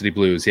is Varsity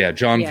Blues. Yeah,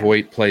 John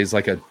Voight plays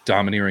like a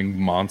domineering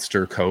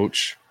monster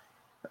coach,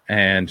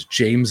 and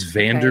James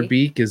Van Der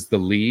Beek is the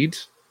lead.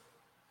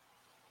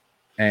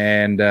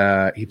 And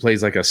he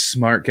plays like a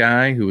smart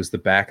guy who is the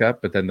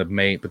backup, but then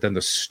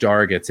the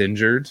star gets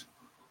injured,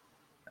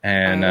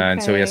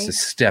 and so he has to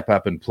step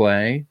up and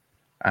play.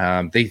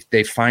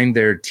 They find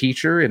their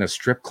teacher in a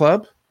strip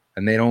club,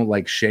 and they don't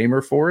like shame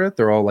her for it.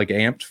 They're all like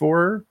amped for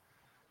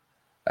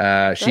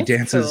her. She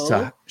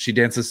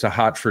dances to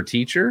Hot for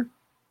Teacher.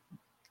 I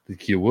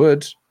think you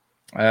would.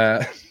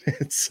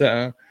 It's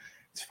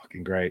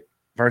fucking great.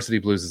 Varsity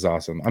Blues is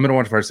awesome. I'm gonna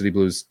watch Varsity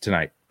Blues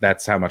tonight.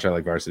 That's how much I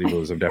like Varsity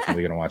Blues. I'm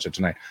definitely gonna watch it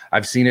tonight.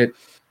 I've seen it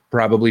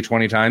probably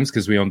 20 times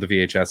because we own the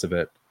VHS of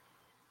it,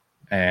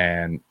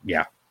 and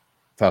yeah,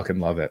 fucking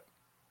love it.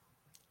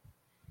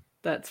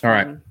 That's fun. All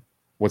right.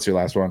 What's your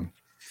last one?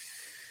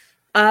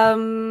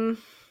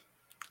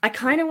 I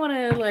kind of want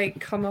to like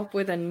come up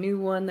with a new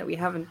one that we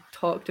haven't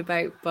talked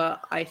about,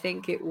 but I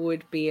think it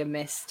would be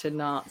amiss to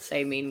not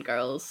say Mean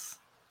Girls.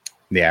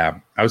 Yeah,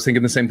 I was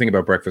thinking the same thing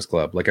about Breakfast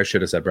Club. Like I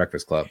should have said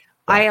Breakfast Club.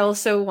 But I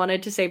also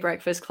wanted to say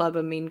Breakfast Club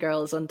and Mean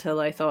Girls until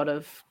I thought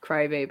of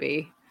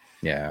Crybaby.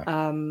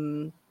 Yeah.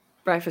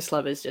 Breakfast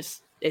Club is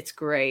just, it's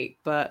great.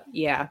 But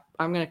yeah,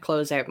 I'm going to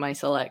close out my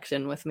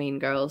selection with Mean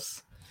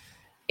Girls.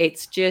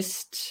 It's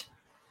just,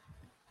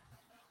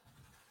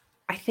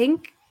 I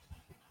think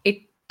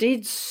it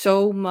did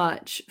so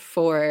much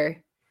for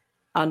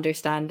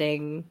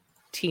understanding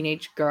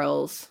teenage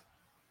girls.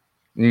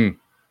 Mm.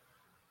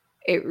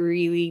 It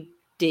really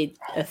did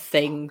a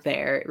thing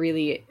there. It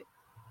really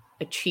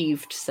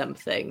achieved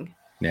something.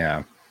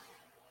 Yeah,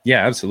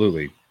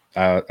 absolutely.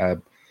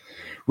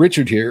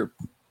 Richard here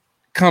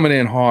coming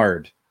in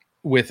hard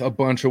with a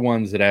bunch of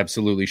ones that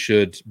absolutely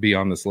should be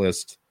on this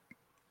list.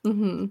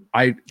 Mm-hmm.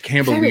 I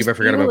can't believe I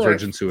forgot about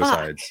Virgin Fuck.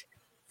 Suicides.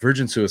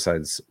 Virgin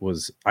Suicides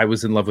I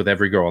was in love with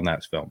every girl in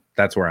that film.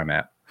 That's where I'm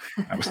at.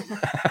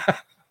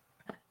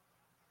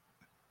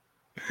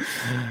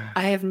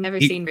 I have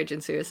never seen Virgin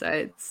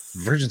Suicides.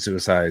 Virgin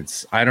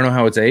Suicides. I don't know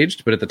how it's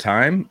aged, but at the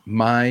time,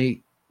 my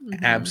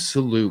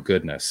absolute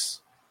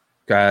goodness.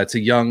 It's a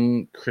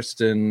young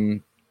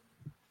Kristen.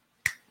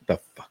 The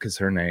fuck is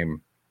her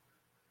name?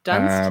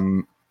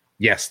 Dunst?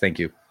 Yes, thank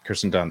you.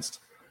 Kirsten Dunst.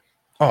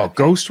 Oh, okay.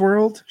 Ghost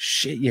World?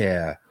 Shit,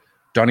 yeah.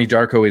 Donnie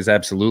Darko is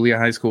absolutely a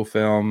high school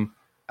film.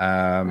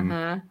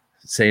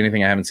 Say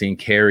Anything I Haven't seen.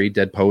 Carrie,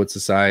 Dead Poets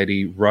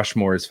Society.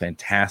 Rushmore is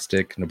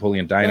fantastic.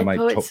 Napoleon Dynamite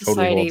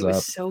totally holds up.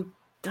 Was so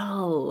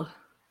dull.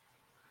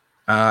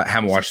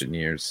 Haven't watched it in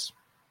years.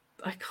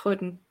 I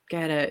couldn't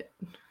get it.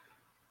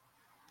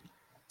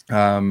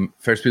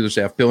 Ferris Bueller's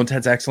Day Off, Bill and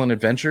Ted's Excellent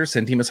Adventure,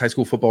 San Dimas High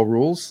School Football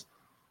Rules.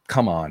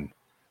 Come on.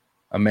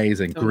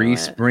 Amazing.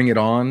 Grease, Bring It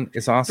On.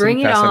 It's awesome. Bring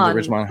It Fast Times On. at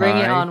Ridgemont Bring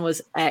High. It On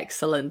was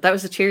excellent. That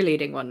was the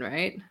cheerleading one,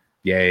 right?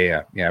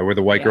 Yeah. Where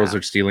the white girls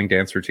are stealing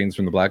dance routines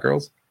from the black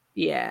girls.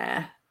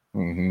 Yeah.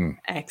 Mm-hmm.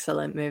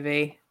 Excellent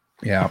movie.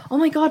 Yeah. Oh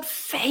my God,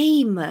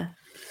 Fame.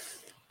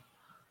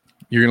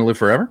 You're Gonna Live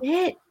Forever?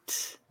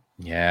 It.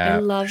 Yeah. I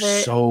love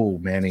it. So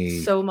many.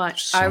 So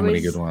much. So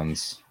many good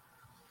ones.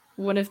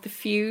 One of the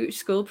few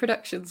school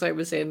productions I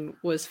was in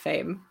was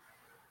Fame.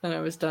 And I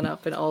was done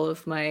up in all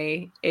of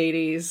my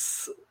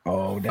 80s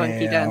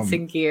funky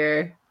dancing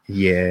gear.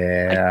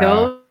 Yeah. I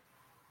don't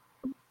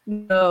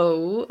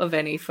know of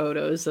any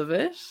photos of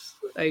it.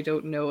 I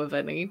don't know of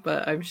any,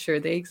 but I'm sure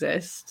they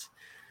exist.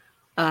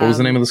 What was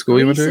the name of the school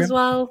you went to? As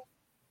well.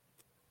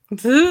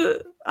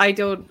 I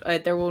don't.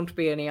 There won't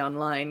be any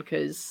online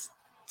because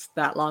it's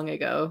that long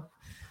ago.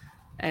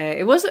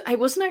 It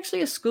wasn't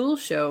actually a school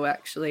show.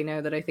 Actually,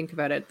 now that I think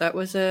about it, that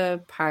was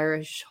a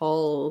parish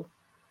hall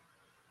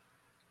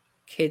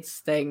kids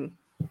thing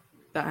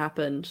that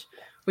happened.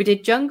 We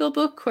did Jungle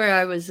Book, where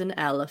I was an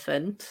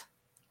elephant.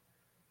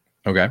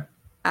 Okay.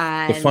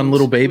 And the fun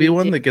little baby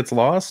one that gets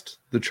lost.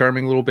 The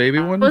charming little baby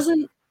one.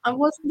 I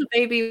wasn't the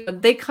baby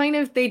one.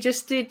 They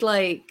just did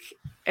like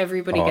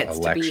everybody gets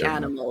election. To be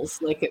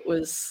animals. Like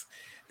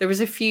there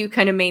was a few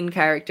kind of main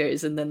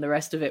characters, and then the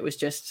rest of it was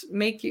just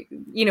make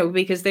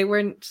because there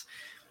wasn't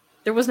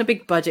a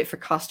big budget for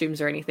costumes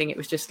or anything. It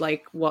was just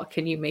like, what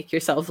can you make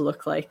yourself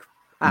look like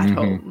at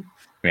home?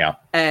 Yeah.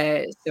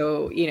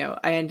 So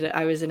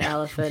I was an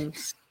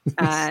elephant.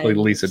 And, like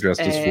Lisa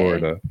dressed as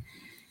Florida.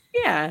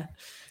 Yeah.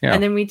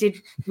 And then we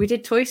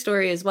did Toy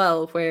Story as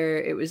well,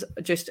 where it was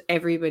just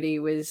everybody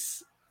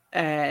was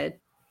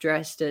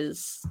dressed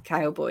as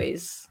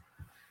cowboys.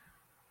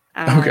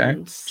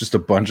 And just a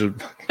bunch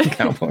of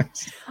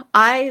cowboys.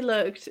 I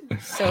looked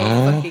so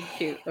fucking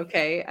cute.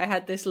 Okay, I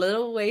had this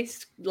little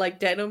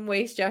denim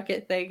waist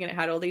jacket thing, and it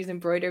had all these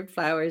embroidered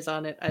flowers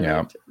on it. I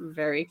looked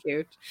very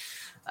cute.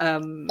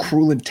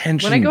 Cruel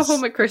Intentions. When I go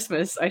home at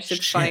Christmas, I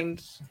should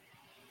find.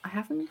 I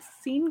haven't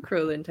seen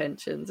Cruel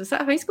Intentions. Is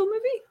that a high school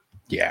movie?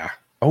 Yeah.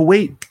 Oh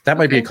wait, that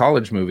might be a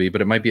college movie, but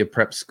it might be a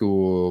prep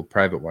school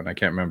private one. I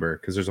can't remember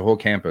because there's a whole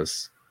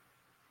campus.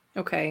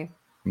 Okay.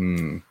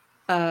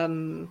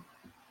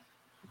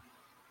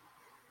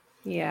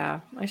 Yeah,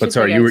 I should. But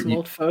sorry, you were some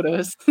old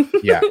photos.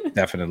 Yeah,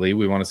 definitely.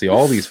 We want to see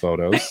all these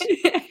photos.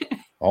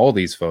 All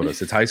these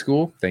photos. It's high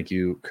school. Thank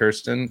you,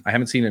 Kirsten. I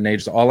haven't seen it in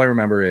ages. All I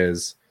remember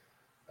is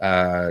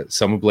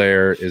Selma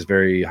Blair is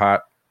very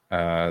hot.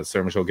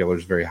 Sarah Michelle Gellar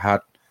is very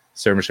hot.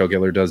 Sarah Michelle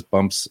Gellar does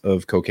bumps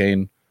of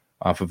cocaine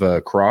off of a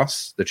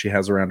cross that she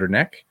has around her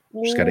neck.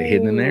 She's got it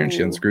hidden in there, and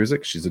she unscrews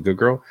it. She's a good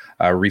girl.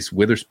 Reese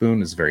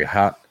Witherspoon is very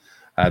hot.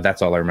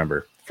 That's all I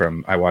remember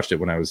from. I watched it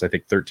when I was, I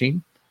think,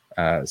 13.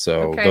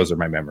 Those are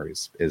my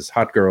memories: is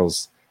hot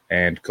girls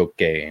and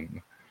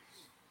cocaine.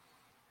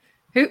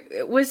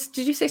 Did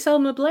you say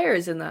Selma Blair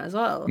is in that as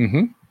well?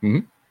 Mm-hmm.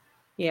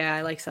 Yeah,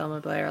 I like Selma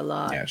Blair a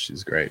lot. Yeah,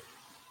 she's great.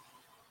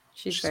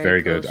 She's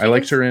very cool. good. I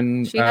liked her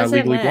in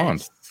Legally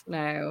Blonde.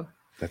 No.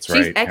 That's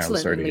right. She's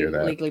excellent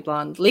in Legally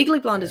Blonde. Legally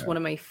Blonde is one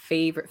of my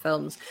favorite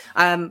films.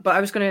 But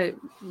I was going to,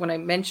 when I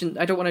mentioned,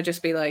 I don't want to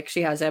just be like,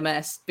 she has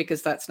MS,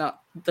 because that's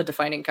not the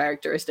defining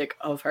characteristic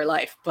of her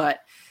life. But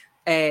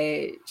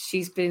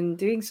she's been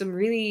doing some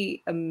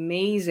really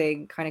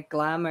amazing kind of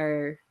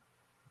glamour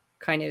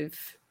kind of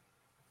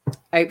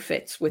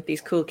outfits with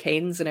these cool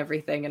canes and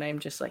everything. And I'm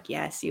just like,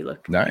 yes, you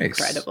look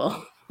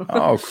incredible.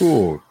 Oh,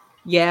 cool.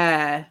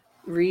 Yeah.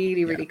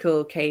 Really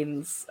cool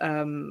canes.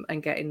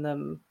 And getting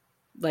them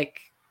like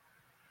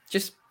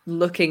just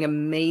looking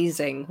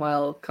amazing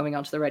while coming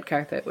onto the red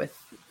carpet with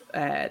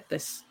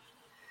this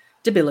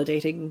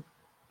debilitating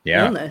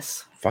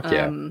illness. Fuck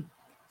yeah.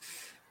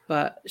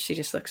 But she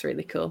just looks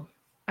really cool.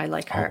 I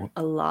like her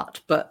a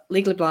lot. But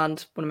Legally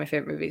Blonde, one of my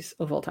favorite movies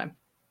of all time.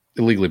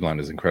 Legally Blonde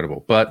is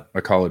incredible, but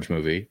a college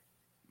movie,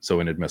 so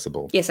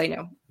inadmissible. Yes, I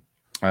know.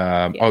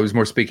 I was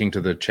more speaking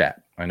to the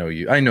chat. I know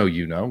you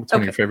know. It's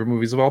one of your favorite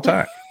movies of all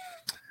time.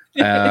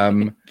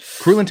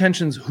 Cruel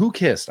Intentions. Who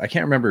kissed? I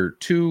can't remember.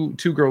 Two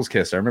girls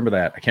kissed. I remember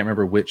that. I can't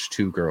remember which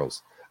two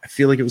girls. I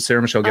feel like it was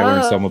Sarah Michelle Gellar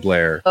and Selma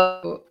Blair.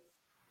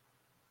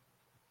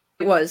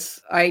 It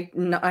was. I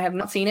have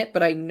not seen it,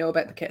 but I know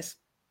about the kiss.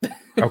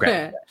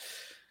 Okay.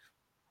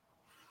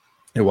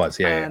 It was.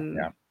 Yeah.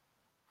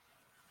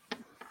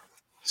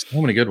 So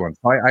many good ones.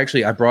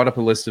 I brought up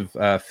a list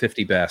of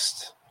 50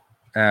 best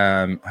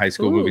high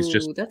school movies.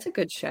 Just that's a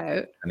good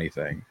shout.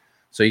 Anything.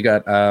 So you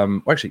got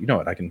actually, you know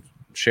what? I can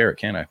share it,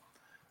 can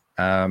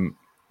I?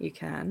 You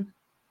can.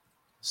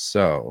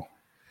 So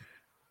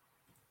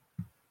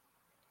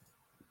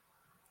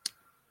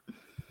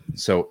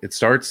it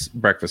starts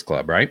Breakfast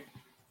Club, right?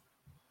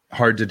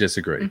 Hard to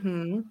disagree.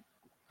 Mm-hmm.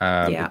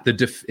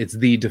 It's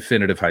the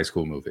definitive high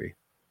school movie.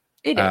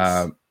 It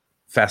is.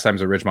 Fast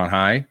Times at Ridgemont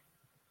High.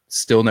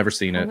 Still never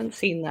seen it. I haven't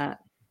seen that.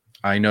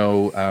 I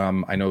know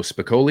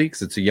Spicoli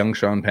because it's a young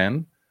Sean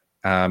Penn.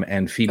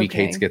 And Phoebe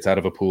Cates gets out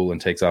of a pool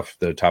and takes off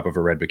the top of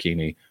her red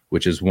bikini,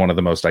 which is one of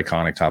the most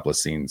iconic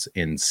topless scenes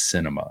in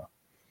cinema.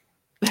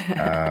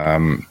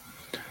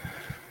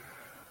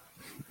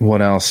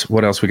 What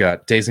else we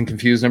got? Dazed and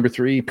Confused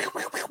 #3.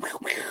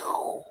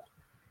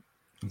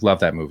 Love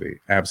that movie.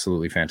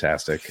 Absolutely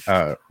fantastic.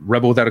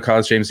 Rebel Without a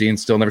Cause, James Dean.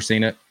 Still never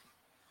seen it.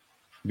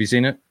 Have you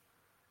seen it?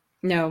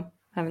 No,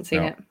 haven't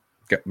seen it.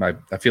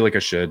 I feel like I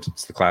should.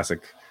 It's the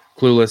classic.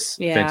 Clueless,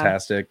 Yeah.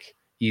 fantastic.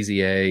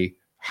 Easy A.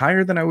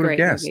 Higher than I would have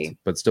guessed, movie.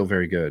 but still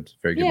very good.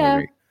 Very good Yeah,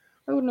 movie.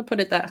 I wouldn't have put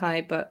it that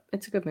high, but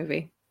it's a good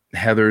movie.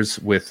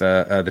 Heathers with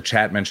the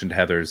chat mentioned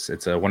Heathers.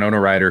 It's Winona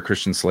Ryder,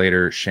 Christian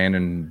Slater,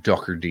 Shannon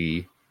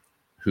Doherty,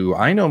 who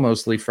I know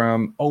mostly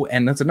from. Oh,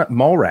 and that's enough.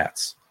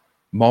 Mallrats.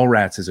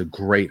 Mallrats is a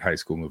great high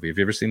school movie. Have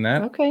you ever seen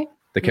that? Okay.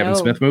 The Kevin No.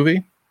 Smith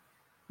movie?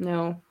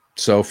 No.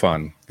 So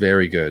fun.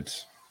 Very good.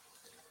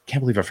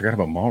 Can't believe I forgot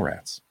about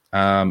Mallrats.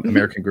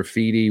 American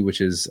Graffiti,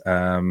 which is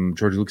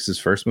George Lucas's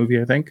first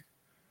movie, I think.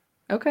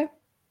 Okay.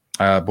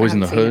 Boys in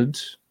the haven't seen Hood.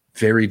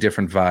 Very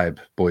different vibe.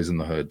 Boys in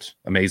the Hood.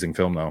 Amazing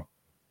film, though.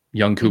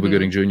 Young Cuba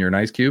Gooding Jr. and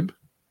Ice Cube.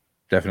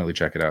 Definitely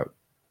check it out.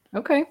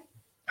 Okay.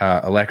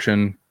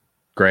 Election.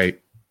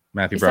 Great.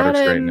 Matthew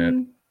Broderick's great in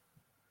it.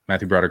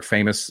 Matthew Broderick,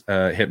 famous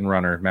hit and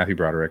runner. Matthew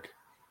Broderick.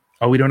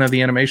 Oh, we don't have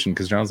the animation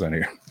because John's not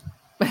here.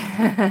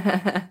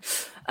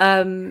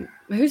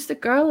 Who's the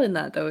girl in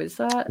that though? Is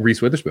that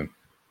Reese Witherspoon.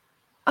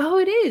 Oh,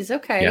 it is.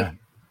 Okay. Yeah.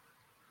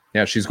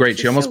 Yeah, she's great.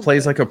 She almost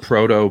plays like a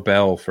proto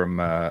Belle from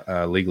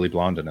Legally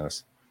Blonde in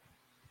us.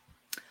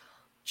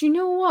 Do you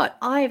know what?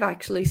 I've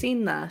actually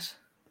seen that.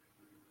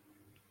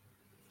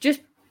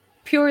 Just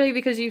purely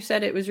because you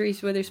said it was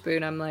Reese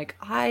Witherspoon. I'm like,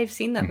 I've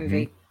seen that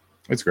movie.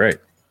 It's great.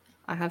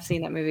 I have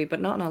seen that movie,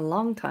 but not in a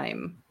long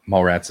time.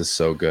 Mallrats is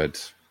so good.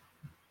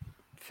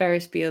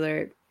 Ferris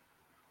Bueller.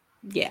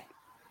 Yeah.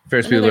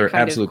 Ferris Another Bueller,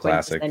 kind absolute of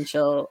classic.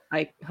 Quintessential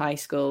high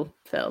school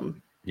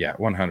film. Yeah,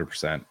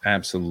 100%.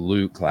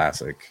 Absolute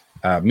classic.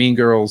 Mean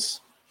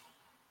Girls,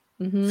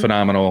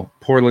 phenomenal.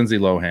 Poor Lindsay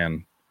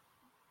Lohan.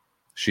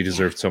 She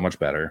deserved so much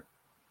better.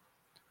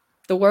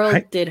 The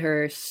world did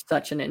her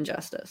such an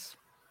injustice.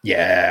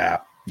 Yeah.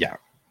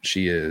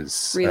 She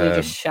is. Really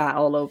just shat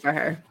all over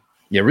her.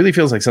 Yeah, it really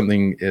feels like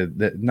something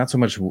that not so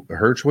much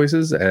her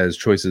choices as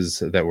choices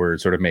that were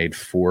sort of made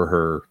for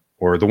her,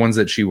 or the ones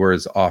that she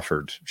was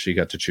offered. She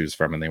got to choose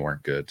from and they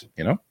weren't good,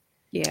 you know?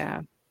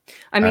 Yeah.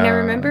 I mean, I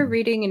remember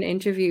reading an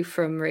interview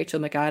from Rachel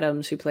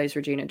McAdams, who plays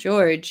Regina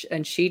George,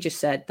 and she just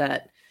said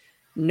that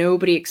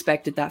nobody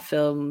expected that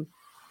film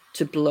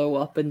to blow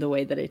up in the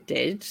way that it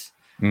did.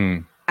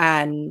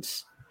 And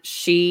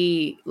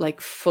she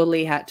like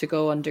fully had to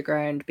go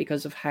underground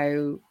because of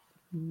how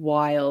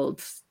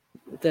wild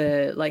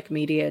the like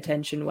media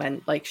attention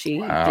went. Like she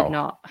did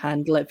not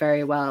handle it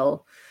very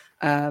well.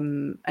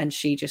 And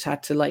she just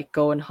had to like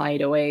go and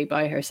hide away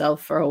by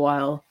herself for a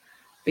while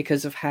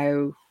because of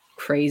how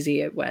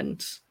crazy it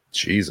went.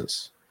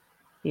 Jesus.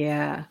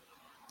 Yeah.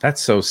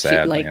 That's so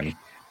sad, man.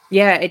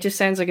 Yeah, it just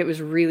sounds like it was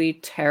a really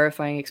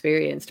terrifying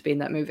experience to be in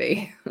that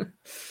movie.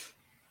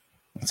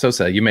 It's so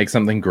sad. You make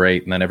something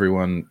great and then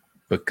everyone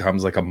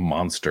becomes like a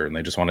monster and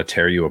they just want to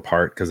tear you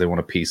apart because they want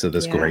a piece of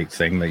this great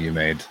thing that you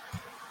made.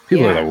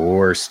 People are the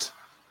worst.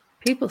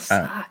 People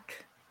suck.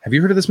 Have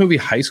you heard of this movie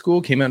High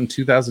School? Came out in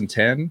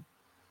 2010.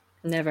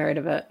 Never heard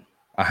of it.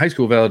 A high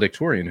school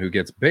valedictorian who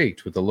gets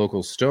baked with a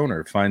local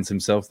stoner finds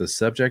himself the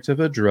subject of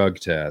a drug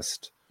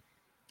test.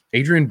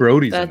 Adrian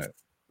Brody's in it.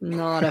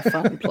 Not a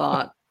fun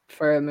plot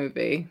for a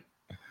movie.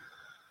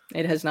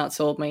 It has not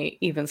sold me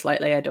even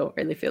slightly. I don't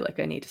really feel like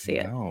I need to see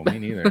it. No, me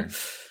neither.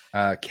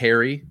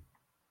 Carrie.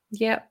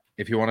 Yep.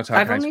 If you want to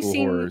talk high school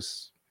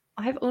horrors.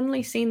 I've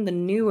only seen the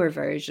newer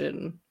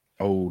version.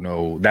 Oh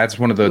no, that's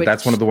one of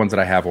the ones that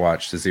I have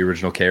watched is the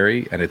original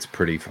Carrie, and it's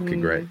pretty fucking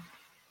great.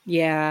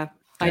 Yeah.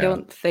 I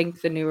don't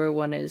think the newer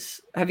one is.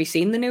 Have you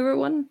seen the newer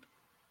one?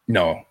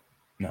 No.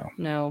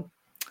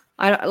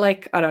 I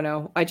don't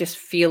know. I just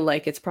feel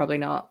like it's probably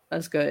not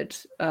as good.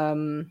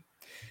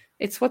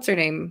 It's what's her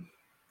name?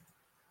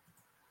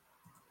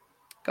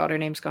 God, her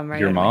name's gone right.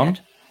 Your mom?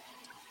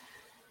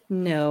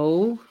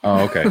 No.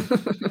 Oh, okay.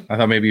 I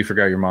thought maybe you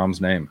forgot your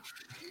mom's name.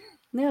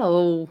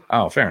 No.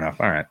 Oh, fair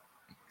enough. All right.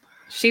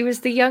 She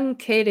was the young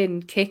kid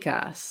in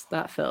Kick-Ass,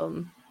 that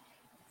film.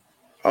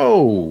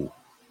 Oh.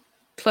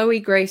 Chloe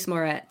Grace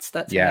Moretz.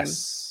 That's her name.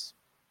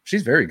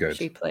 She's very good.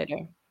 She played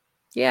her.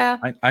 Yeah.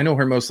 I know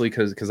her mostly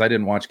because I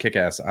didn't watch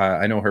Kick-Ass.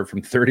 I know her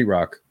from 30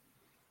 Rock,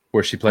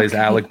 where she plays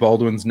Alec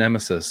Baldwin's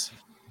nemesis.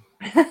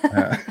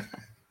 I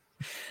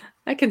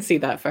can see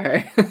that for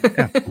her.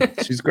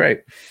 Yeah, she's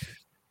great.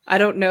 I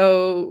don't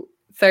know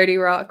 30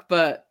 Rock,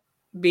 but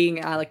being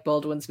Alec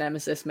Baldwin's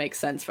nemesis makes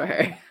sense for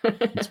her.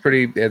 It's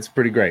pretty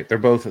great. They're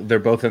both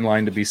in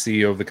line to be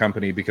CEO of the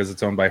company because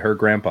it's owned by her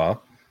grandpa.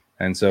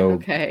 And so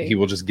he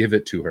will just give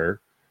it to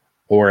her,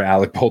 or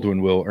Alec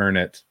Baldwin will earn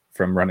it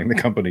from running the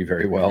company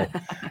very well.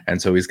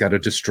 And so he's got to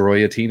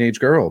destroy a teenage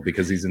girl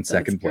because he's in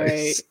second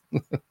place.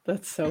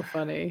 That's so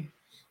funny.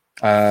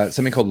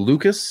 Something called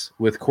Lucas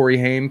with Corey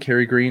Haim,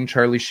 Cary Green,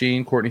 Charlie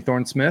Sheen, Courtney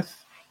Thorne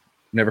Smith.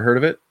 Never heard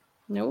of it?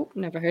 Nope,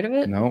 never heard of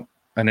it. No.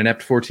 An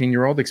inept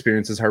 14-year-old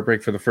experiences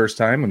heartbreak for the first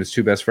time when his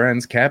two best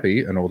friends,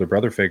 Cappy, an older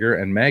brother figure,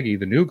 and Maggie,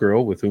 the new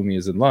girl with whom he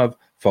is in love,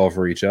 fall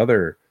for each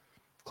other.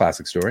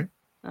 Classic story.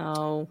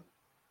 Oh,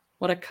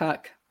 what a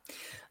cuck.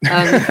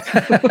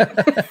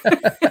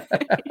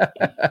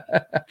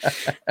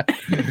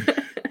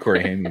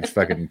 Corey Haim, you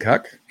fucking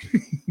cuck.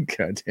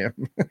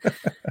 Goddamn.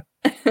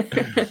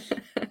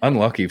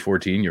 Unlucky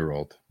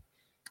 14-year-old.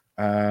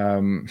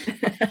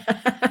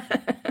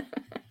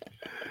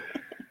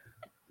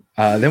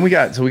 Then we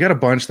got a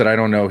bunch that I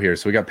don't know here.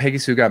 So we got Peggy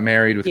Sue Got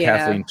Married with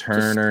Kathleen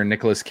Turner,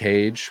 Nicolas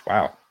Cage.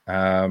 Wow.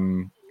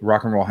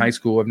 Rock and Roll High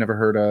School I've never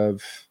heard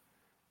of.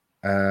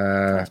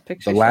 The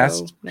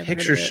Last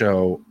Picture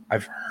Show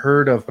I've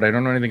heard of, but I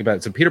don't know anything about it.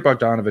 It's a Peter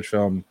Bogdanovich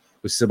film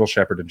with Sybil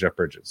Shepherd and Jeff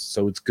Bridges.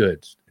 So it's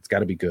good. It's got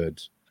to be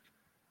good.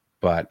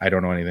 But I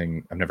don't know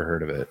anything. I've never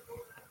heard of it.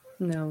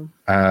 No.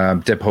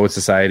 Dead Poet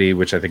Society,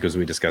 which I think, as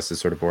we discussed, is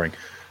sort of boring.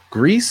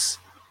 Grease,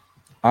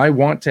 I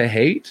want to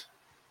hate,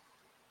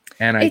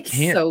 and I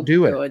can't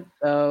do it.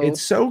 Though.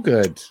 It's so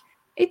good.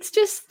 It's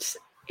just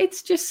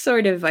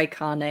sort of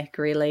iconic,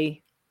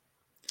 really.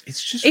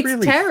 It's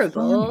really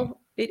terrible. Fun.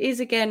 It is,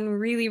 again,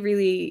 really,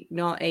 really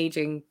not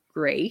aging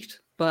great,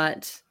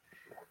 but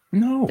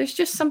no, there's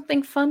just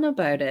something fun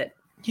about it.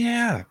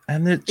 Yeah,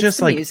 and it's just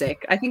the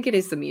music. I think it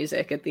is the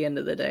music at the end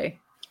of the day.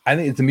 I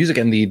think it's the music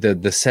and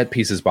the set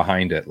pieces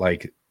behind it.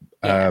 Like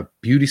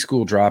Beauty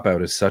School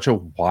Dropout is such a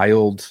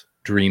wild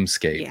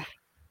dreamscape. Yeah.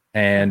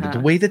 And the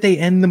way that they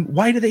end them,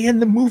 why do they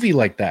end the movie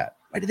like that?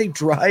 Why do they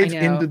drive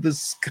into the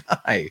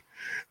sky?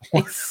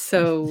 It's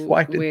so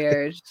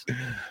weird.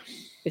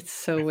 It's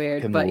so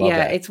weird. But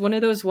yeah, it's one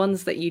of those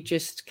ones that you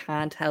just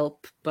can't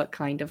help but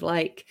kind of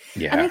like.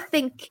 Yeah. And I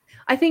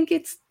think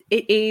it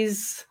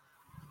is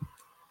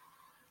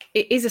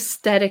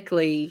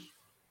aesthetically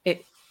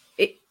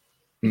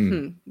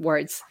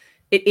words.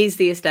 It is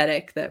the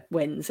aesthetic that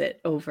wins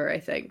it over, I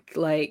think.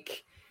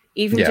 Like,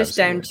 even just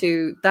down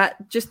to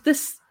that, just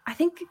this, I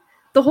think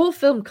the whole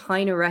film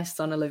kind of rests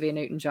on Olivia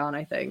Newton-John,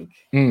 I think.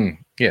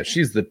 Yeah,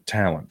 she's the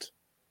talent.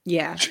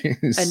 Yeah.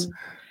 And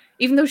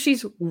even though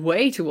she's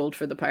way too old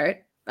for the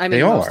part, I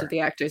mean, most of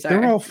the actors are.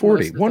 They're all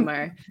 40.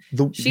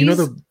 She's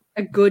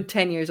a good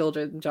 10 years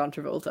older than John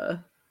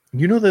Travolta.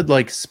 You know the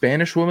like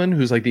Spanish woman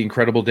who's like the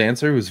incredible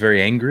dancer who's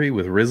very angry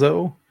with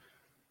Rizzo?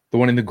 The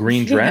one in the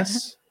green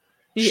dress?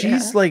 Yeah.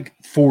 She's like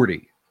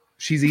 40.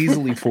 She's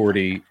easily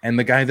 40. And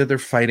the guy that they're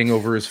fighting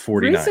over is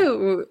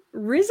 49.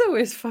 Rizzo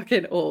is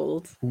fucking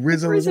old.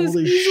 Rizzo's old as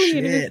easily shit.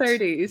 In his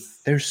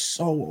 30s. They're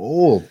so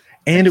old.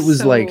 And it was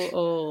so like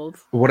old.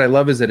 What I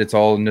love is that it's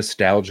all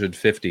nostalgia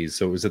 50s.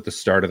 So it was at the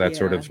start of that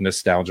sort of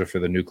nostalgia for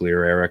the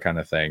nuclear era kind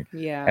of thing.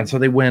 Yeah. And so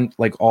they went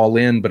like all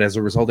in, but as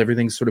a result,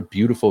 everything's sort of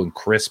beautiful and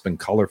crisp and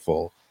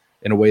colorful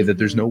in a way that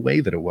there's no way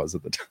that it was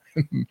at the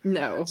time.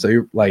 No. So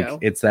you're like,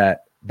 it's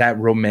that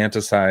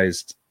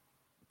romanticized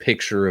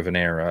picture of an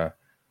era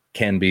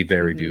can be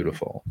very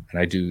beautiful. And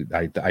I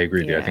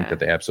agree with you. I think that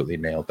they absolutely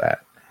nailed that.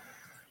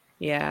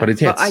 Yeah. But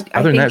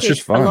other than that, it's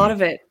just fun.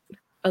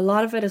 A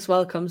lot of it as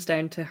well comes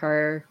down to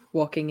her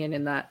walking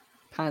in that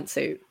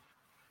pantsuit.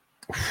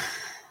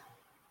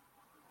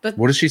 But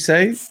what does she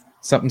say?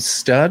 Something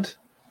stud?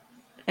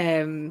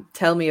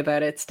 Tell me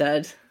about it,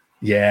 stud.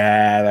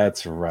 Yeah,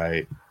 that's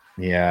right.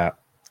 Yeah.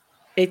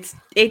 It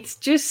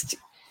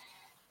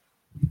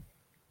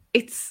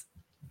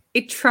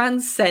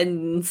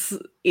transcends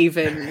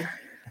even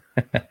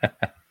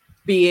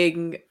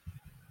being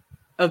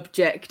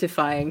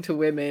objectifying to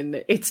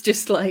women. It's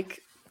just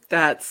like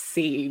that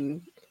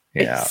scene.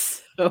 Yeah.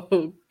 It's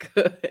so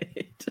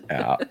good.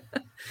 Yeah.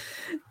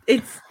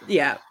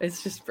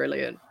 It's just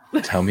brilliant.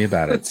 Tell me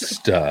about it,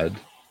 stud.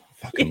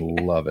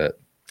 Fucking love it.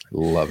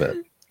 Love it.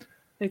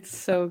 It's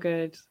so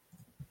good.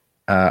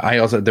 I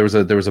also there was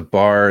a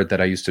bar that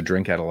I used to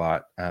drink at a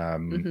lot.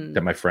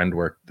 That my friend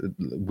worked.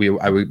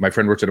 My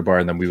friend worked at a bar,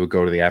 and then we would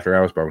go to the after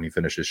hours bar when he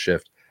finished his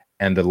shift.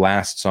 And the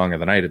last song of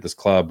the night at this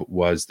club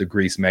was the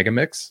Grease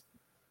Megamix.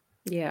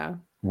 Yeah.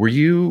 Were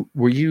you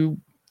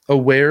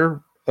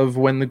aware of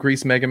when the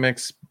Grease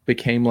Megamix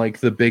became like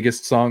the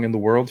biggest song in the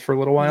world for a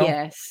little while?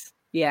 Yes.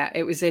 Yeah,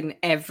 it was in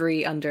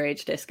every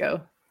underage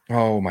disco.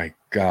 Oh my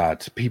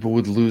God. People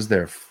would lose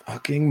their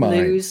fucking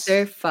minds.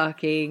 They're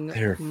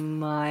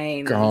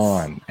minds.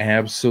 Gone.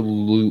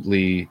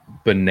 Absolutely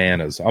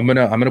bananas. I'm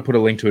gonna put a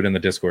link to it in the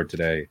Discord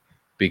today,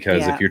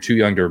 because if you're too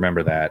young to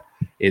remember that,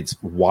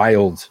 it's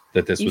wild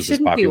that this was as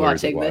popular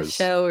as it was. You shouldn't be watching this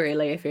show,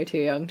 really, if you're too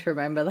young to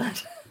remember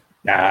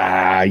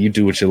that. You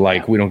do what you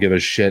like. We don't give a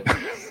shit.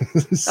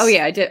 Oh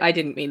yeah, I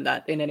didn't mean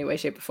that in any way,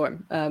 shape, or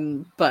form.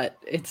 But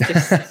it's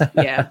just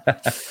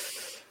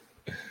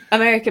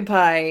American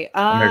Pie.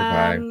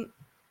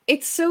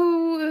 It's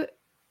so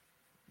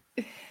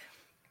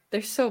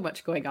there's so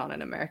much going on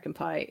in American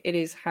Pie. It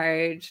is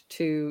hard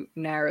to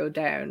narrow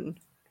down.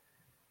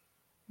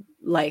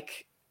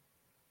 Like,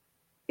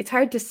 it's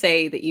hard to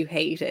say that you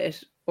hate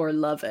it or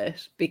love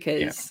it,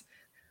 because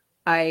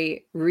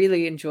I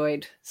really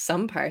enjoyed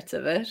some parts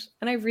of it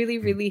and I really,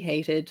 really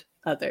hated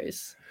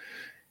others.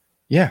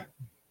 Yeah.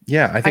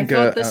 Yeah, I think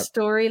thought the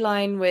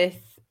storyline with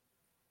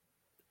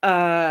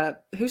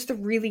who's the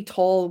really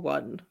tall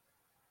one?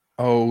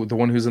 Oh, the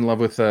one who's in love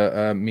with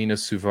Mina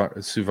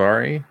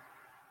Suvari.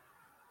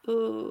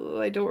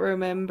 Oh, I don't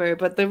remember,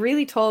 but the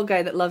really tall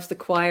guy that loves the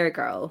choir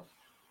girl.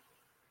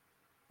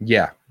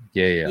 Yeah.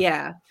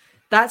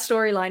 That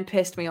storyline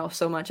pissed me off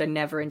so much. I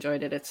never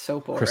enjoyed it. It's so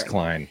boring. Chris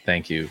Klein,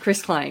 thank you.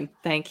 Chris Klein,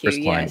 thank you.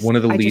 Chris Klein, yes. one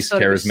of the least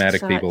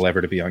charismatic people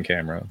ever to be on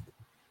camera.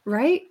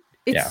 Right?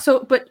 It's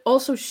so, but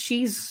also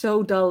she's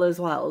so dull as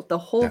well. The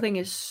whole thing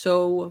is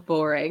so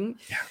boring.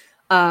 Yeah.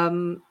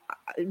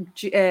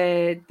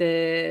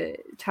 The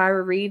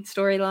Tara Reid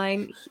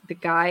storyline, the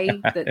guy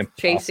that's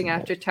chasing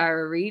after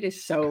Tara Reid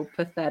is so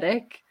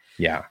pathetic.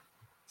 Yeah.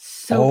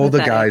 So all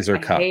pathetic. The guys are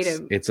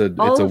cucks. It's a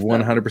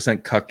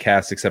 100% cuck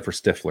cast except for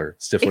Stifler.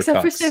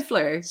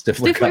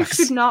 Stifler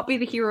should not be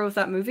the hero of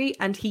that movie,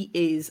 and he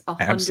is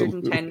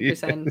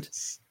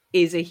 110%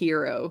 is a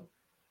hero,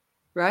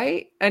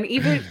 right? And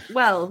even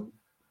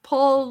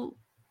Paul,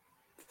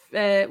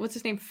 what's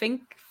his name?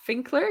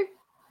 Finkler.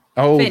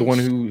 Oh, Finch. The one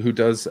who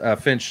does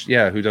Finch.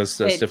 Yeah, who does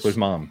Stifler's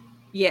mom.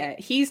 Yeah,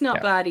 he's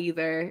not bad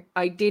either.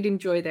 I did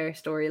enjoy their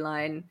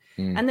storyline.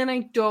 And then I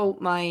don't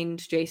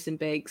mind Jason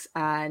Biggs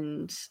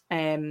and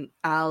what's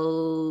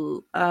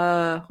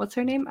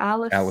her name?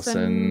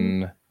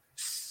 Allison.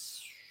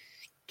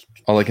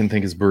 All I can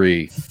think is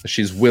Brie.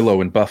 She's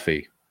Willow in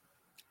Buffy.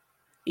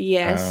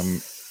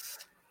 Yes.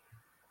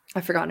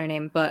 I've forgotten her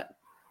name, but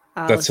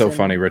Allison. That's so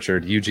funny,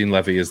 Richard. Eugene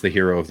Levy is the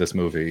hero of this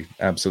movie.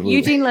 Absolutely.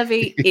 Eugene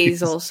Levy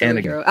is also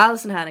a hero.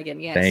 Allison Hannigan,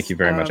 yes. Thank you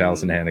very much,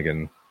 Allison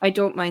Hannigan. I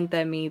don't mind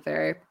them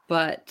either,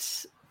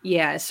 but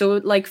yeah,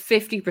 so like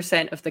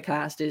 50% of the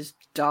cast is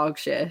dog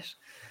shit.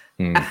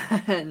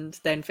 And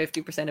then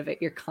 50% of it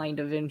you're kind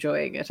of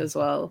enjoying it as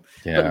well.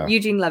 Yeah. But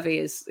Eugene Levy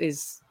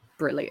is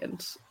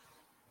brilliant.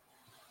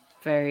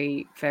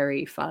 Very,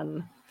 very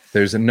fun.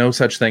 There's no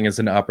such thing as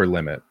an upper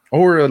limit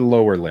or a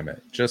lower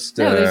limit. Just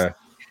you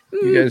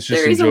guys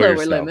just enjoy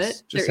yourselves.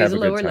 Limit. Just there have is a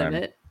lower time.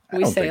 limit.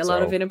 We say a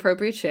lot of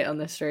inappropriate shit on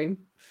this stream.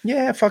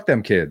 Yeah, fuck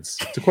them kids.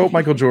 To quote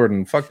Michael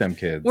Jordan, fuck them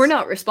kids. We're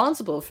not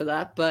responsible for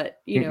that,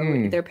 but you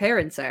know, their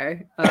parents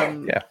are.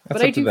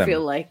 But I do feel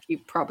like you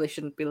probably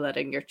shouldn't be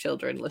letting your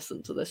children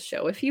listen to this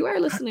show. If you are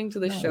listening to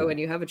this show and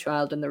you have a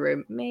child in the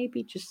room,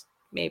 maybe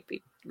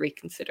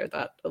reconsider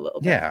that a little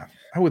bit. Yeah,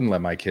 I wouldn't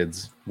let my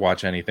kids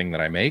watch anything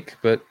that I make,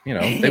 but you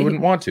know, they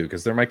wouldn't want to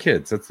because they're my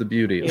kids. That's the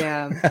beauty of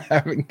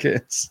having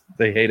kids.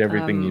 They hate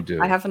everything you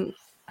do. I haven't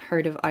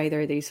heard of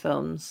either of these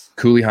films.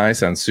 Cooley High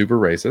sounds super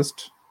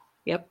racist.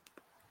 Yep.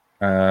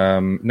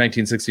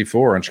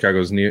 1964 on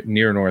Chicago's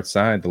near North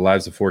Side, the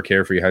lives of four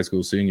carefree high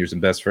school seniors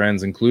and best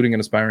friends, including an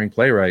aspiring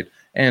playwright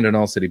and an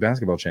all-city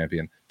basketball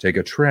champion, take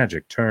a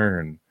tragic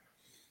turn.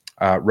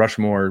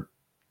 Rushmore,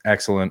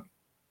 excellent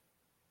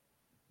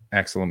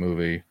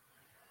movie.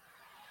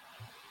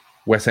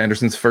 Wes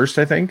Anderson's first,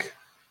 I think.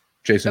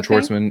 Jason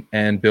Schwartzman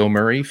and Bill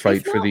Murray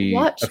fight for the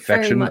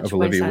affection of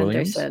Olivia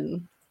Williams.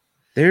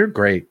 They're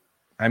great.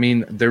 I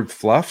mean, they're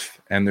fluff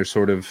and they're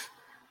sort of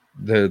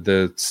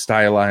the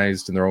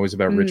stylized, and they're always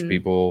about rich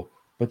people,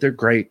 but they're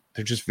great.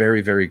 They're just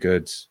very, very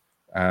good.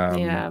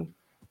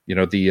 You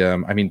know,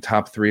 the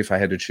top three, if I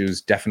had to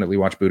choose, definitely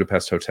watch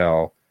Budapest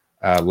Hotel,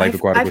 Life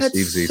Aquatic with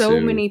Steve Zissou. I've had so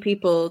many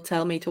people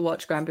tell me to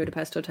watch Grand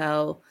Budapest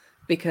Hotel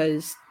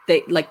because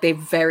they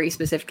very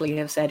specifically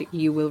have said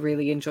you will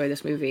really enjoy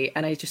this movie,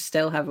 and I just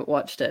still haven't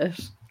watched it.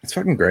 It's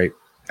fucking great.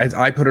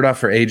 I put it off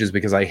for ages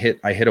because I hit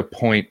a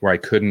point where I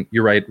couldn't.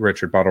 You're right,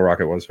 Richard. Bottle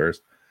Rocket was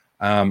first.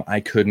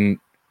 I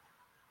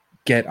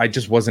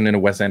just wasn't in a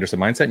Wes Anderson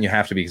mindset, and you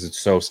have to be because it's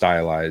so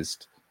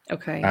stylized.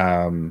 Okay.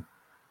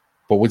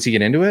 But once you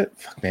get into it,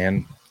 fuck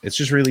man, it's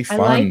just really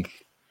fun.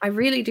 I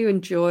really do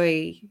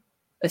enjoy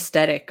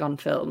aesthetic on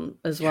film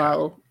as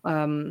well.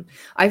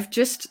 I've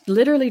just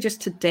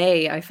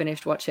today I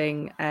finished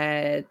watching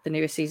the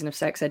newest season of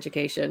Sex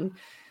Education.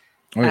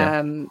 Oh,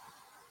 yeah.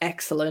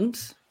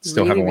 Excellent.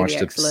 Still really, haven't watched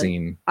really it.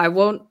 Scene. I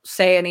won't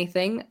say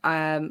anything.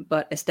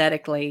 But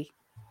aesthetically,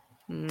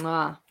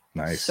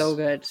 nice, so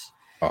good.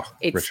 Oh,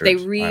 Richard, they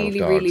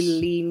really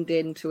leaned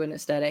into an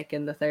aesthetic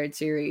in the third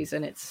series,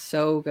 and it's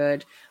so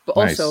good. But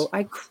also,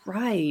 I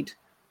cried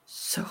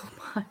so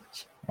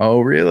much. Oh,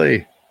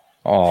 really?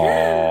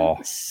 Oh,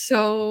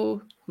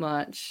 so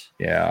much.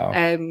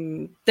 Yeah.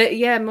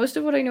 Most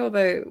of what I know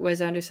about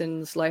Wes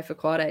Anderson's Life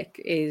Aquatic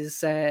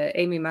is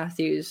Amy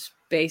Matthews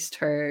based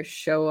her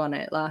show on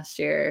it last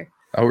year.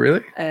 Oh,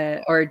 really?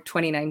 Or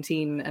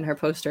 2019, and her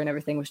poster and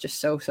everything was just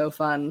so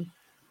fun.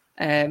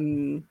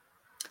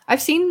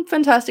 I've seen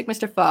Fantastic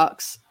Mr.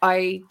 Fox.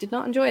 I did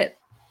not enjoy it.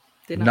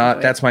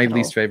 That's my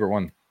least favorite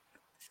one.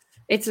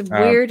 It's a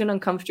weird and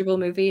uncomfortable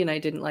movie, and I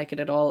didn't like it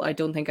at all. I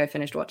don't think I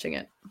finished watching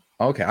it.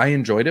 Okay, I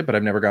enjoyed it, but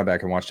I've never gone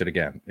back and watched it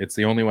again. It's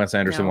the only Wes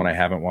Anderson one I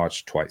haven't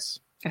watched twice.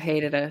 I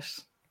hated it.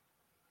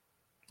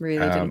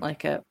 Really didn't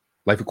like it.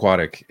 Life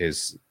Aquatic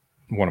is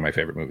one of my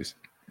favorite movies.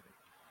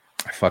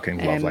 I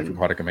fucking love Life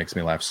Aquatic. It makes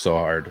me laugh so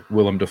hard.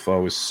 Willem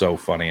Dafoe is so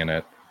funny in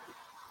it.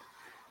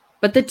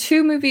 But the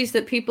two movies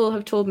that people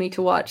have told me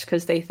to watch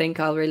because they think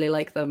I'll really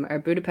like them are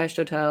Budapest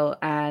Hotel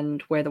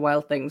and Where the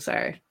Wild Things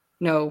Are.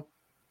 No,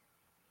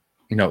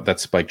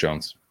 that's Spike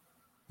Jonze.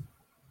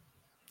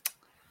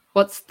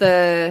 what's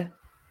the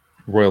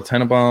Royal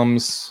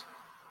Tenenbaums,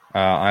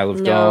 Isle of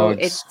no?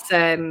 Dogs.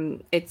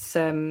 It's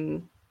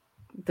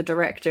the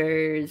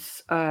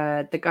directors,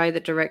 the guy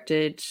that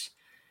directed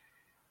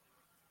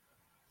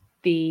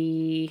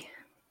the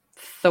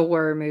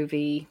Thor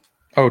movie.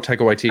 Oh, Taika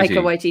Waititi.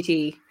 Taika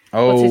Waititi.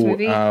 Oh, what's his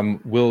movie?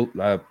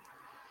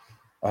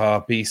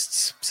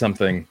 Beasts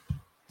something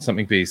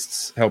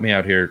Beasts. Help me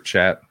out here,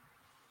 chat.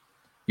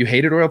 You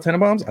hated Royal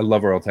Tenenbaums? I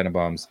love Royal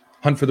Tenenbaums.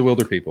 Hunt for the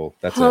Wilder People.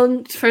 That's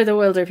Hunt for the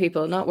Wilder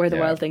People, not Where the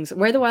Yeah. Wild Things.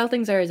 Where the Wild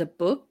Things Are is a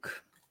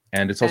book.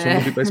 And it's also a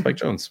movie by Spike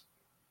Jonze.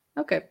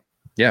 Okay.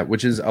 Yeah,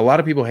 which is a lot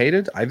of people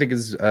hated. I think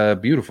is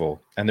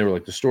beautiful. And they were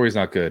like, the story's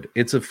not good.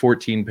 It's a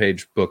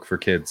 14-page book for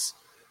kids.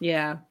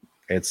 Yeah.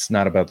 It's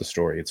not about the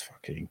story. It's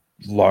fucking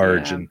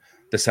large. Yeah. And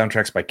the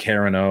soundtrack's by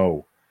Karen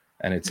O.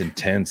 And it's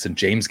intense. And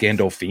James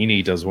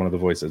Gandolfini does one of the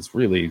voices.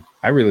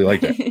 I really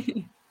liked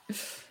it.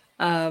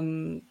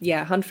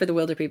 Yeah, Hunt for the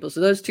Wilder People.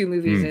 So those two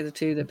movies are the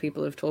two that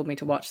people have told me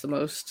to watch the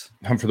most.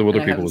 Hunt for the Wilder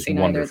And I People haven't is seen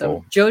either of them.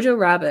 wonderful. Jojo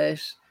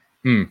Rabbit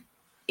Hmm.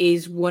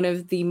 is one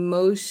of the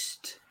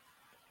most...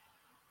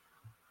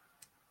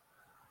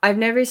 I've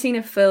never seen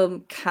a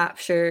film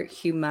capture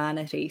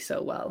humanity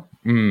so well.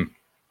 Mm.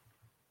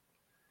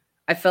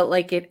 I felt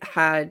like it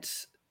had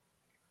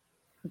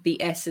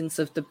the essence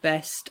of the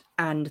best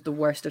and the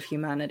worst of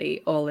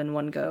humanity all in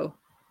one go.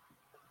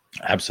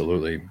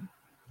 Absolutely.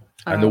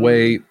 And the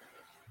way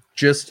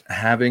just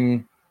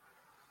having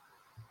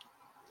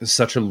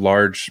such a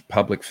large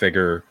public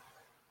figure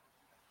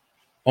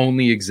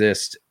only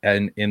exist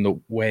and in the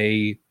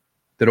way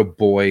that a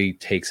boy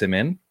takes him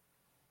in.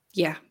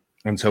 Yeah.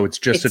 And so it's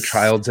just a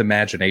child's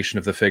imagination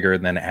of the figure.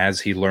 And then as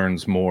he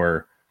learns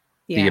more,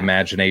 the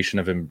imagination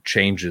of him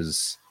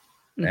changes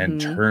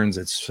and turns.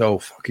 It's so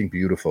fucking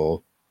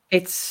beautiful.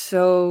 It's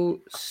so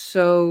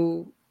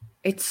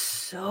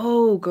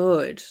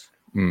good.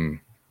 Mm.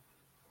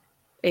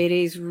 It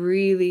is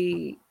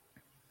really,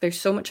 there's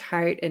so much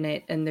heart in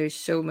it, and there's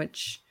so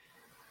much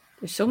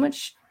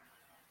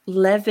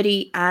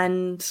levity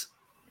and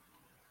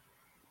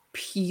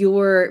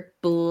pure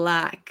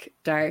black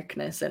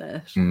darkness in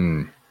it.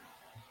 Mm.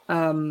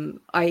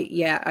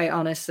 I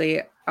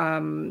honestly,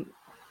 I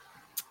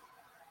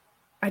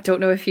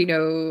don't know if you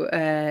know,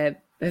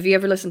 have you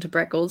ever listened to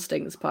Brett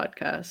Goldstein's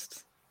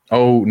podcast?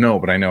 Oh, no,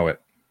 but I know it.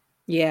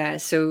 Yeah,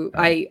 so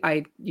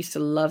I used to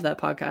love that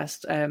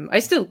podcast. I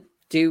still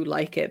do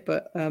like it,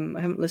 but I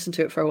haven't listened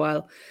to it for a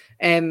while.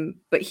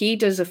 But he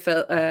does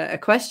a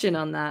question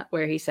on that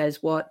where he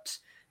says, what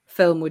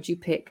film would you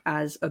pick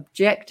as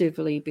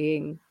objectively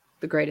being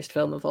the greatest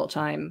film of all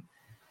time?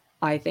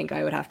 I think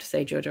I would have to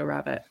say Jojo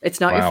Rabbit. It's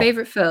not your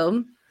favorite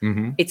film.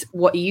 Mm-hmm. It's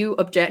what you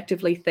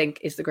objectively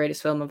think is the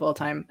greatest film of all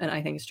time, and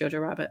I think it's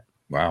Jojo Rabbit.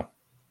 Wow.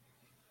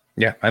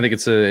 Yeah, I think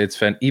it's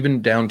fun.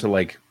 Even down to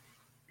like,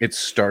 it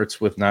starts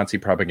with Nazi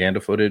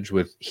propaganda footage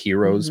with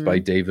Heroes by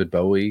David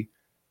Bowie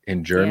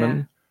in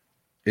German.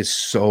 Is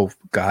so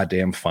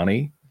goddamn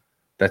funny.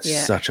 That's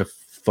such a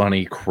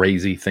funny,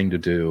 crazy thing to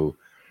do.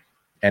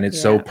 And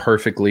it's so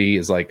perfectly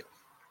is like,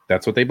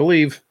 that's what they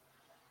believe.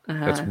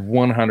 That's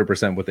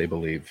 100% what they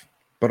believe.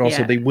 But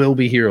also they will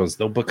be heroes.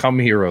 They'll become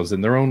heroes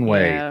in their own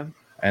way. Yeah.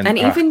 And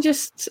even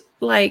just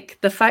like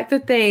the fact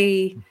that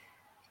the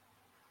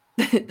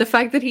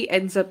fact that he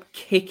ends up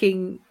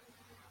kicking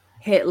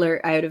Hitler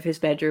out of his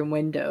bedroom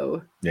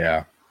window.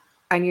 Yeah.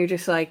 And you're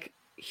just like,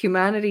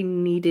 humanity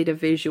needed a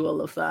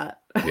visual of that.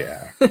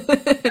 Yeah.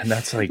 And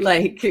that's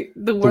like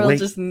the world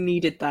just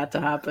needed that to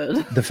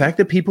happen. The fact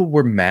that people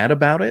were mad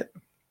about it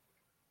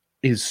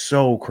is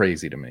so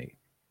crazy to me.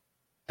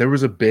 There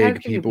was a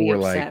big people were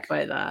like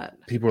by that.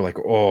 People were like,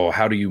 "Oh,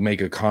 how do you make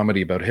a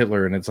comedy about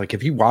Hitler?" And it's like,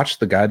 if you watch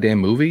the goddamn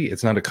movie,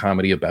 it's not a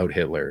comedy about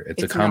Hitler.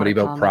 It's a comedy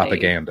about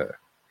propaganda.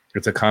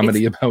 It's a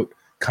comedy about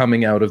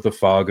coming out of the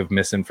fog of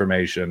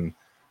misinformation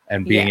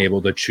and being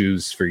able to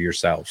choose for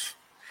yourself.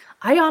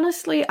 I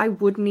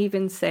wouldn't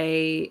even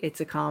say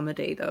it's a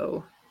comedy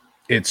though.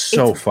 It's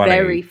so funny.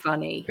 Very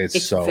funny.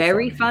 It's so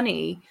very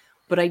funny,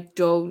 but I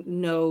don't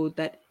know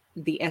that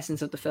the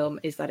essence of the film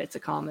is that it's a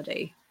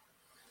comedy.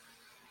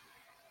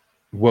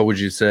 What would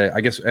you say? I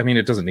guess, I mean,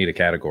 it doesn't need a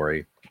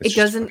category. It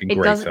doesn't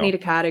need a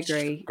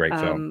category. Great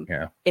film.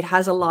 Yeah. It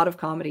has a lot of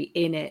comedy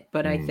in it,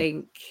 but I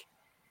think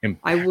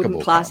I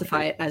wouldn't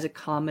classify it as a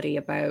comedy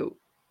about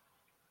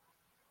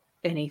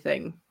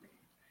anything.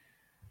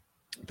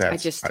 I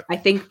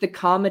think the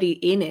comedy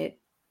in it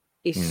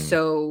is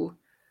so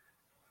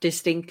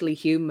distinctly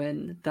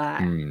human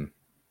that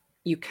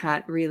you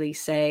can't really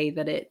say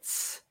that it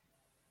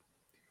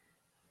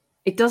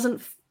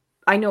doesn't.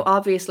 I know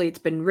obviously it's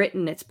been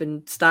written, it's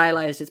been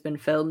stylized, it's been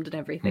filmed and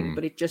everything,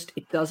 but it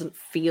doesn't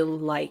feel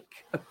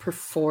like a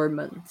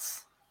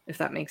performance, if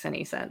that makes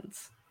any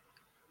sense.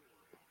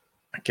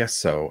 I guess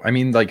so. I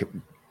mean, like,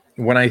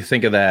 when I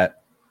think of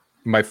that,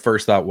 my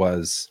first thought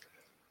was,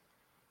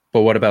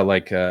 but what about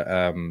like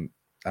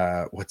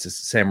what's his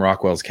Sam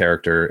Rockwell's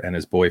character and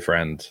his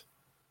boyfriend,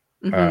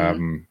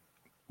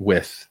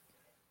 with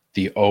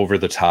the over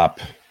the top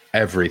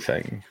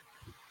everything.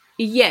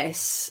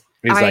 Yes.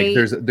 It's like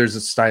there's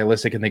a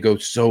stylistic, and they go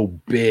so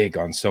big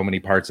on so many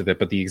parts of it,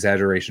 but the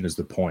exaggeration is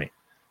the point.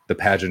 The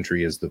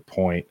pageantry is the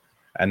point,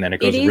 and then it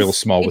goes real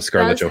small with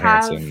Scarlett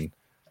Johansson.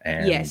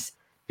 And yes,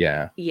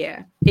 yeah,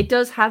 it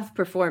does have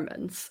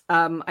performance.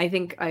 I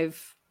think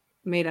I've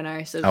made an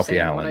arse of Alfie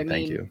saying Allen, what I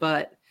thank mean, you.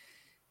 but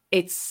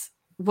it's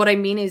what I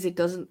mean is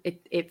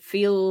it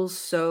feels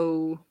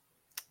so.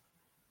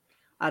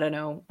 I don't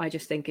know. I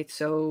just think it's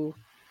so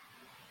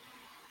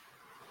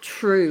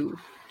true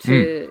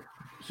to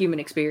human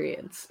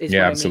experience. Is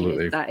what absolutely. I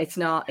mean. Is that it's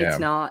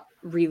not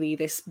really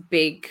this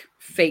big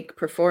fake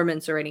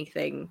performance or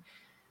anything,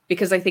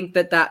 because I think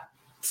that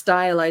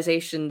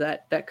stylization,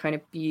 that kind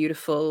of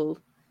beautiful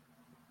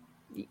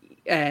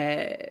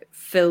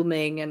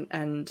filming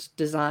and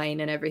design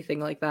and everything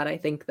like that, I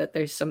think that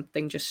there's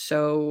something just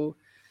so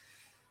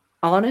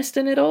honest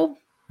in it all.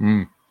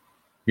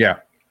 Yeah,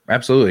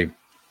 absolutely.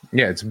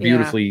 Yeah, it's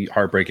beautifully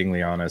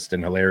heartbreakingly honest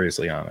and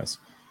hilariously honest.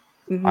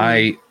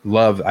 I'd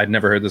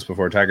never heard this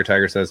before.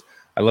 Tiger says,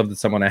 I love that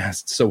someone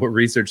asked, so what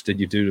research did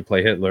you do to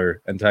play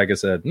Hitler? And Tyga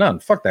said, none.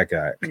 Fuck that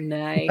guy.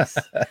 Nice.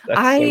 That's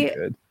so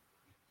good.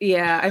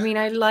 Yeah, I mean,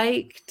 I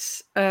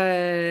liked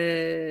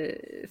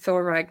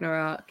Thor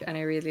Ragnarok, and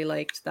I really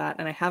liked that.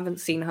 And I haven't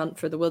seen Hunt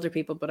for the Wilder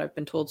People, but I've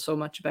been told so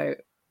much about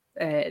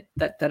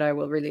that I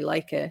will really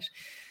like it.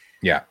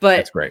 Yeah, but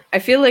that's great. I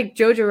feel like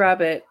Jojo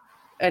Rabbit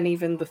and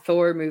even the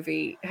Thor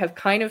movie have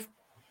kind of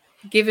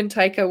given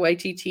Taika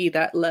Waititi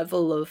that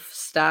level of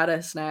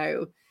status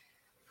now,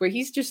 where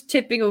he's just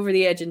tipping over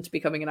the edge into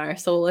becoming an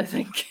arsehole, I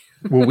think.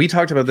 Well, we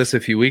talked about this a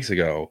few weeks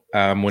ago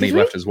when he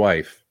left his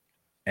wife,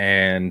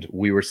 and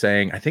we were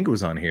saying, I think it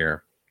was on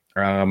here,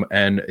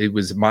 and it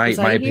was my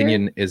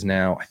opinion is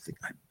now, I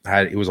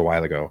think it was a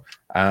while ago,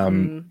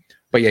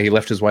 but yeah, he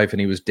left his wife and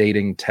he was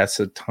dating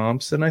Tessa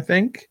Thompson, I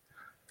think.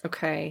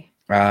 Okay.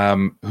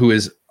 Who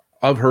is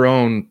of her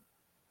own,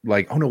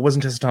 like, oh no, it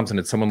wasn't Tessa Thompson,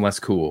 it's someone less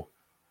cool.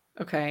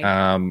 Okay.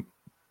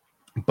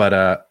 But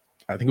I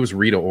think it was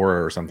Rita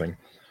Ora or something.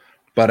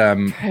 But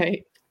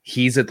right.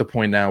 He's at the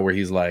point now where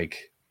he's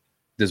like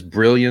this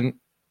brilliant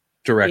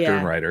director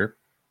and writer,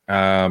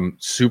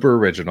 super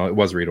original. It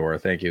was Rita Ora,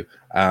 thank you.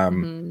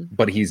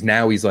 But he's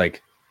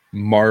like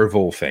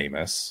Marvel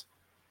famous,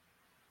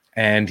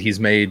 and he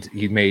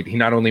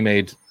not only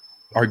made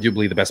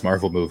arguably the best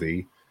Marvel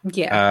movie,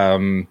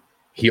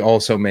 he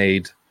also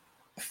made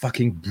a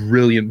fucking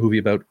brilliant movie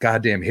about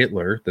goddamn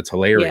Hitler that's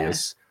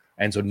hilarious.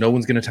 And so no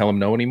one's going to tell him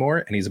no anymore,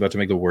 and he's about to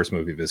make the worst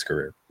movie of his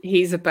career.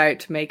 He's about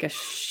to make a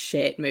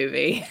shit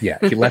movie. Yeah,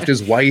 he left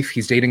his wife.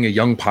 He's dating a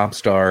young pop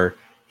star.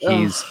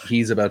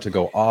 He's about to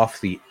go off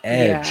the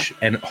edge.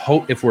 And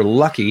hope, if we're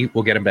lucky,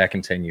 we'll get him back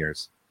in 10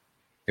 years.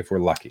 If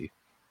we're lucky.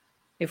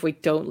 If we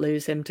don't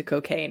lose him to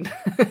cocaine.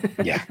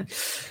 Yeah.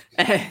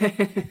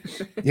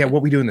 Yeah,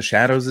 What We Do in the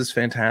Shadows is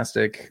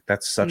fantastic.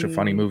 That's such a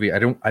funny movie. I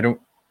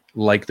don't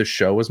like the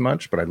show as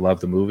much, but I love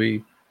the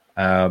movie.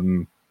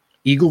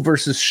 Eagle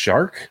versus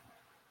Shark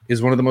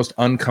is one of the most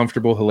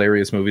uncomfortable,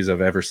 hilarious movies I've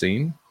ever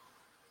seen.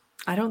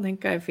 I don't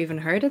think I've even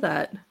heard of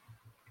that.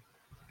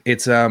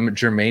 It's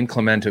Jermaine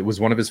Clement. It was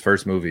one of his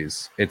first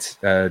movies. It's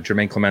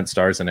Jermaine Clement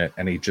stars in it,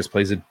 and he just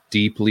plays a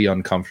deeply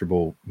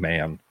uncomfortable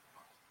man.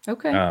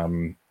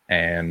 Okay.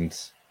 And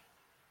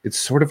it's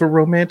sort of a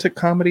romantic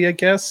comedy, I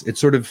guess.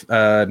 It's sort of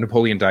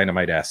Napoleon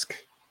Dynamite-esque,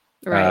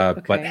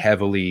 right, but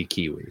heavily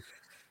Kiwi.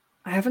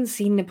 I haven't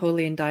seen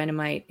Napoleon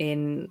Dynamite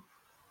in...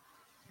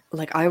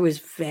 Like, I was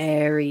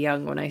very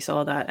young when I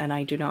saw that, and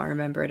I do not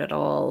remember it at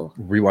all.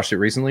 Rewatched it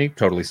recently.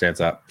 Totally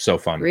stands up. So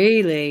fun.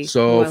 Really?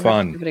 So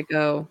fun. Give it a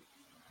go.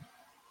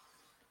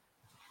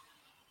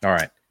 All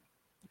right.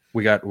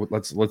 We got.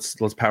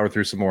 Let's power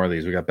through some more of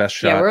these. We got Best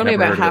Shot. Yeah, we're only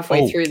about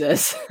halfway through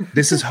this.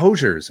 This is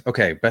Hosiers.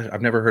 Okay,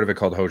 I've never heard of it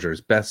called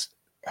Hosiers.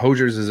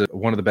 Hosiers is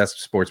one of the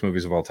best sports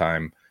movies of all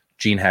time.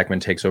 Gene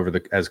Hackman takes over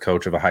as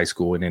coach of a high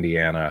school in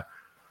Indiana.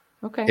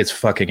 Okay. It's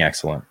fucking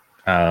excellent.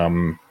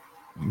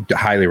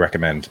 Highly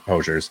recommend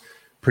Hosiers.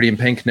 Pretty in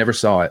Pink, never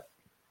saw it.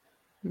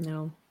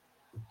 No.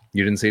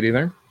 You didn't see it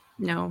either?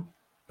 No.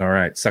 All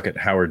right. Suck it,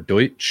 Howard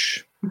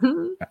Deutsch.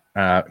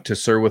 To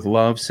Sir with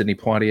Love, Sidney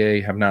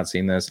Poitier. Have not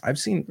seen this. I've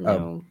seen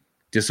a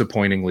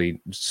disappointingly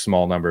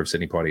small number of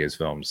Sidney Poitier's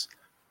films.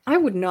 I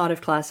would not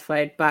have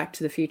classified Back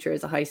to the Future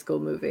as a high school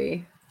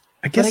movie.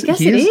 I guess it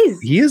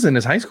is. He is in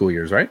his high school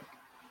years, right?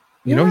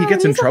 You know, he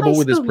gets in trouble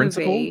with his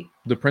principal. Movie.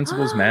 The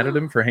principal's mad at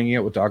him for hanging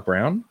out with Doc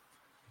Brown.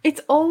 It's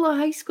all a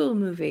high school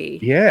movie.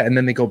 Yeah, and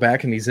then they go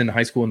back and he's in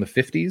high school in the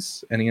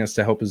 50s and he has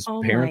to help his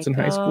parents in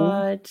high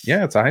school.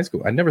 Yeah, it's a high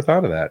school. I never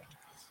thought of that.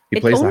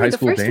 He plays the high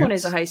school dance. The first one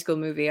is a high school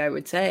movie, I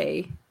would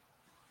say.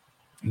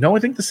 No,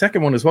 I think the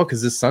second one as well,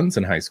 because his son's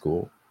in high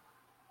school.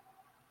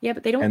 Yeah,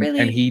 but they don't really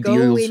and he go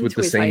deals into with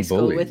the his same high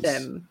school bullies. with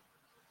him.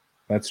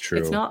 That's true.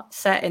 It's not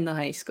set in the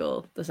high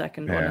school, the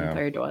second one and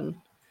third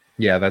one.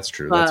 Yeah, that's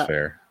true. That's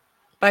fair.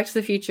 Back to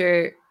the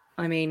Future,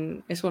 I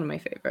mean, it's one of my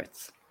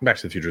favorites. Back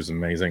to the Future is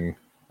amazing.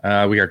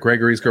 We got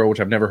Gregory's Girl, which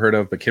I've never heard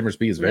of, but Kimmers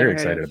B is very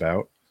excited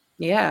about.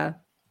 Yeah.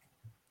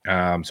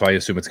 So I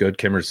assume it's good.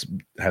 Kimmers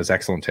has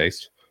excellent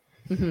taste.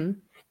 Mm-hmm.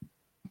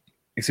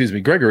 Excuse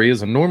me. Gregory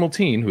is a normal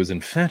teen who is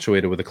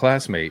infatuated with a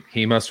classmate.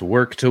 He must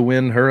work to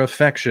win her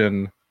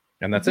affection.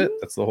 And that's it.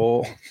 That's the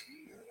whole...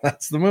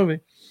 That's the movie.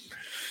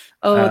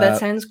 Oh, that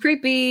sounds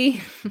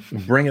creepy.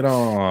 Bring it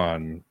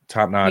on.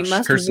 Top notch. He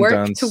must Kirsten work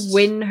Dunst. to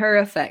win her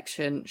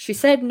affection. She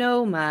said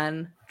no,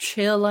 man.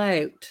 Chill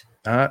out.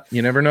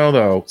 You never know,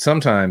 though.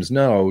 Sometimes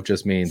no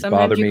just means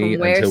Sometimes bother you me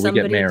can wear until we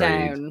get somebody married,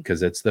 down.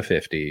 because it's the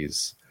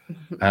 50s.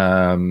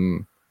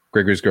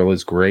 Gregory's Girl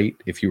is great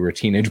if you were a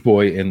teenage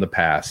boy in the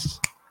past.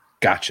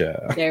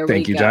 Gotcha.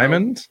 Thank you, go.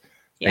 Diamond.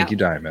 Yeah. Thank you,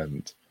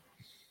 Diamond.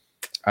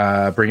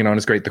 Bring It On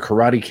is great. The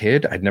Karate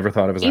Kid, I'd never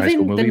thought of as a high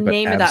school movie, Even the but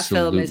name of that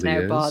film is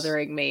absolutely now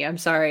bothering me. I'm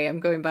sorry, I'm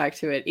going back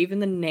to it. Even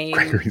the name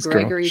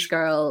Gregory's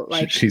Girl,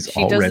 like she's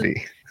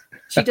already.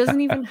 She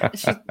doesn't even.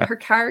 Her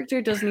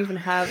character doesn't even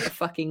have a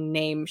fucking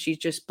name. She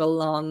just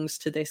belongs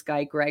to this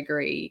guy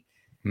Gregory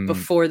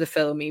before the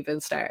film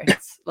even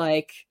starts.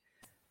 Like,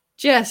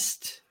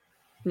 just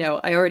no.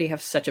 I already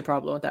have such a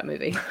problem with that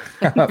movie.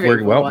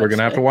 We're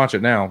gonna have to watch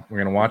it now. We're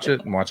gonna watch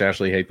it and watch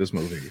Ashley hate this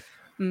movie.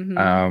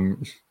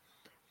 Mm-hmm.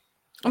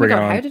 Oh my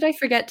god! How did I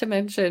forget to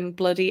mention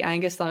Bloody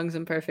Angus Thongs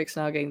and Perfect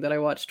Snogging that I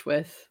watched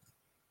with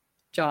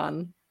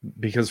John?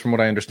 Because from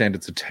what I understand,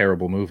 it's a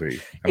terrible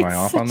movie. Am I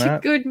off on that?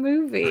 It's a good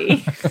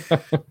movie.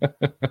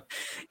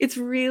 It's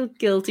real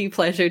guilty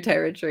pleasure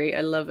territory.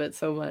 I love it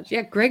so much.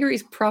 Yeah,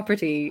 Gregory's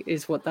Property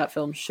is what that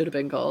film should have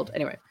been called.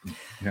 Anyway,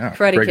 yeah,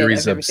 Karate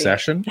Gregory's Kid,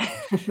 Obsession.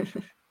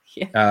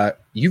 Yeah.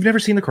 You've never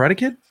seen The Karate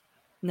Kid?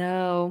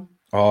 No.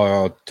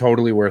 Oh,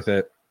 totally worth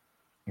it.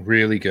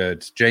 Really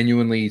good.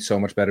 Genuinely so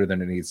much better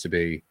than it needs to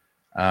be.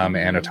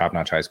 And a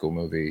top-notch high school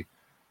movie.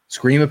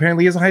 Scream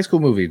apparently is a high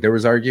school movie. There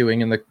was arguing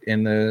in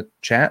the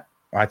chat.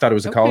 I thought it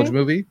was a college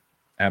movie.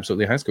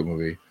 Absolutely a high school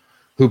movie.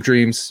 Hoop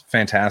Dreams,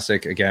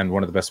 fantastic. Again,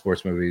 one of the best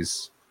sports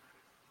movies.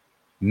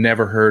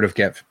 Never heard of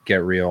Get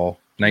Real.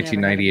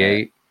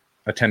 1998,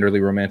 a tenderly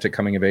romantic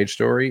coming-of-age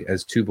story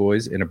as two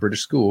boys in a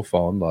British school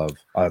fall in love.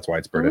 Oh, that's why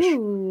it's British.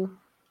 Ooh.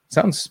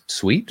 Sounds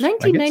sweet.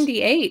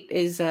 1998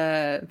 is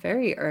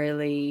very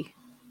early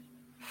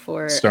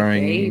for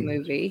starring a gay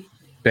movie.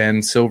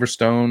 Ben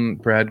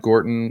Silverstone, Brad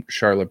Gorton,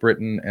 Charlotte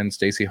Britton, and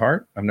Stacey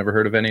Hart. I've never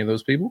heard of any of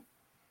those people.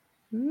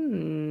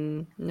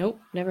 Nope,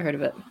 never heard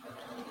of it.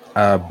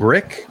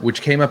 Brick,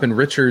 which came up in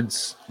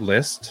Richard's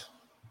list.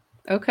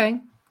 Okay.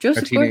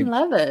 Joseph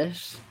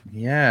Gordon-Levitt.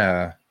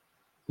 Yeah.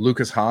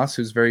 Lucas Haas,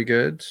 who's very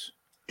good.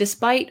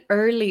 Despite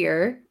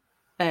earlier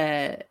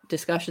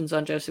discussions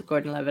on Joseph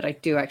Gordon-Levitt, I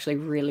do actually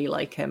really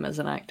like him as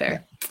an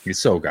actor. He's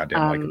so goddamn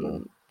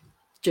likable.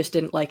 Just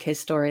didn't like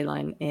his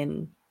storyline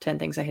in 10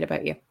 Things I Hate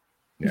About You.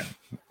 Yeah.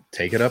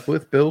 Take it up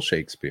with Bill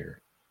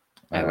Shakespeare.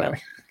 I will.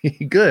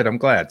 Good. I'm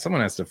glad.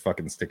 Someone has to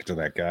fucking stick to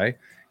that guy.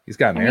 He's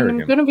gotten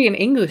arrogant. I'm going to be an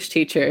English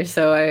teacher,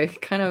 so I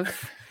kind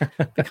of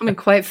becoming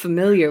quite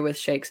familiar with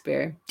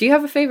Shakespeare. Do you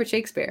have a favorite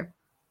Shakespeare?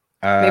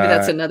 Maybe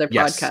that's another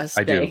podcast.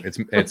 I do.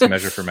 It's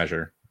Measure for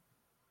Measure.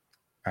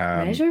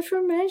 Measure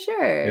for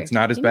Measure. It's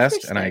not his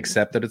best, and I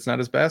accept that it's not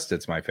his best.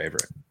 It's my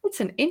favorite. It's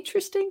an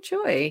interesting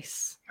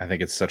choice. I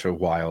think it's such a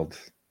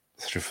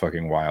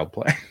fucking wild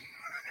play.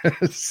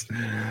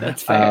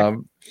 That's fair.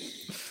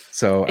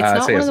 So it's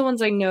not one of the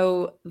ones I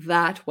know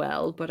that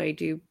well, but I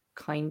do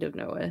kind of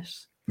know it.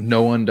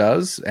 No one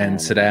does, and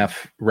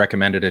Sadaf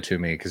recommended it to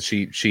me because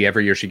she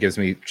every year she gives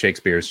me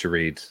Shakespeare's to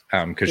read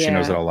because she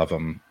knows that I'll love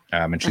them,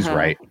 and she's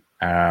right.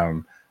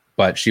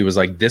 But she was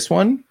like, "This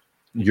one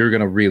you're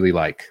gonna really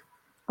like,"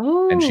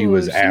 and she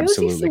was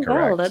absolutely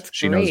correct. That's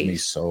she great. knows me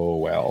so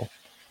well.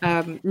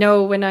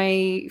 No,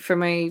 for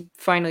my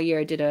final year,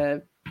 I did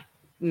a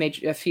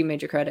few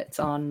major credits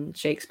on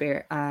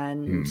Shakespeare,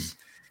 and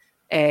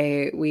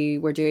we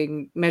were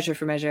doing Measure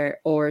for Measure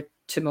or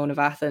Timon of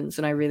Athens,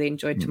 and I really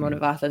enjoyed Timon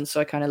of Athens,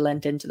 so I kind of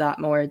lent into that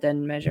more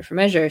than Measure for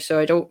Measure. So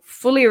I don't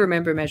fully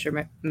remember Measure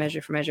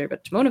for Measure,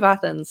 but Timon of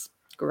Athens,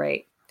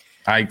 great.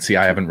 I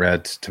haven't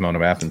read Timon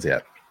of Athens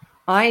yet.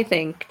 I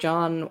think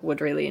John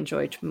would really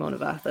enjoy Timon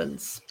of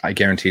Athens. I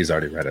guarantee he's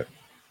already read it.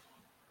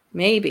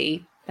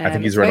 Maybe. I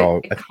think he's read all.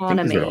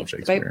 Economy.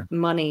 Shakespeare. About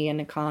money and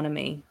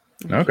economy.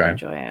 Okay.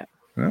 Enjoy it.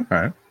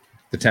 Okay.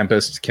 The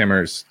Tempest,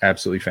 Kimmers,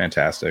 absolutely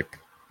fantastic.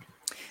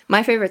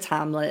 My favorite's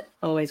Hamlet.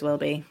 Always will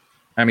be.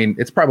 I mean,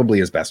 it's probably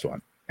his best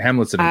one.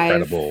 Hamlet's an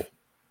incredible.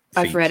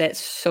 I've read it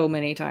so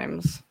many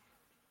times.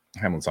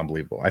 Hamlet's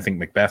unbelievable. I think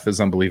Macbeth is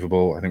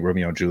unbelievable. I think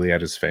Romeo and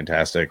Juliet is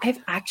fantastic.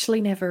 I've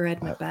actually never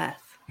read Macbeth.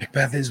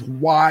 Macbeth is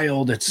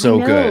wild. It's so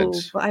good.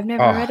 But I've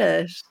never read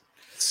it.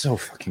 It's so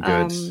fucking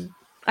good.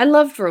 I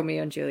loved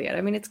Romeo and Juliet.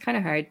 I mean, it's kind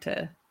of hard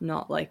to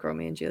not like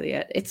Romeo and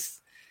Juliet.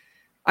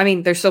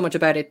 There's so much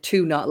about it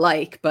to not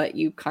like, but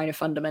you kind of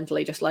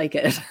fundamentally just like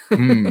it.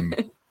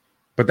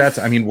 But that's,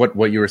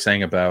 what you were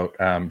saying about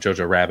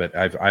Jojo Rabbit,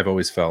 I've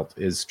always felt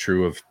is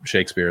true of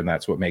Shakespeare, and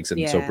that's what makes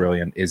it so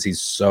brilliant, is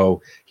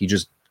he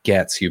just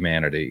gets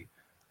humanity,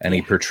 and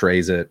he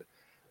portrays it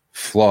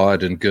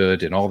flawed and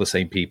good and all the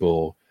same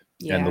people,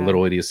 and the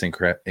little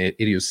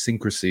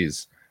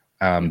idiosyncrasies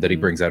that he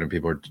brings out in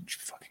people are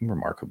fucking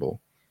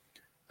remarkable.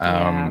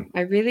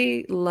 I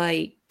really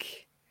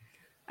like,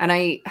 and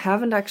I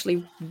haven't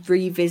actually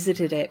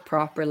revisited it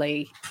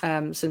properly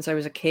since I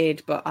was a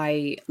kid, but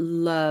I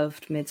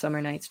loved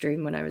Midsummer Night's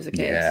Dream when I was a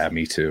kid. Yeah,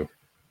 me too.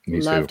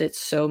 Loved it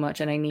so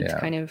much, and I need to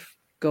kind of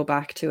go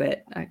back to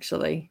it,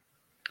 actually.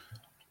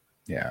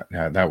 Yeah,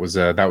 that was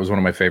one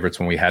of my favorites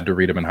when we had to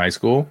read them in high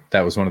school.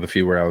 That was one of the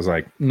few where I was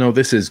like, no,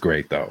 this is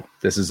great, though.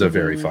 This is a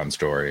very fun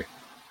story.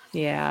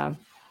 Yeah.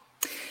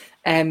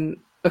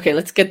 Okay,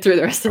 let's get through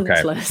the rest of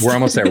this list. We're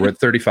almost there. We're at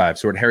 35.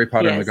 So we're at Harry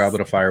Potter and the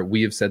Goblet of Fire.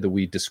 We have said that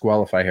we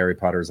disqualify Harry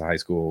Potter as a high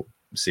school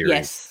series.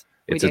 Yes,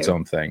 it's its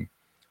own thing.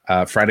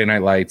 Friday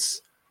Night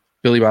Lights,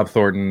 Billy Bob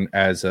Thornton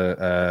as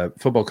a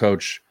football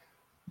coach.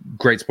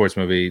 Great sports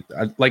movie.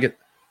 I like it.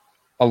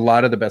 A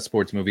lot of the best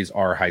sports movies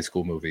are high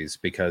school movies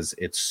because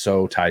it's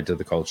so tied to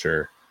the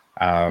culture.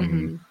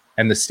 And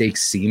the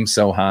stakes seem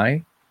so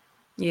high.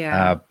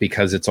 Yeah.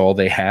 Because it's all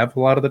they have a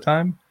lot of the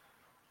time.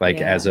 Like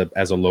as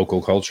a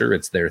local culture,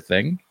 it's their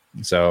thing.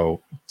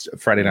 So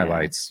Friday Night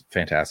Lights,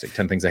 fantastic.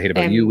 10 Things I Hate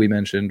About You, we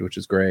mentioned, which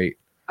is great.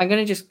 I'm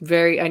going to just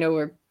I know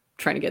we're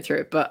trying to get through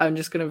it, but I'm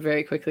just going to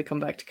very quickly come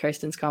back to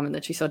Kirsten's comment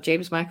that she saw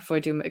James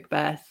McAvoy do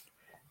Macbeth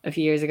a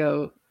few years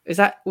ago. Was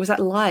that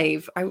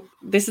live?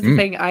 This is the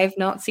thing. I have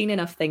not seen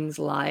enough things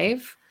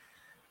live,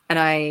 and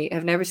I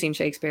have never seen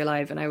Shakespeare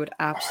live, and I would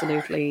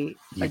absolutely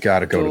you got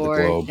to go to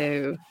the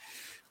Globe.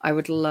 I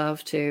would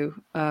love to.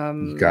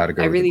 You gotta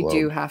go. I really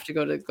do have to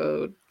go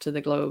to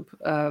the Globe.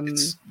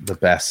 It's the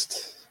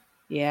best.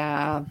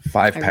 Yeah,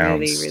 £5. I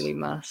really, really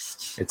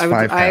must. It's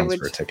 £5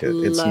 for a ticket.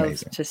 It's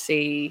amazing to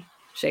see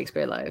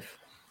Shakespeare live.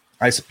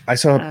 I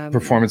saw a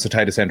performance of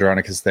Titus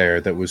Andronicus there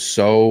that was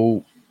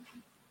so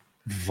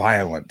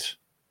violent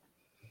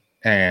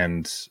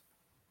and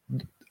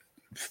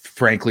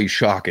frankly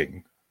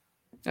shocking.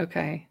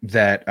 Okay.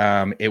 That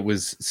it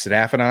was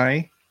Sadaf and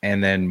I.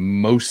 And then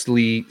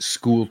mostly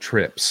school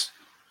trips.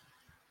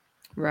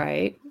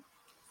 Right.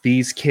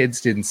 These kids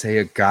didn't say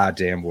a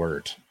goddamn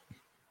word.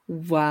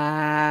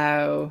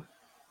 Wow.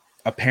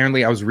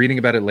 Apparently, I was reading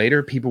about it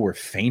later. People were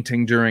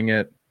fainting during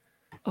it.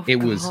 Oh, it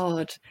was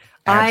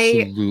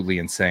absolutely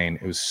insane.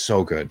 It was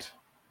so good.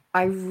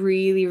 I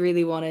really,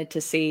 really wanted to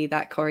see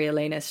that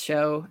Coriolanus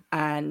show,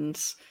 and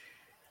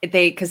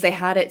because they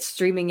had it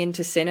streaming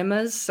into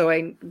cinemas, so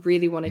I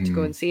really wanted to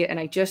go and see it, and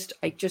I just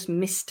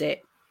missed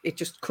it. It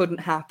just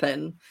couldn't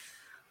happen.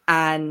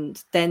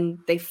 And then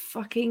they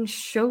fucking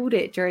showed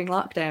it during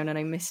lockdown, and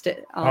I missed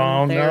it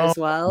as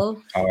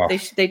well. Oh.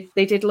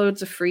 They did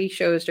loads of free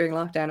shows during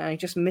lockdown, and I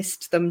just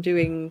missed them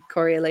doing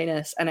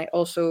Coriolanus. And I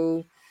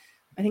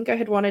think I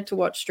had wanted to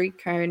watch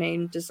Streetcar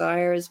Named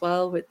Desire as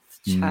well with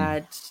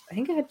Chad. I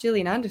think I had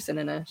Gillian Anderson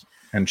in it.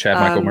 And Chad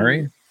Michael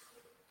Murray?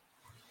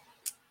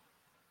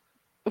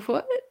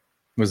 What?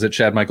 Was it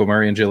Chad Michael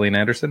Murray and Gillian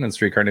Anderson in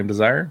Streetcar Named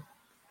Desire?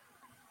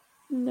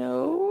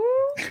 No.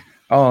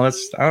 I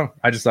just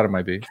thought it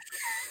might be.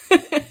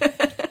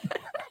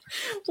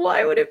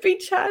 Why would it be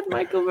Chad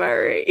Michael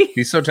Murray?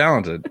 He's so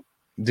talented.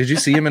 Did you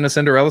see him in A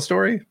Cinderella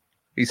Story?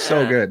 He's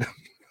so good.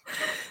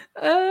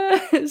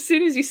 As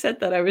soon as you said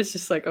that, I was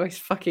just like, oh, he's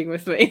fucking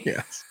with me.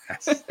 Yes,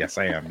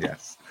 I am.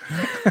 Yes.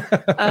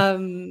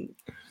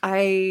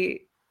 I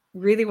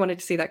really wanted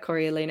to see that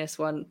Coriolanus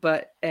one,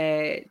 but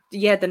the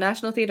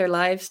National Theatre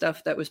Live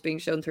stuff that was being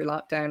shown through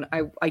lockdown,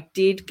 I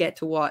did get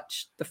to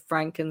watch the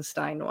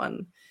Frankenstein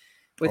one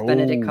with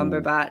Benedict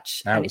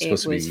Cumberbatch. That was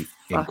supposed to be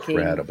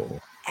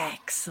incredible.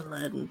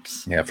 Excellent.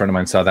 Yeah, a friend of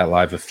mine saw that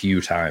live a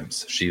few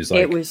times. She was like,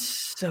 it was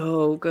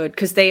so good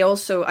because they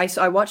also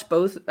I watched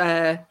both.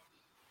 I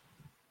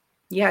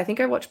think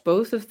I watched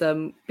both of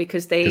them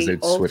because they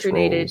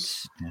alternated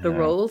the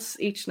roles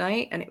each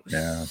night, and it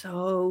was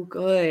so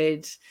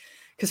good.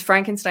 Because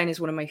Frankenstein is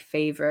one of my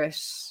favorite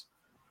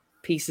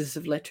pieces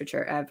of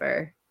literature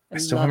ever. I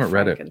still haven't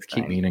read it. I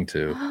keep meaning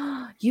to.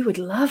 You would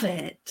love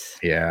it.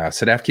 Yeah,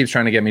 Sadaf keeps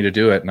trying to get me to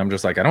do it, and I'm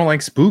just like, I don't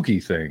like spooky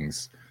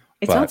things.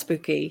 It's not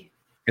spooky.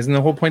 Isn't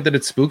the whole point that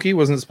it's spooky?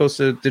 Wasn't it supposed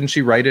to? Didn't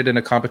she write it in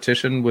a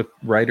competition with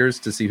writers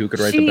to see who could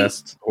write the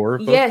best horror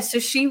book? Yeah, so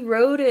she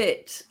wrote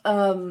it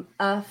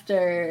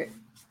after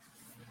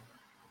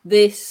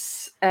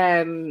this.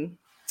 The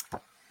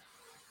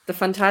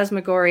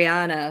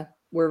Phantasmagoriana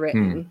were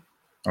written.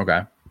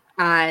 Okay.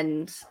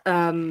 And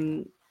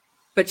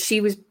but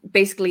she was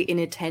basically in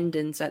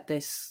attendance at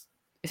this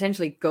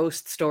essentially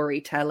ghost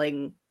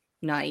storytelling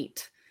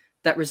night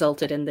that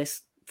resulted in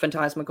this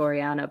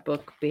Phantasmagoriana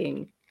book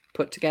being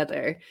put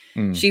together.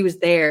 She was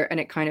there, and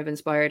it kind of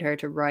inspired her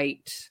to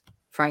write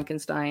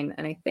Frankenstein.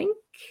 And I think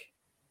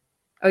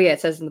it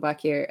says in the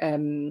back here,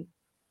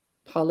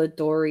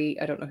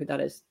 Polidori, I don't know who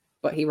that is,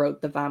 but he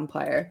wrote The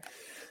Vampire.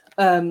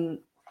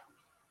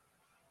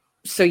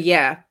 So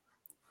yeah,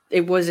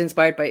 it was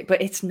inspired by it,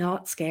 but it's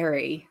not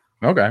scary.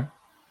 Okay.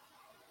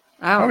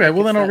 Okay,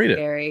 well then I'll read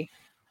scary. It.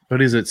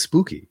 But is it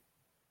spooky?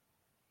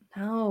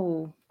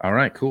 No. All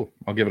right, cool.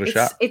 I'll give it a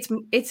shot.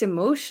 It's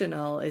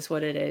emotional, is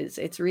what it is.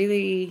 It's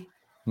really,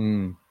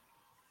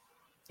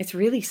 it's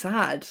really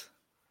sad.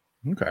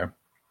 Okay.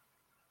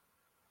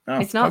 Oh,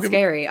 It's not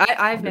scary.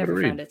 I've give it a never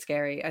read. found it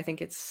scary. I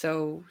think it's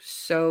so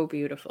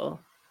beautiful.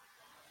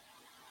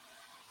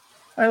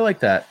 I like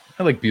that.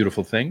 I like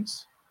beautiful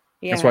things.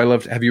 Yeah. That's why I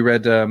loved. Have you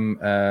read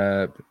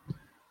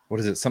what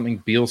is it? Something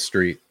Beale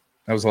Street.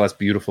 That was the last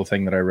beautiful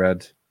thing that I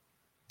read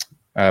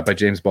by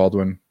James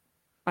Baldwin.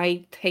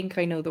 I think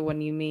I know the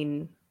one you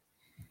mean.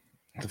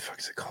 What the fuck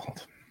is it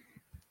called?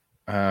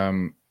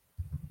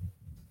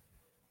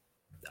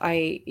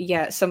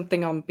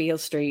 Something on Beale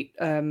Street.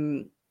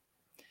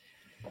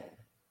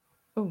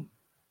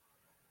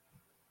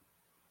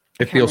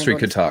 If Beale Street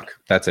Could Talk.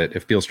 That's it.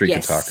 If Beale Street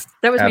Could Talk.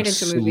 That was made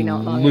into a movie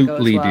not long ago as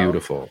Absolutely well.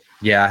 beautiful.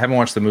 Yeah, I haven't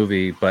watched the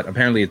movie, but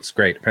apparently it's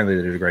great. Apparently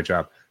they did a great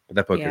job. But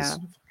that book is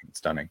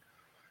stunning.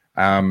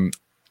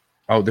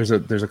 There's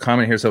a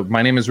comment here. So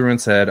my name is Ruin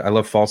said, I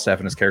love Falstaff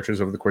and his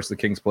characters over the course of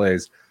the King's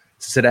plays.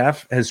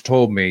 Sadaf has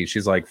told me,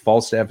 she's like,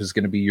 Falstaff is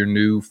going to be your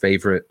new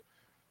favorite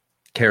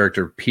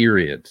character,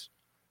 period.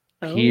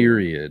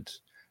 Period.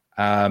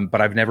 But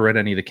I've never read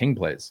any of the King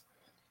plays.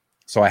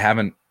 So I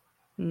haven't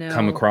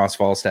come across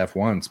Falstaff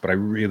once, but I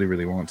really,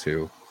 really want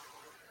to.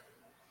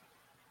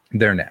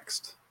 They're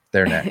next.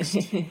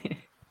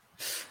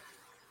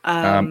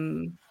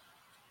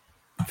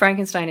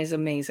 Frankenstein is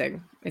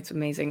amazing. It's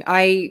amazing.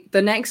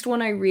 The next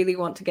one I really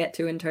want to get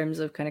to in terms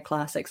of kind of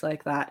classics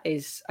like that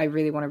is I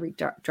really want to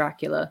read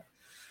Dracula.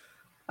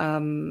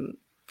 And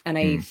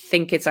I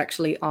think it's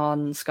actually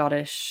on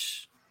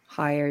Scottish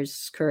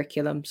Higher's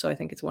curriculum, so I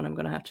think it's one I'm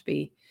going to have to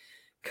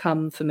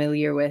become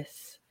familiar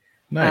with.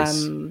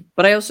 Nice.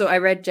 But I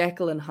read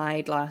Jekyll and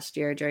Hyde last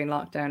year during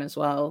lockdown as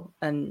well,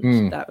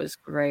 and that was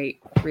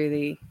great.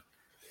 Really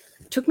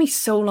took me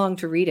so long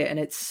to read it, and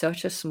it's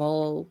such a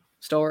small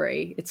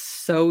story. It's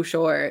so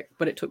short,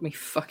 but it took me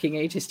fucking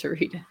ages to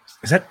read it.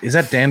 Is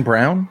that Dan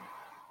Brown?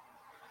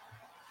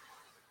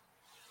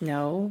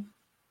 No.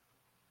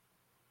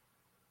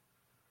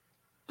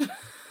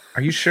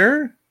 Are you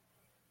sure?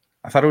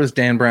 I thought it was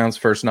Dan Brown's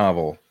first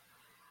novel.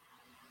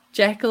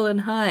 Jekyll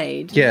and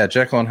Hyde. Yeah,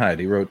 Jekyll and Hyde.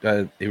 He wrote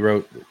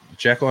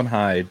Jekyll and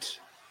Hyde,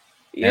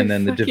 and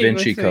then the Da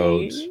Vinci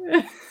Code.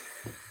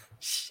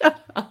 Shut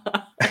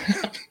up.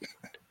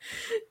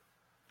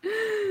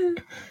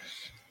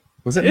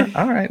 Was it not?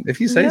 All right, if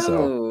you say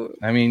so.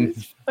 I mean,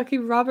 it's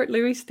fucking Robert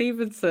Louis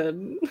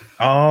Stevenson.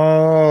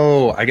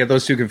 Oh, I get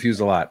those two confused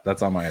a lot.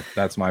 That's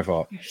my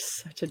fault. You're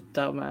such a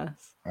dumbass.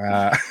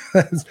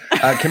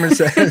 Cameron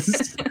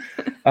says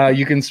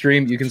you can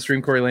stream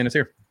Coriolanus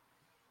here.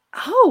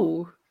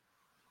 Oh.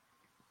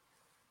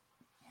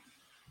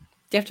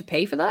 Do you have to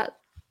pay for that?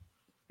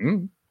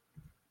 I'm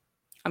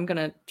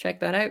gonna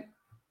check that out.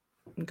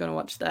 I'm gonna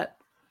watch that.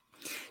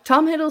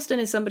 Tom Hiddleston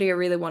is somebody I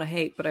really want to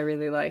hate, but I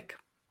really like.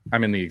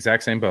 I'm in the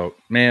exact same boat.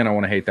 Man, I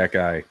want to hate that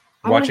guy.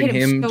 Watching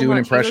him so do an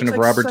much. impression of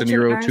Robert De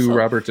Niro to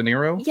Robert De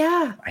Niro.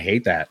 Yeah. I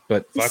hate that,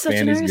 but He's fuck such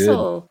man, an he's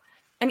arsehole. good.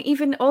 And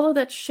even all of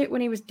that shit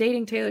when he was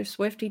dating Taylor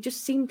Swift, he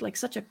just seemed like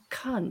such a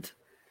cunt.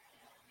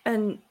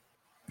 And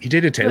he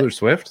dated Taylor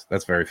Swift?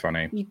 That's very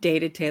funny. He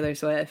dated Taylor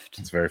Swift.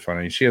 It's very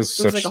funny. She has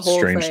such like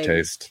strange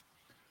taste.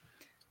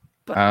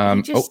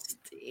 But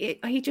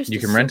he just you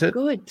is can rent so it,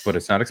 good. but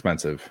it's not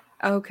expensive.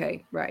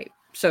 Okay, right.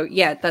 So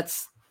yeah,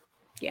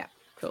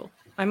 cool.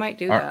 I might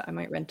do that. I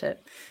might rent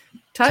it.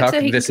 Tuck,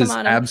 this is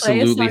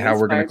absolutely how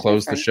we're going to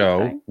close the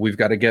show. We've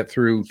got to get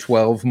through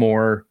 12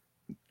 more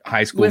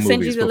high school movies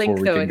send you the before link,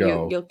 we though, can and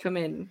go. You'll come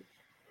in,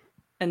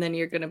 and then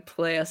you're going to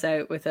play us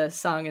out with a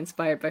song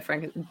inspired by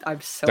Frank.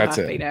 I'm so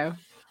happy now.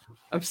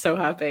 I'm so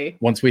happy.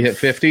 Once we hit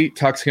 50,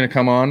 Tuck's going to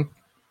come on.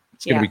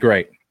 It's going to be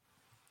great.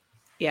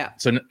 Yeah.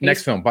 So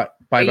next film, Bye Are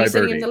Bye you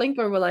sending Birdie. the link,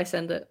 or will I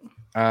send it?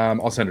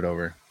 I'll send it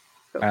over.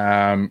 Cool.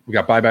 We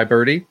got Bye Bye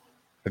Birdie.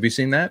 Have you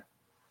seen that?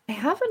 I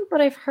haven't,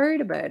 but I've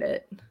heard about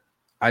it.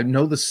 I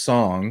know the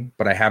song,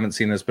 but I haven't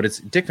seen this. But it's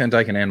Dick Van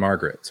Dyke and Anne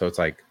Margaret, so it's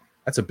like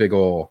that's a big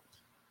old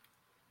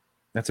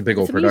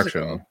production.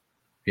 Musical.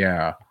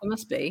 Yeah, It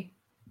must be.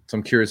 So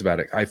I'm curious about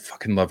it. I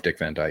fucking love Dick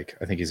Van Dyke.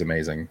 I think he's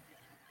amazing.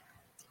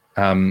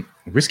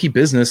 Risky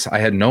Business. I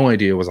had no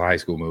idea was a high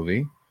school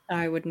movie.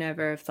 I would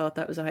never have thought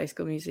that was a high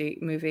school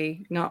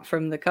movie. Not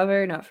from the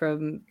cover, not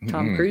from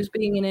Tom Cruise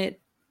being in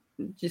it.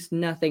 Just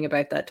nothing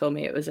about that told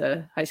me it was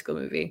a high school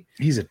movie.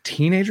 He's a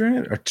teenager in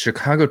it? A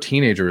Chicago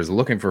teenager is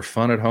looking for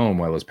fun at home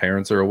while his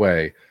parents are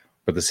away,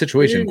 but the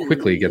situation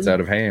quickly gets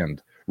out of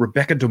hand.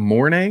 Rebecca De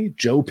Mornay,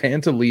 Joe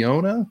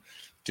Pantaleona?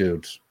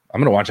 Dude, I'm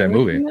going to watch that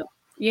movie.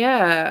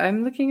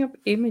 I'm looking up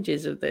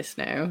images of this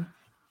now.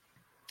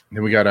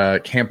 Then we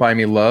got Can't Buy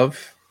Me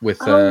Love with...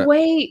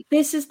 wait,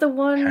 this is the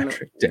one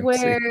Patrick Dempsey.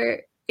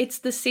 where... It's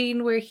the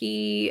scene where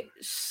he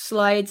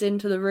slides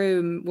into the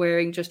room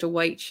wearing just a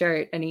white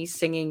shirt and he's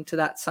singing to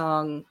that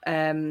song.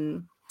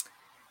 Old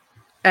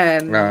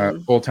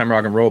Time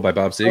Rock and Roll by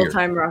Bob Seger. Old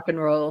Time Rock and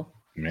Roll.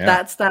 Yeah.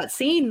 That's that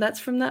scene. That's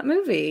from that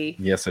movie.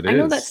 Yes, it is. I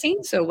know that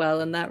scene so well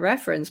and that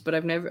reference, but I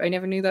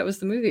never knew that was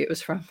the movie it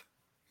was from.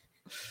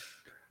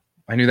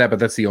 I knew that, but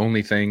that's the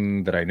only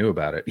thing that I knew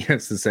about it. Yeah,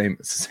 it's the same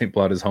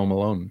plot as Home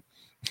Alone.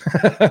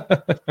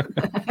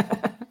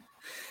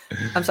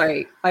 I'm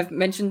sorry. I've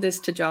mentioned this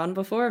to John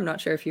before. I'm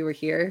not sure if you were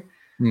here.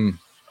 Hmm.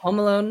 Home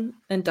Alone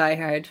and Die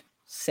Hard,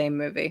 same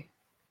movie.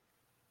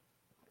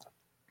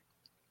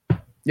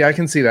 Yeah, I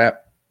can see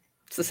that.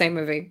 It's the same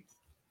movie.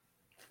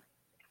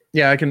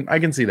 Yeah, I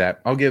can see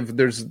that.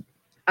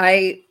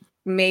 I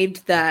made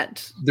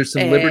that. There's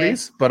some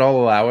liberties, but I'll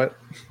allow it.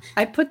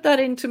 I put that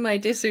into my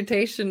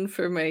dissertation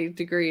for my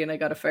degree, and I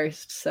got a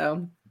first.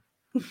 So,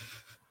 all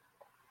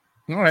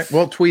right.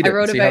 Well, tweet it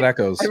and see how that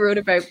goes. I wrote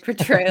about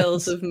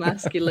portrayals of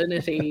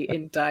masculinity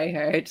in Die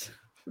Hard.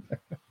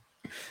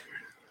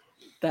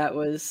 That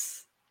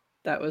was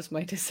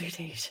my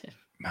dissertation.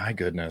 My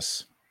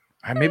goodness.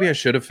 Maybe I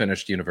should have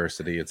finished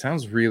university. It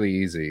sounds really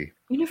easy.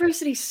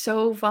 University's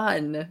so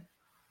fun.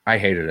 I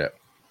hated it.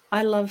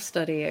 I love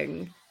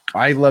studying.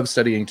 I love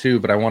studying too,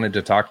 but I wanted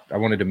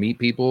to meet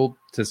people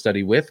to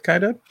study with,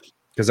 kind of,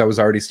 because I was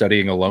already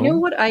studying alone. You know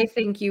what I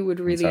think you would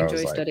really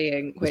enjoy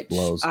studying, which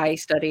blows. I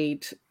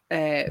studied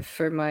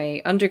for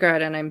my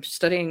undergrad, and I'm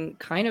studying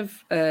kind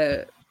of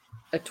a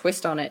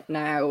twist on it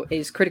now,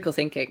 is critical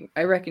thinking.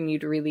 I reckon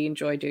you'd really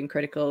enjoy doing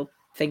critical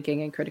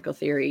thinking and critical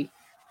theory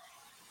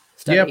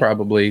study. Yeah,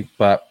 probably,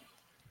 but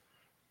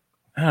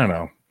I don't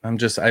know.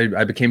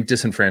 I became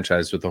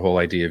disenfranchised with the whole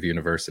idea of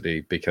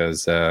university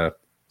because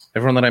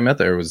everyone that I met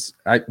there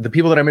the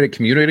people that I met at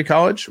community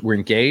college were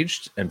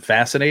engaged and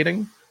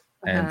fascinating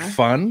and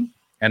fun,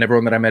 and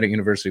everyone that I met at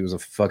university was a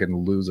fucking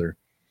loser.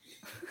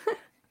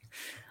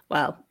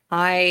 Well,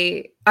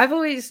 I've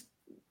always,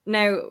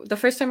 now the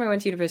first time I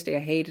went to university I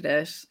hated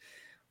it,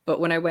 but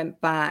when I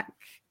went back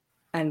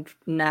and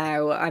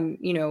now I'm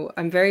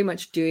very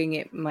much doing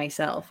it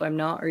myself. I'm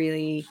not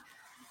really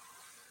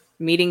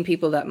meeting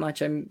people that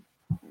much.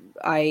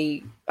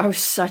 I was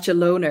such a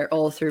loner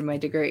all through my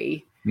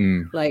degree.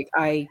 Like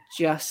I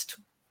just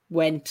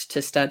went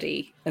to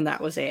study and that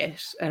was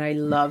it, and I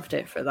loved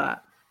it for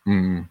that.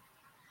 I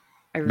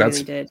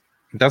really did.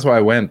 That's why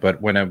I went.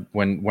 But when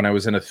I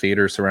was in a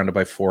theater surrounded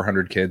by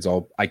 400 kids,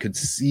 I could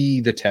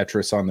see the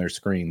Tetris on their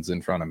screens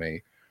in front of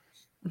me.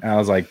 And I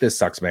was like, "This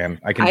sucks, man.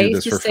 I can do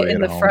this for free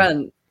at home." I used to sit in the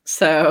front,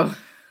 so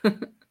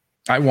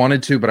I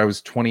wanted to, but I was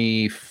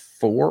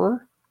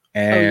 24,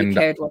 and you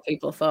cared what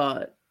people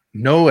thought.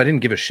 No, I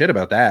didn't give a shit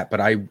about that. But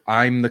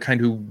I'm the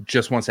kind who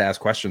just wants to ask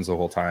questions the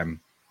whole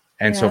time,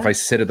 and so if I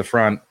sit at the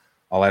front,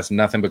 I'll ask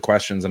nothing but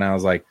questions. And I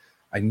was like,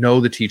 I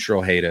know the teacher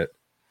will hate it,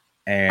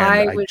 and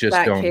I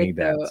just don't need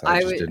that. So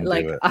I just didn't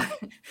do it.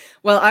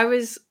 I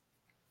was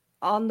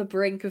on the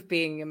brink of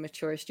being a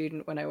mature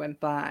student when I went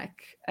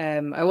back.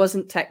 I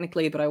wasn't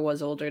technically, but I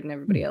was older than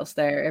everybody else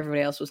there. Everybody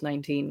else was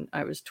 19.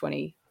 I was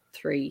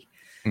 23.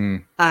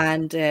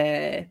 And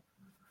I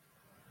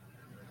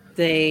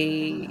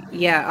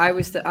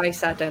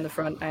sat down the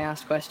front. I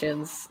asked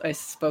questions. I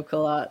spoke a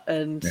lot,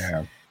 and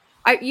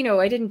I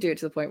didn't do it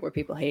to the point where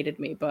people hated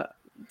me, but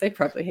they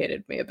probably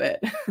hated me a bit.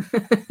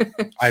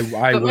 I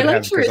would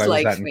have, because I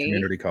was at in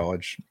community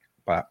college.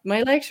 But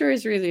my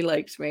lecturers really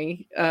liked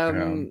me.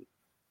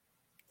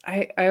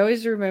 I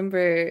always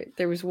remember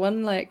there was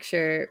one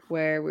lecture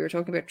where we were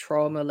talking about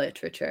trauma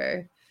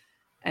literature,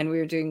 and we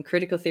were doing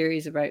critical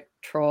theories about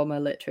trauma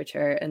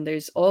literature, and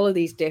there's all of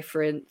these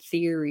different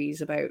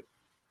theories about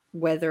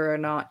whether or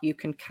not you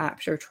can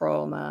capture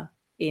trauma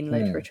in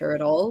literature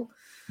at all.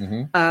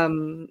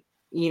 And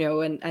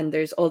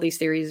there's all these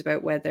theories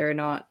about whether or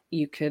not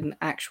you can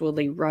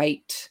actually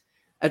write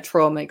a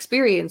trauma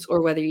experience,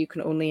 or whether you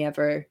can only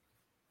ever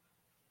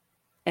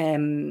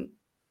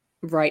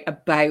write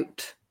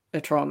about a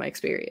trauma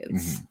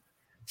experience.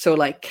 So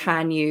like,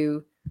 can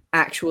you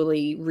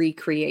actually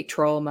recreate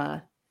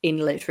trauma in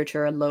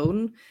literature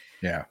alone?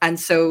 And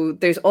so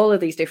there's all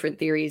of these different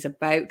theories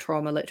about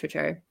trauma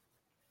literature,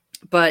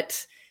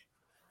 but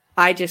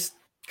I just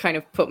kind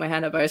of put my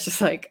hand up. I was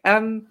just like,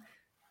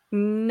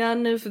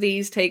 none of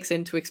these takes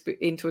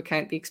into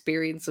account the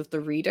experience of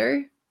the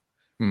reader.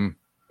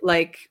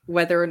 Like,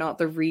 whether or not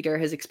the reader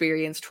has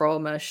experienced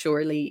trauma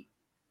surely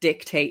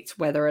dictates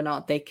whether or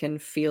not they can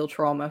feel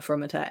trauma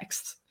from a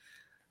text.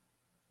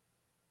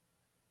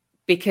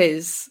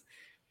 Because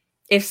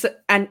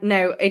I'm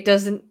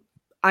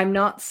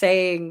not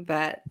saying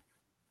that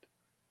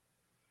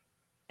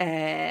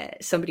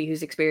somebody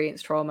who's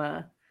experienced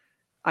trauma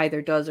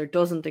either does or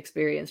doesn't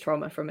experience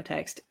trauma from a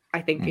text. I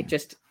think it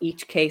just,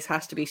 each case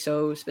has to be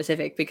so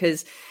specific,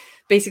 because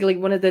basically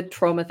one of the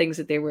trauma things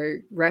that they were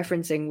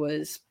referencing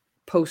was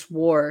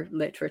post-war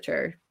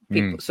literature.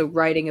 People, so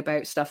writing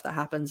about stuff that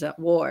happens at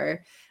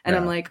war. And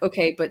I'm like,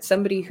 okay, but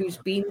somebody who's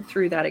been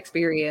through that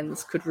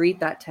experience could read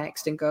that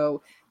text and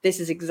go, this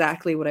is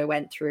exactly what I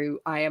went through.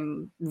 I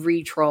am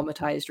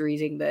re-traumatized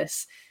reading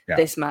this.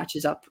 This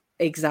matches up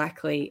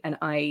exactly. And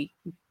I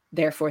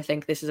therefore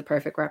think this is a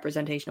perfect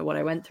representation of what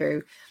I went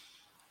through.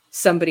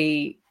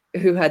 Somebody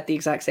who had the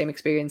exact same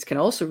experience can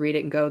also read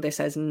it and go, this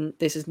has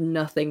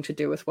nothing to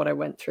do with what I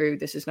went through.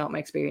 This is not my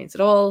experience at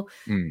all.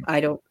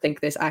 I don't think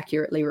this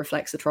accurately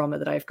reflects the trauma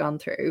that I've gone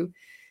through.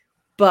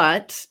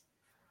 But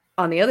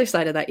on the other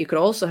side of that, you could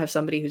also have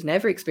somebody who's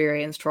never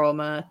experienced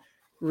trauma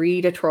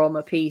read a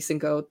trauma piece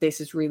and go,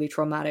 this is really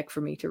traumatic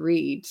for me to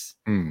read.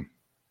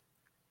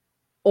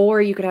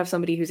 Or you could have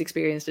somebody who's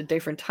experienced a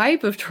different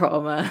type of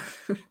trauma.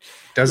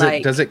 Does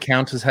it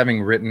count as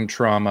having written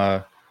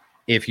trauma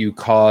if you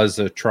cause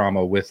a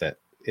trauma with it?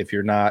 If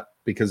you're not,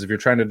 because if you're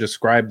trying to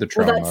describe the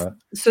trauma,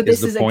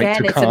 this is point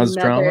again, to it's cause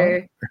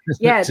another,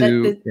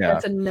 trauma?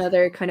 That's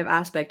another kind of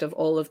aspect of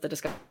all of the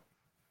discussion.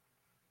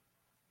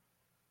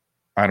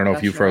 I don't know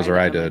if you froze or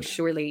I did. Like,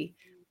 surely,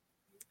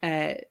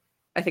 I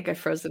think I've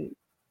frozen.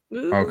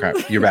 Okay,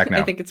 you're back now.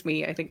 I think it's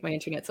me. I think my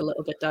internet's a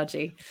little bit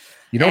dodgy.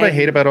 You know what I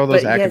hate about all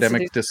those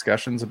academic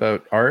discussions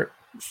about art?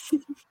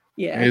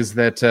 Yeah. Is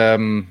that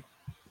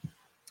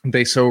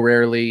they so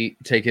rarely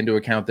take into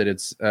account that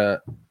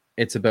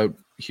it's about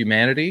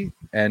humanity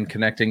and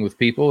connecting with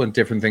people, and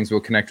different things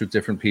will connect with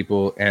different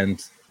people,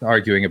 and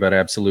arguing about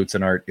absolutes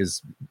in art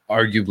is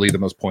arguably the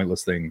most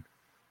pointless thing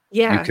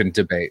you can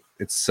debate.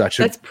 It's such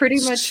a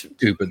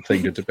stupid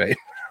thing to debate.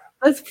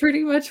 That's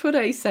pretty much what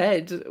I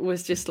said,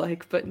 was just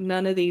like, but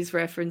none of these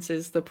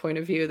references the point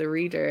of view of the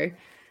reader.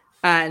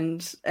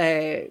 And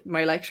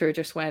my lecturer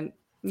just went,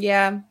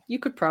 yeah, you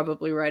could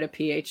probably write a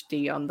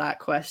PhD on that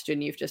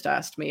question you've just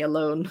asked me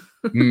alone.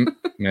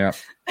 Yeah.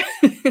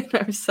 And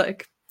I was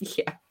like,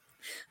 yeah,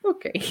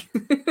 okay.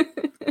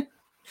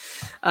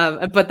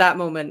 But that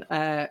moment,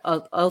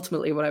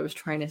 ultimately what I was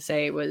trying to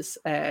say was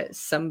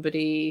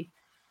somebody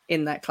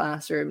in that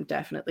classroom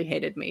definitely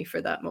hated me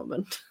for that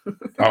moment.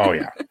 Oh,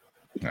 yeah.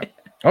 Yeah.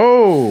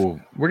 Oh,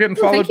 we're getting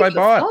followed by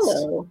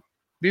bots.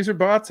 These are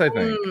bots, I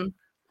think.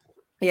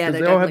 Yeah,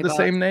 they all have the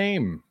same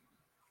name.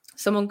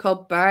 Someone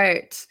called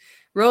Bart.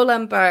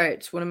 Roland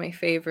Barthes, one of my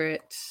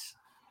favorite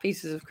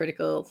pieces of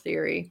critical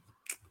theory,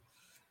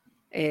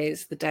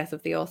 is The Death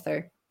of the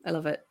Author. I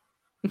love it.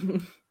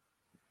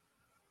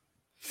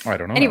 I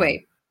don't know.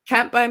 Anyway,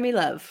 Can't Buy Me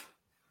Love.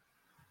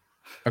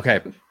 Okay,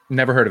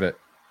 never heard of it.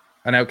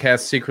 An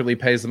outcast secretly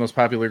pays the most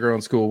popular girl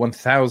in school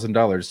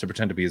 $1,000 to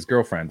pretend to be his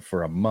girlfriend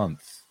for a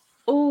month.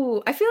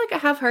 Oh, I feel like I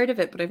have heard of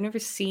it, but I've never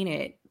seen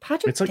it.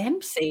 Patrick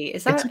Dempsey,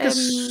 is that? It's like a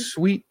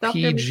sweet Dr.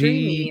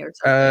 PG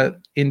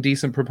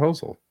indecent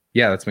proposal.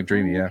 Yeah, that's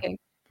McDreamy. Yeah. Okay.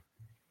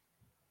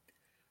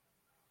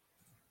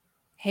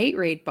 Hate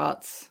raid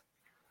bots.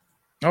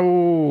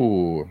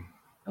 Oh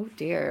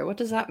dear, what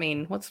does that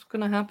mean? What's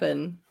going to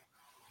happen?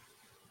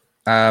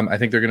 I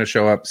think they're going to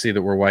show up, see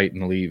that we're white,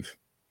 and leave.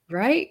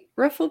 Right,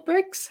 Ruffled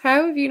Bricks.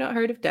 How have you not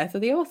heard of Death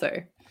of the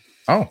Author?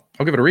 Oh,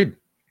 I'll give it a read.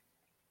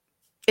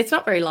 It's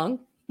not very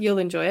long. You'll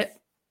enjoy it.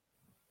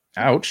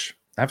 Ouch.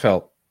 That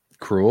felt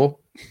cruel.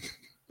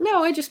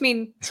 No, I just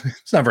mean...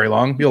 It's not very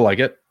long. You'll like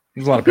it.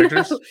 There's a lot of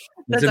pictures. No,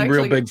 it's in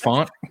real big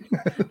font.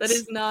 That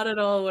is not at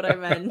all what I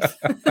meant.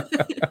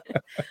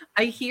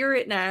 I hear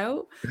it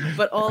now,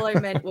 but all I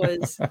meant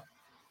was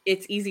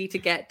it's easy to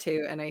get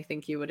to, and I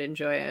think you would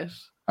enjoy it.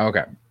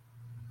 Okay.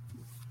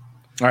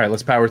 All right,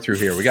 let's power through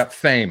here. We got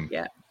Fame.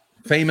 Yeah.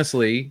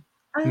 Famously,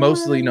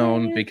 mostly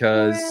known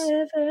because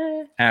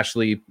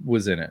Ashley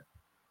was in it.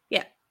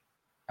 Yeah.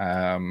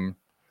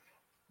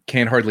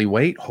 Can't Hardly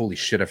Wait. Holy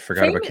shit, I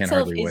forgot about Can't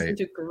Hardly Wait.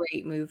 Isn't a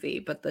great movie,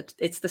 but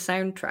it's the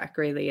soundtrack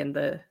really and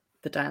the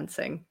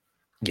dancing.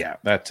 Yeah,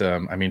 that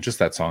I mean, just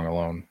that song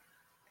alone.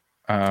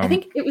 I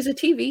think it was a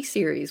TV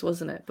series,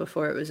 wasn't it,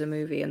 before it was a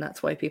movie, and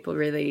that's why people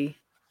really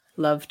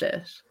loved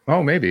it.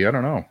 Oh, maybe. I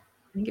don't know.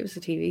 I think it was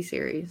a TV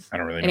series. I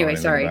don't really know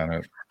anything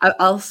about it.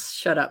 I'll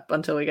shut up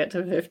until we get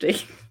to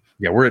 50.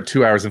 Yeah, we're at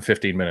 2 hours and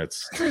 15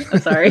 minutes. I'm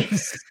sorry.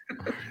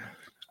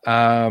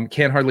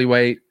 Can't Hardly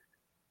Wait.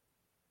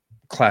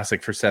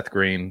 Classic for Seth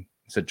Green.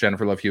 Is it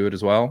Jennifer Love Hewitt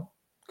as well?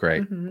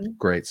 Great. Mm-hmm.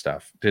 Great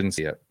stuff. Didn't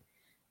see it.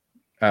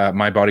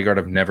 My Bodyguard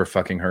I've never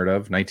fucking heard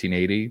of.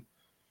 1980.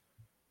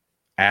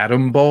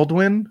 Adam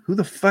Baldwin? Who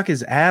the fuck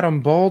is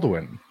Adam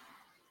Baldwin?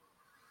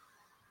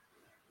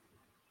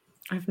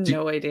 I have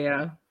no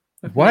idea.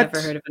 I've what?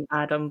 never heard of an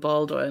Adam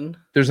Baldwin.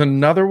 There's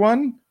another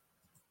one?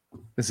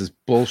 This is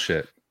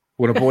bullshit.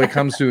 When a boy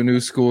comes to a new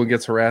school and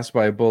gets harassed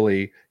by a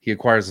bully, he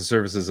acquires the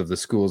services of the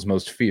school's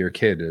most feared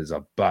kid as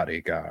a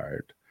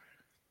bodyguard.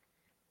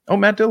 Oh,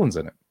 Matt Dillon's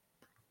in it.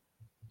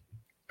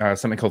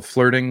 Something called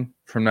Flirting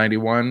from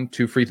 91.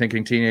 Two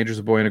free-thinking teenagers,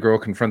 a boy and a girl,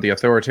 confront the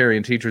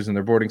authoritarian teachers in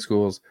their boarding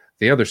schools.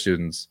 The other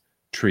students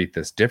treat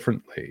this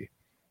differently.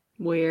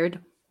 Weird.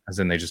 As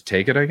in they just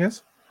take it, I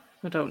guess?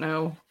 I don't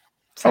know.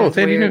 Sounds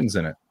Thandie Newton's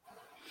in it.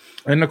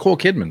 And Nicole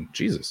Kidman.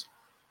 Jesus.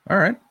 All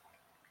right.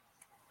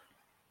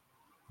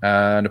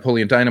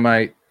 Napoleon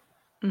Dynamite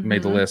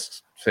made the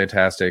list.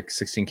 Fantastic.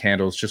 16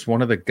 Candles. Just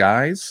one of the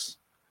guys.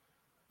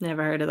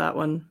 Never heard of that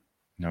one.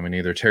 No, me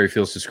neither. Terry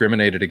feels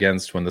discriminated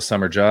against when the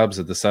summer jobs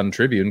at the Sun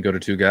Tribune go to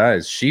two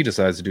guys. She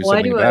decides to do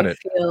something about it.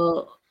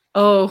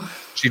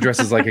 She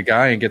dresses like a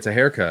guy and gets a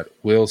haircut.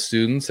 Will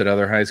students at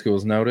other high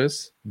schools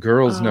notice?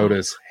 Girls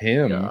notice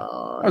him.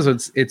 Oh, so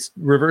it's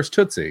reverse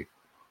Tootsie.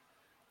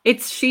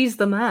 She's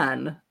the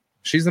man.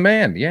 She's the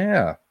man,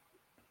 yeah.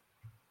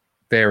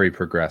 Very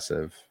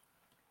progressive.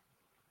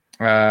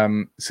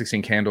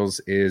 16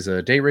 Candles is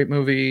a date rape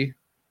movie.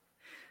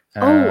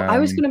 I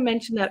was going to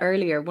mention that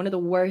earlier. One of the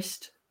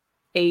worst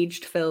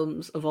aged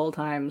films of all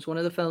times. One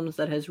of the films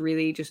that has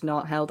really just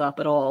not held up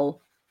at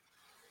all.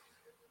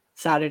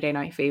 Saturday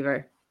Night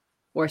Fever.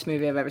 worst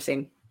movie I've ever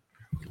seen.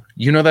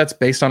 You know that's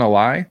based on a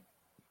lie?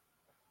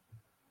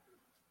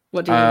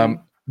 What do you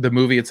mean? The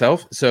movie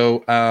itself.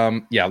 So,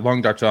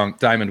 Long Duck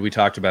Diamond, we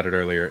talked about it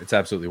earlier. It's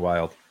absolutely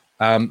wild.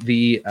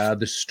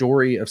 The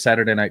story of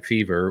Saturday Night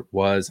Fever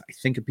was, I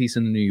think, a piece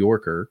in the New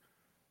Yorker,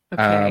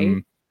 Okay.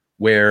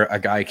 where a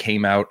guy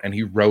came out and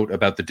he wrote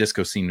about the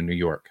disco scene in New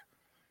York.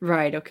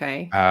 Right.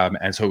 Okay.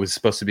 And so it was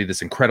supposed to be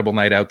this incredible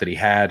night out that he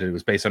had. It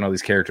was based on all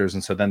these characters.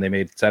 And so then they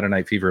made Saturday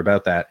Night Fever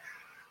about that.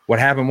 What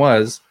happened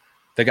was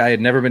the guy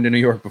had never been to New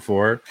York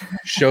before,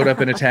 showed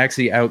up in a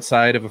taxi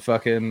outside of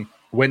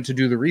went to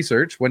do the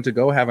research, went to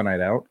go have a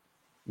night out.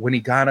 When he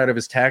got out of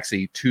his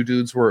taxi, two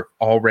dudes were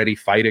already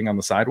fighting on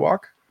the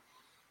sidewalk.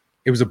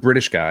 It was a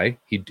British guy.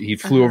 He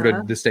flew over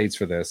to the States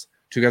for this.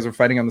 Two guys were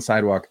fighting on the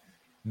sidewalk.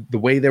 The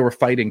way they were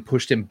fighting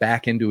pushed him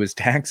back into his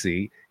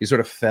taxi. He sort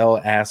of fell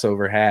ass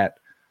over hat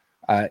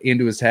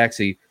into his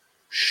taxi,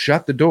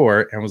 shut the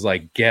door, and was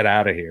like, "Get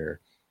out of here."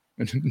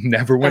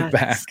 Never went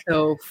back.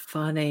 So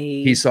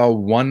funny. He saw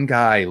one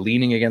guy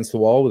leaning against the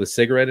wall with a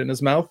cigarette in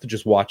his mouth,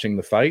 just watching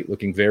the fight,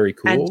 looking very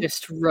cool. And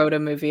just wrote a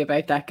movie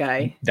about that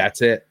guy.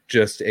 That's it.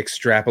 Just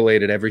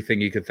extrapolated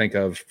everything you could think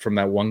of from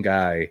that one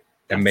guy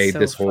and made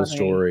this whole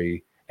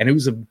story. And it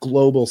was a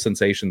global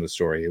sensation, the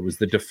story. It was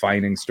the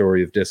defining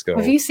story of disco.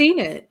 Have you seen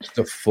it? It's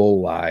a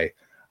full lie.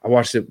 I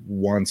watched it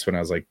once when I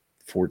was like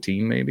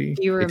 14, maybe.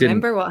 Do you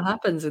remember what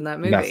happens in that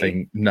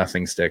movie?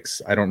 Nothing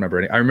sticks. I don't remember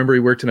any. I remember he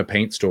worked in a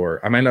paint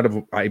store. I might not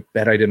have. I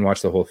bet I didn't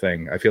watch the whole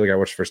thing. I feel like I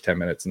watched the first 10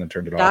 minutes and then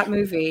turned it off. That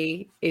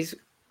movie is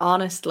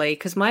honestly,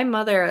 because my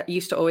mother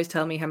used to always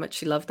tell me how much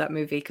she loved that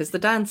movie because the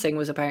dancing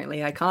was apparently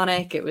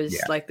iconic. It was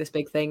like this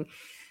big thing.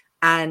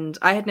 And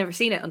I had never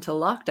seen it until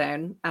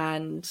lockdown.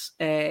 And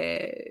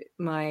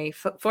my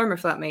former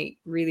flatmate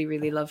really,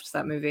 really loved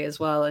that movie as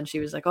well. And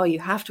she was like, "Oh, you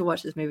have to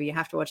watch this movie. You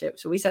have to watch it."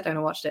 So we sat down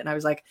and watched it. And I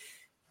was like,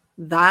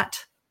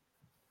 that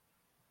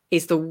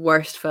is the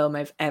worst film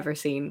I've ever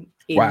seen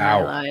in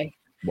my life.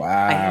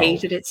 Wow. I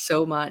hated it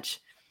so much.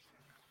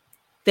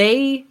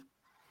 They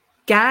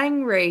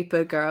gang rape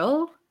a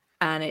girl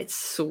and it's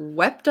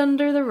swept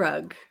under the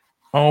rug.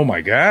 Oh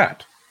my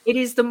God. It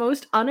is the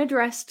most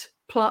unaddressed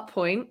plot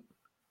point.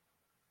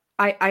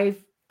 I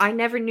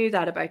never knew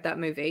that about that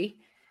movie.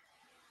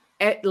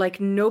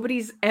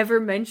 Nobody's ever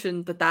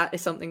mentioned that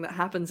is something that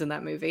happens in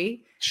that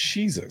movie.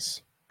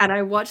 Jesus. And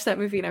I watched that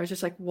movie and I was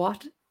just like,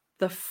 what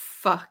the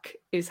fuck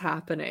is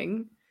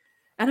happening?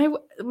 And I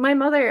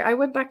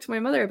went back to my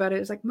mother about it. I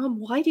was like, "Mom,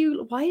 why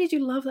did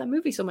you love that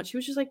movie so much?" She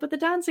was just like, "But the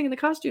dancing and the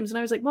costumes." And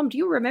I was like, "Mom, do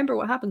you remember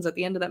what happens at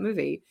the end of that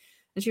movie?"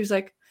 And she was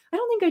like, "I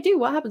don't think I do.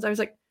 What happens?" I was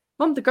like,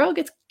 "Mom, the girl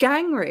gets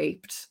gang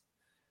raped."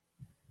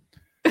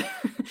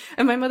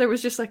 And my mother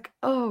was just like,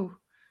 oh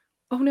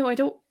no, I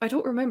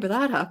don't remember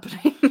that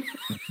happening.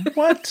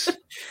 What?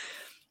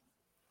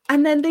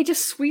 And then they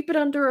just sweep it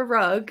under a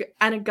rug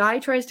and a guy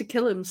tries to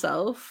kill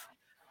himself.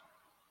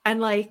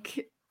 And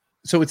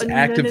so it's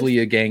actively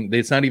a gang.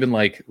 It's not even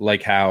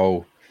like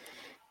how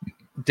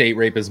date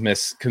rape is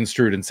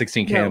misconstrued in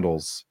 16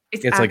 Candles.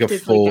 It's like a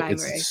full,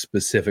 it's rape.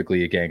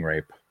 Specifically a gang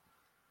rape.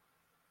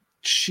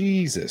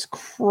 Jesus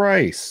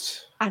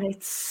Christ. And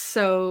it's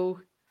so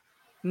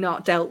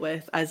not dealt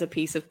with as a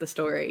piece of the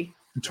story.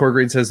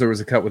 Torgreen says there was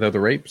a cut without the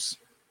rapes.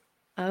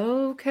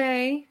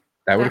 Okay.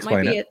 That would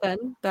explain it.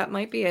 That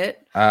might be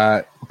it.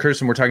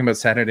 Kirsten, we're talking about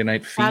Saturday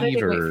Night Fever.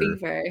 Saturday Night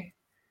Fever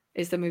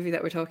is the movie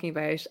that we're talking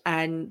about.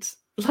 And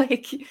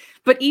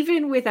but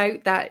even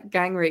without that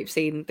gang rape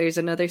scene, there's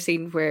another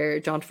scene where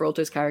John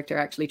Travolta's character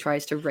actually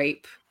tries to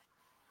rape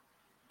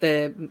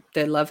the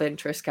love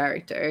interest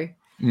character.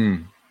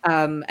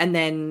 And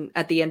then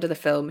at the end of the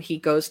film, he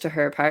goes to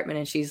her apartment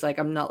and she's like,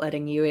 "I'm not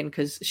letting you in,"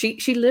 because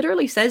she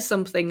literally says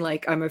something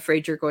like, "I'm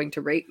afraid you're going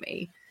to rape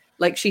me."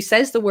 Like, she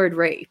says the word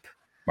rape.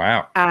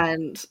 Wow.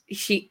 And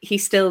he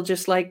still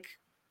just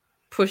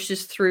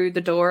pushes through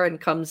the door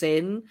and comes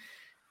in,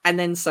 and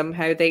then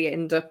somehow they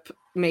end up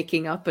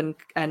making up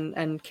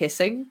and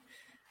kissing.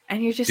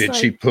 And you're just Did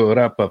she put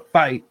up a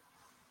fight?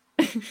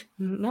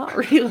 Not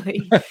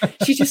really.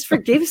 She just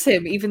forgives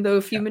him, even though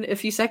a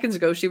few seconds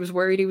ago she was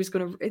worried he was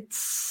gonna. It's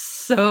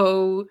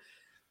so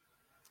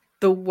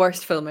the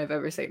worst film I've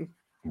ever seen.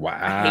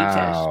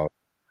 Wow.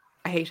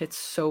 I hate it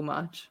so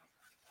much.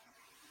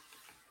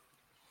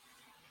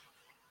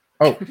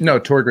 Oh no,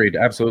 Torgreed,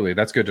 absolutely.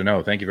 That's good to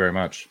know. Thank you very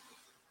much.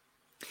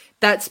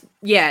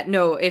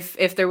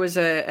 If there was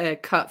a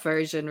cut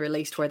version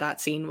released where that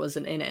scene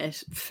wasn't in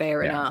it,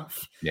 fair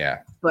enough.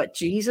 Yeah. But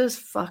Jesus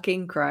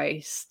fucking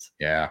Christ.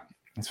 Yeah.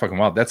 That's fucking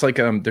wild. That's like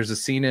there's a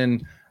scene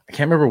in, I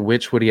can't remember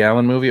which Woody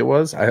Allen movie it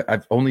was.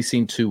 I've only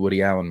seen 2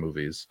 Woody Allen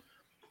movies.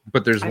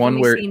 But there's one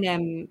where I've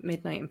seen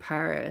Midnight in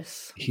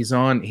Paris. He's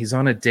on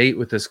a date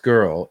with this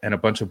girl and a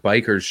bunch of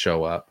bikers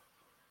show up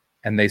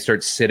and they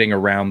start sitting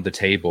around the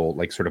table,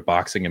 like sort of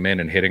boxing him in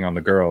and hitting on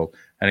the girl.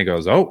 And he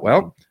goes, "Oh,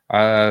 well,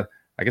 I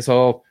guess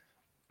I'll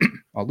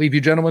leave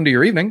you gentlemen to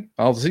your evening.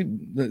 I'll see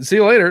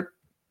you later."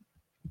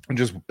 And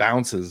just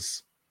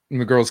bounces. And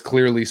the girl's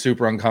clearly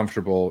super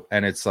uncomfortable.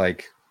 And it's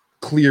like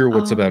clear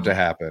what's about to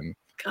happen.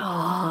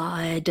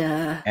 God.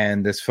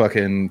 And this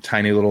fucking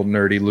tiny little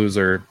nerdy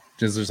loser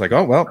is just like,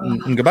 oh, well,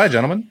 goodbye,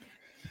 gentlemen.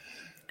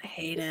 I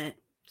hate it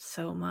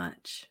so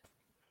much.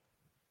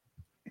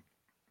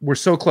 We're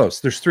so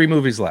close. There's 3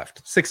 movies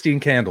left. 16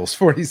 candles,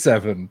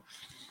 47.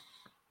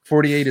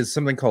 48 is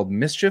something called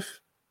Mischief.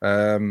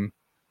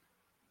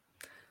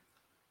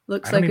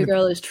 Looks like a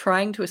girl is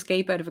trying to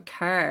escape out of a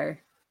car.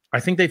 I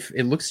think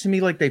it looks to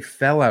me like they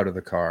fell out of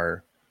the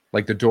car.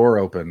 Like the door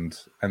opened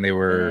and they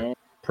were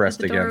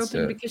pressed against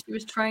it. Because she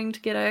was trying to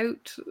get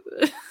out.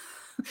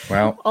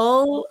 Well,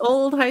 all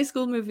old high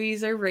school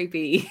movies are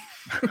rapey.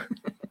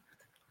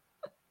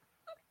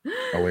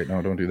 Oh, wait,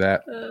 no, don't do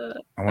that.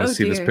 I want to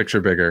see this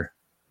picture bigger.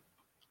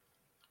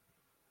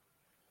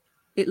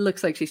 It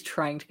looks like she's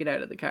trying to get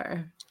out of the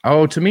car.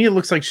 Oh, to me, it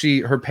looks like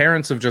her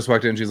parents have just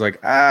walked in. She's like,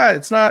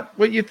 it's not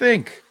what you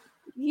think.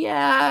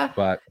 Yeah.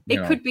 But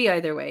it could be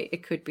either way.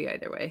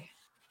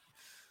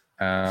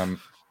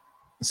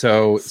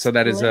 So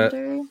that is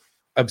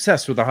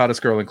obsessed with the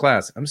hottest girl in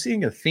class. I'm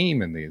seeing a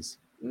theme in these.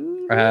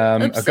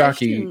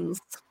 Agaki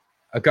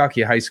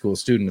High School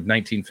student of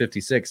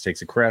 1956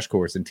 takes a crash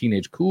course in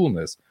teenage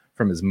coolness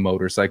from his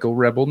motorcycle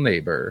rebel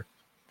neighbor.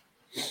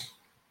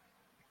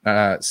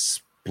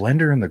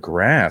 Splendor in the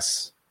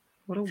Grass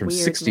from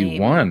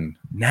 61. Name.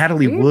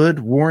 Natalie Wood,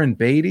 Warren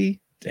Beatty.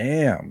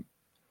 Damn.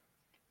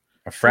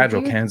 A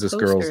fragile Kansas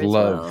girl's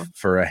love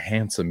for a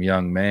handsome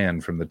young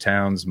man from the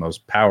town's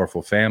most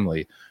powerful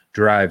family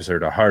drives her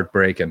to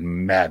heartbreak and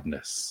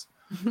madness.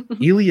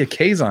 Elia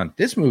Kazan.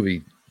 This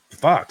movie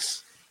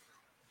fucks.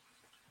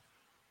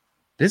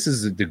 This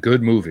is the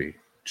good movie.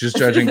 Just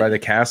judging by the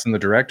cast and the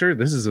director,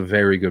 this is a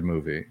very good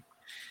movie.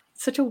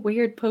 Such a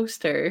weird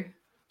poster.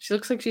 She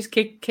looks like she's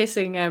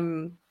kissing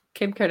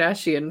Kim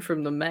Kardashian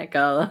from the Met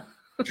Gala.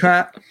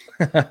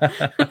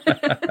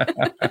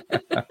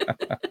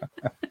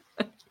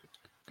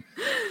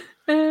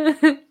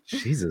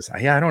 Jesus.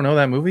 Yeah, I don't know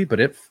that movie,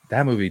 but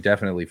that movie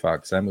definitely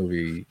fucks.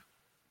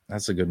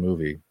 That's a good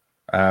movie.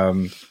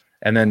 And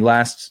then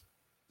last,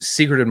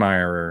 Secret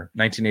Admirer,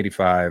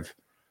 1985.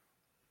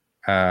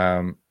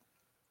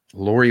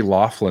 Lori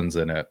Laughlin's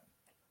in it.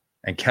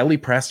 And Kelly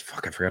Preston.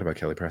 Fuck, I forgot about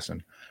Kelly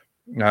Preston.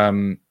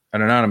 An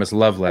anonymous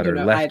love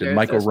letter left in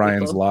Michael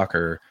Ryan's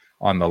locker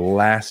on the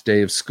last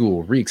day of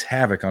school wreaks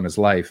havoc on his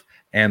life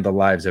and the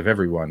lives of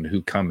everyone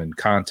who come in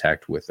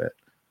contact with it.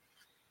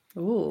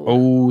 Ooh,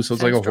 oh, so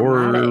it's like a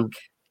horror.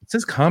 It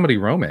says comedy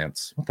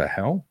romance. What the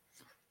hell?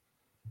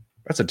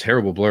 That's a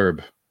terrible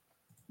blurb.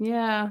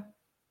 Yeah.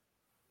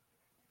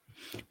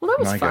 Well, that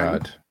was fun. My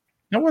God.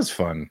 That was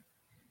fun.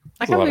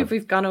 I can't believe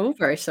we've gone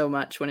over so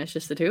much when it's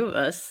just the two of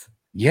us.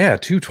 Yeah,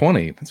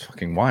 220. That's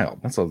fucking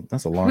wild. That's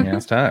a long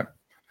ass time.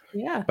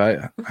 Yeah.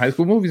 But high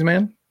school movies,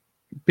 man.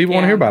 People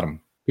want to hear about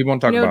them. People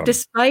want to talk about them.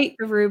 Despite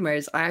the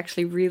rumors, I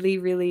actually really,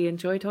 really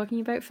enjoy talking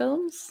about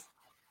films.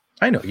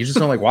 I know. You just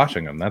don't like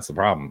watching them. That's the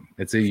problem.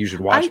 It's you should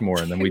watch more,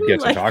 and then we'd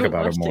get to talk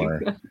about them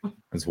more.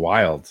 It's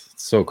wild.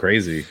 It's so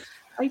crazy.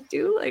 I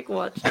do like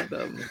watching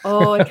them.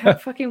 Oh, I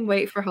can't fucking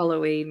wait for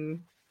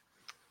Halloween.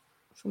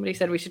 Somebody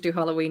said we should do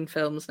Halloween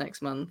films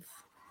next month.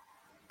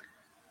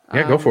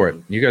 Yeah, go for it.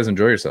 You guys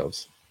enjoy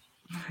yourselves.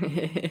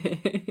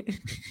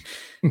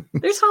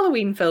 There's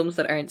Halloween films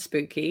that aren't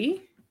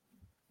spooky.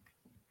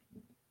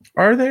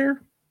 Are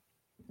there?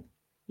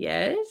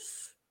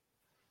 Yes.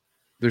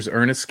 There's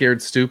Ernest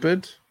Scared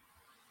Stupid.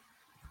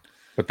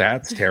 But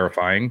that's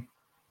terrifying.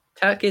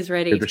 Tuck is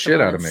ready to shit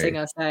out of me. Sing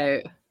us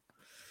out.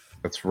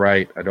 That's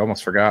right. I'd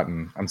almost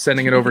forgotten. I'm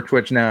sending it over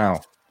Twitch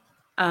now.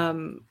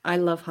 I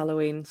love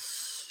Halloween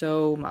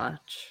so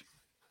much.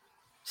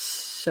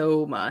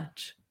 So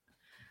much.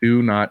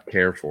 Do not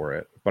care for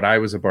it. But I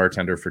was a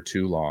bartender for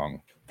too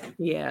long.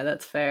 Yeah,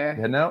 that's fair.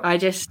 Heading out?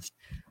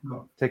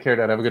 Take care,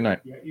 Dad. Have a good night.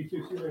 Yeah, you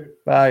too. See you later.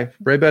 Bye.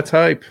 Ray Betts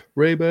hype.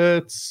 Ray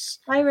Betts.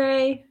 Hi,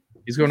 Ray.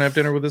 He's going to have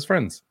dinner with his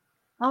friends.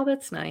 Oh,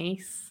 that's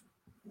nice.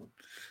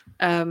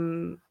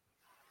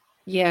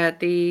 Yeah,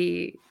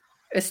 the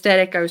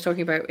aesthetic I was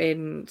talking about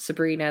in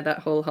Sabrina, that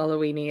whole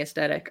Halloween-y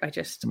aesthetic, I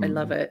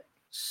love it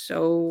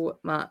so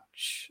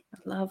much. I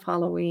love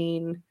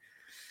Halloween.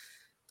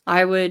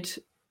 I would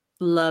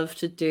love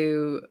to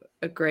do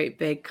a great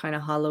big kind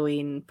of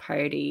Halloween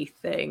party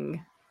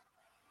thing,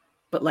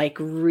 but like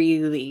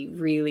really,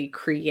 really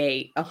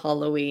create a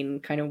Halloween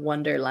kind of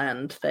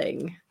Wonderland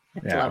thing.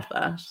 I'd love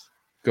that.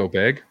 Go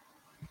big.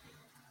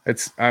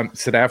 It's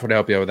Sadaf would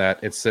help you out with that.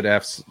 It's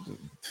Sadaf's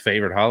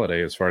favorite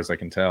holiday, as far as I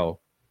can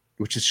tell,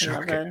 which is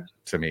shocking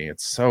to me.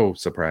 It's so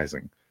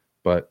surprising,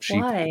 but she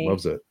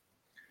loves it.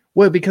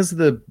 Well, because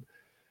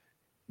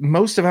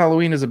most of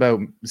Halloween is about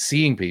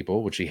seeing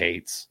people, which she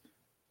hates,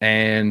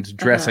 and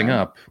dressing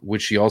up,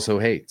 which she also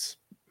hates.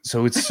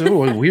 So it's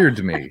so weird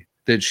to me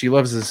that she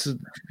loves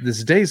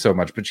this day so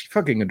much, but she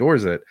fucking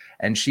adores it,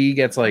 and she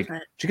gets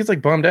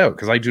bummed out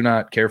because I do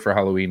not care for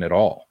Halloween at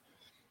all.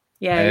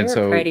 Yeah, and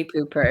you're a party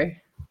pooper.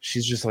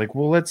 She's just like,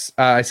 well, let's.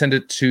 I send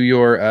it to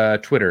your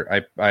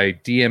Twitter. I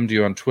DM'd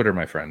you on Twitter,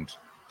 my friend.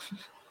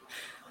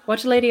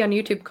 Watch a lady on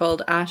YouTube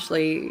called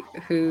Ashley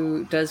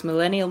who does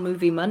Millennial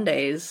Movie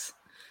Mondays,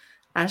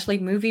 Ashley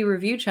Movie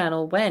Review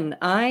Channel when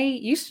I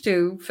used to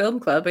do film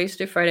club. I used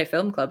to do Friday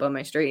Film Club on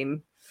my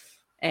stream.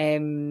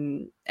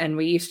 And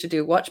we used to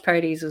do watch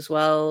parties as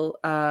well.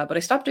 But I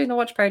stopped doing the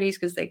watch parties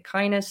because they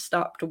kind of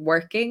stopped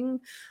working.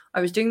 I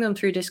was doing them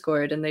through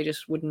Discord and they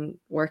just wouldn't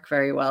work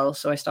very well.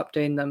 So I stopped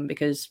doing them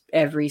because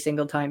every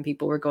single time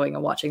people were going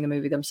and watching the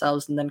movie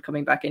themselves and then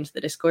coming back into the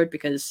Discord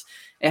because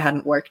it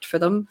hadn't worked for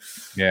them.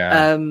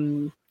 Yeah.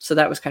 So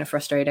that was kind of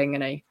frustrating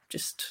and I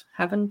just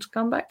haven't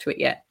gone back to it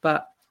yet.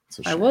 But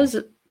I shame. was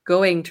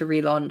going to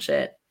relaunch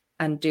it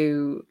and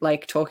do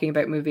like talking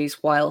about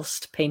movies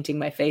whilst painting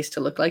my face to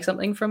look like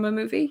something from a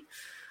movie.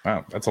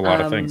 Wow, that's a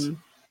lot of things.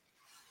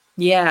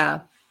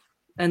 Yeah.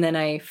 And then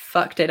I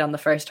fucked it on the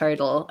first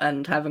hurdle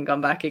and haven't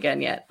gone back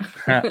again yet.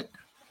 Yeah,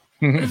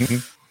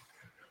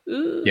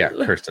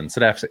 Kirsten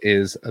Sadaf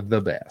is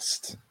the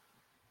best.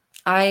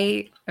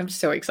 I am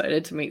so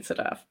excited to meet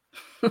Sadaf.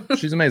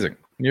 She's amazing.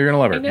 You're going to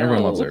love her. I know.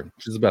 Everyone loves her.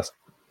 She's the best.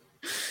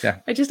 Yeah.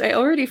 I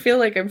already feel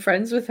like I'm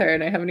friends with her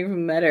and I haven't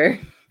even met her.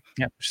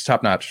 Yeah, she's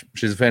top notch.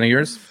 She's a fan of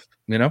yours,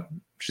 you know?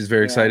 She's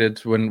very excited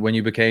when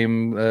you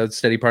became a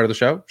steady part of the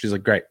show. She's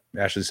like, great,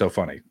 Ashley's so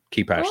funny.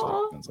 Keep Ashley.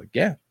 And it's like,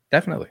 yeah,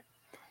 definitely.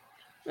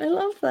 I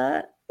love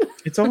that.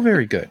 It's all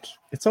very good.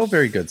 It's all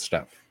very good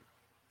stuff.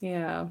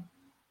 Yeah. All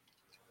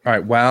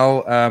right.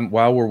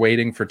 While we're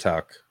waiting for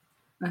Tuck,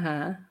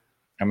 I'm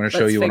going to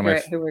show you one of my.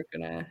 Who we're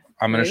gonna.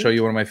 I'm going to show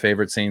you one of my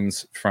favorite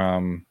scenes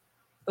from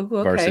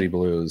Varsity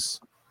Blues.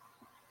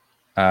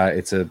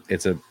 It's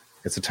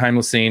a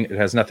timeless scene. It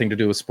has nothing to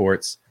do with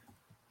sports.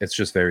 It's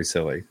just very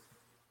silly.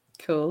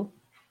 Cool.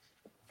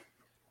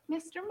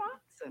 Mr.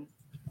 Moxon,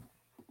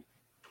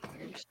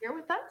 here to share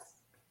with us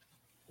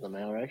The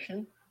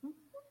Malediction,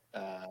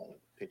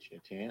 pitching a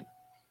tent,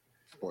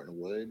 sporting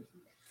wood,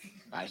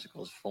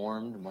 bicycles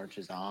formed,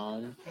 marches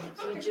on.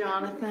 Thank you,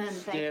 Jonathan.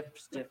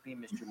 Stiffy,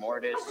 Mr.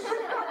 Mortis.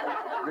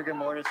 Rigor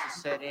mortis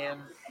is set in.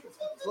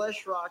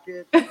 Flesh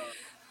rocket,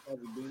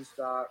 heavy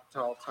beanstalk,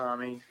 tall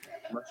Tommy,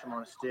 mushroom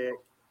on a stick,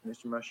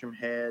 Mr. Mushroom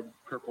Head,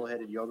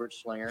 purple-headed yogurt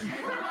slinger,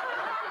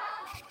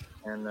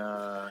 and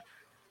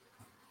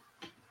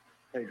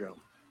Pedro.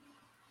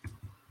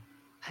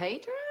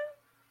 Pedro?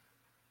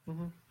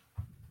 Mm-hmm.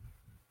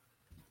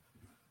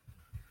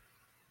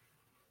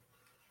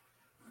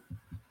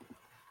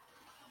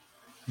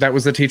 That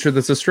was the teacher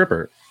that's a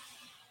stripper.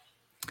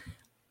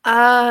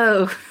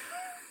 Oh.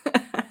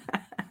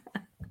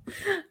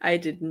 I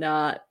did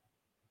not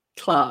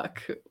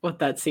clock what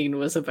that scene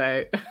was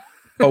about.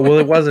 Oh, well,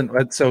 it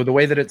wasn't. So the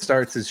way that it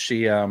starts is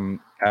she's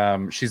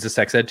a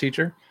sex ed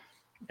teacher.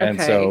 And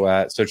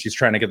so she's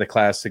trying to get the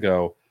class to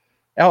go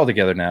all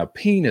together now.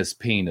 Penis,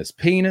 penis,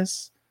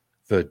 penis,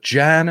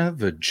 vagina,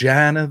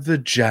 vagina,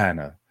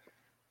 vagina.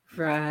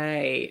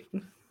 Right.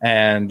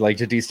 And like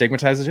to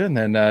destigmatize it. And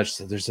then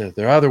she said,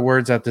 there are other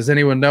words out. Does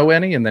anyone know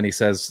any? And then he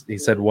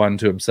said one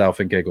to himself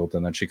and giggled.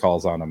 And then she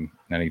calls on him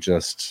and he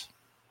just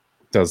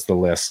does the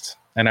list.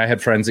 And I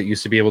had friends that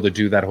used to be able to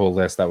do that whole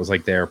list. That was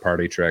like their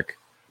party trick.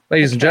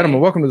 Ladies and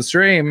gentlemen, welcome to the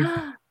stream.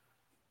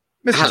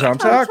 Mr. Tom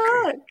Tuck.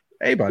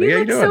 Hey, buddy. How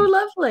you doing? So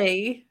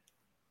lovely.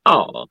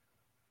 Oh,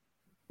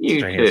 you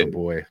too.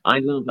 Boy. I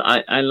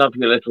love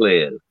your little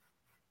ears.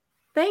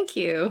 Thank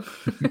you.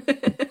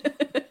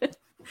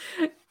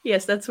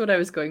 Yes, that's what I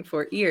was going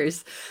for.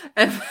 Ears.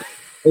 Oh,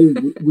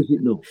 was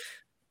it not?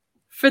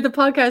 For the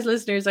podcast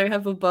listeners, I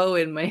have a bow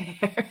in my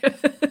hair.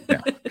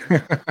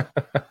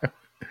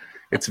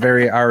 It's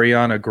very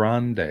Ariana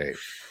Grande.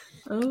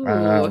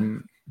 Oh.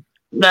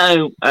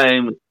 No,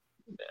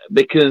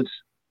 because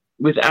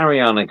with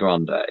Ariana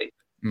Grande,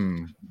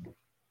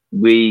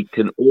 we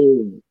can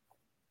all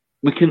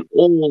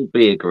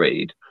be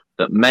agreed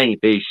that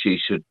maybe she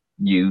should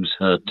use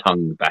her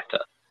tongue better.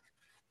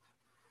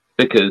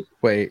 Because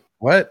wait,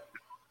 what?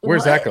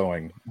 Where's that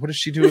going? What does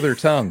she do with her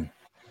tongue?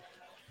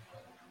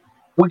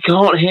 We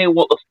can't hear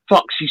what the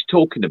fuck she's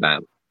talking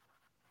about.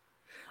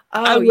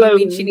 Oh, you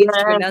mean she needs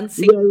to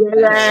enunciate?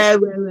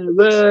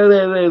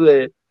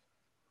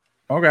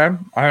 Okay,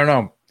 I don't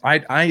know.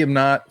 I am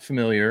not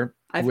familiar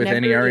with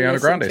any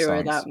Ariana Grande to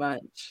songs. That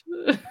much.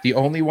 The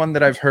only one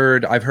that I've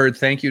heard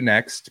 "Thank You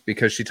Next"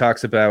 because she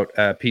talks about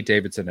Pete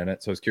Davidson in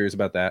it, so I was curious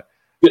about that.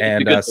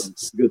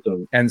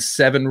 And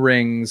Seven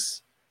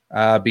Rings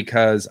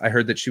because I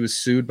heard that she was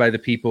sued by the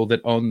people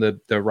that own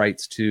the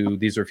rights to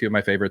 "These Are a Few of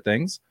My Favorite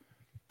Things."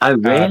 Oh,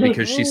 really?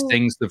 Because she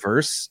sings the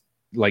verse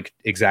like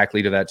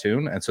exactly to that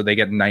tune, and so they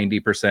get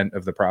 90%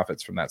 of the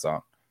profits from that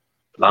song.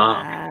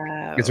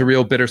 Wow. It's a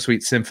real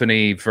bittersweet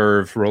symphony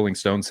Verve Rolling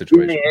Stone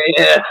situation.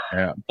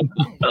 Yeah.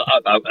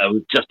 I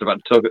was just about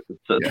to talk it.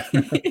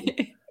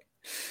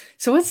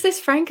 So what's this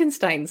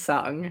Frankenstein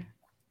song?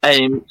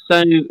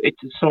 So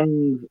it's a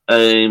song.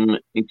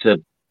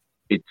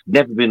 It's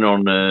never been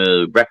on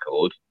a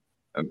record,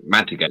 a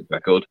Mantigate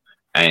record,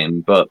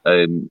 but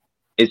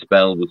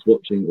Isabel was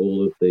watching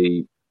all of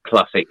the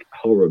classic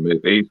horror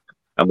movies,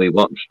 and we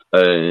watched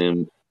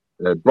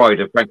Bride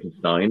of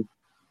Frankenstein.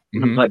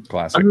 Mm-hmm. I was like,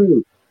 classic.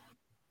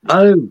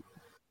 Oh,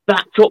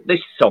 that's what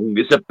this song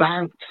is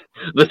about.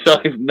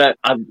 That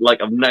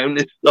I've known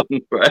this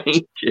song for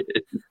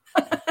ages.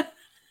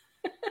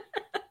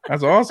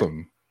 That's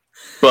awesome.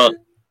 But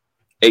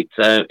it's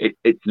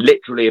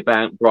literally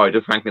about Bride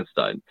of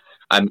Frankenstein.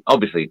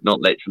 Obviously not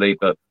literally,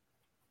 but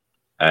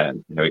there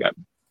we go.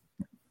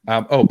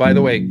 Oh, by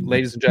the way,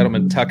 ladies and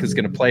gentlemen, Tuck is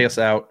going to play us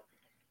out.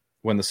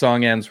 When the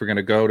song ends, we're going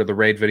to go to the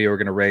raid video. We're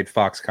going to raid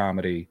Fox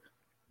Comedy.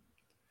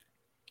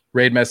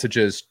 Raid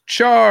messages,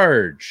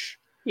 charge!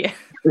 Yeah.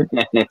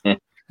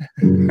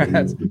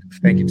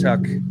 Thank you,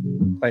 Tuck.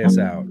 Play us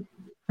out.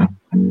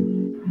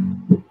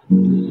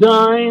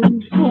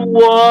 Designed for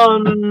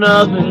one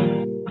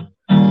another,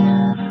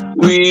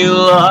 we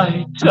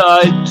lie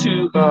tied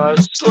to our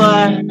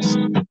slats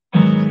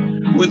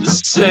with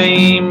the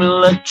same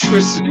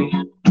electricity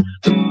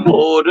that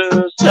poured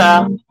us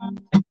out,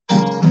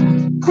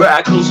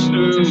 crackles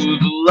through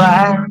the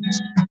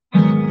lands.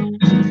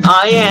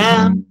 I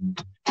am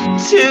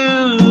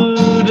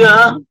too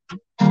dumb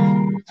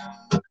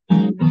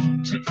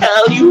to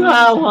tell you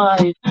how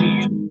I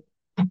feel.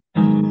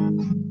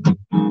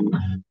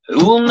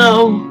 Who will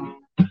know,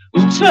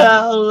 will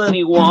tell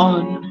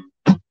anyone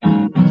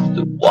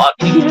that what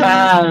we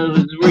have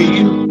is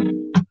real.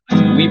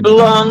 We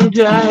belong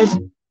dead.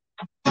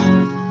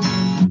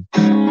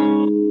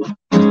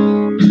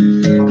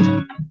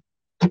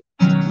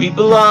 We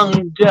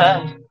belong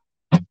dead.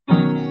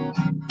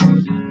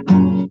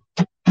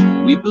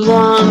 We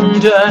belong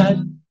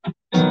dead.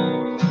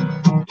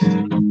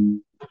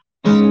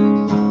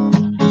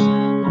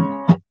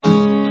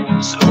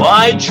 So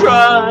I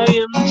try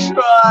to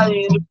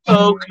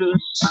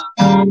focus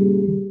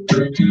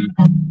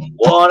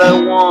what I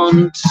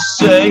want to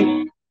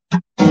say,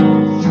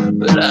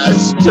 but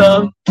as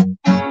tough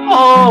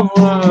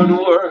hard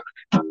work,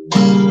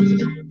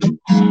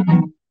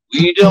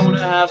 we don't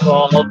have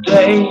all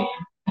day,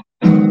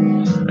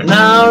 and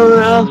our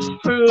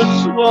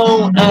efforts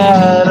won't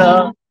add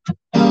up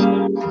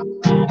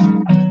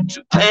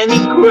to any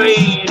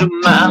great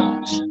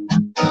amount.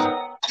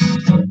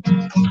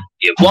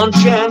 Get one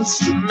chance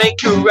to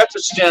make your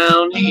efforts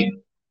down here.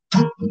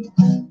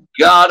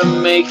 Gotta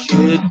make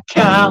it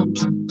count.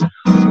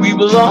 We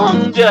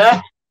belong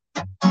dead.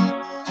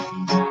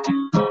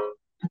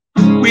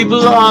 We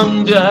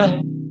belong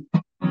dead.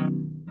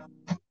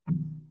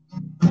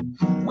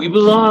 We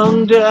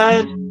belong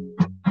dead.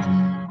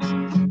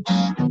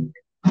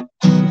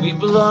 We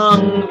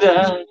belong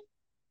dead.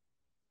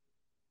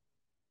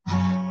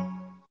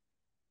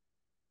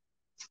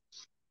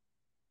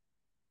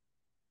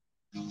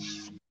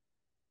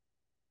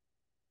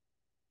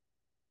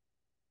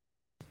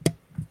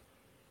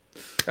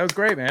 That was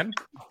great, man.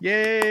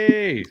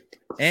 Yay!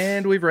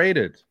 And we've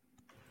raided.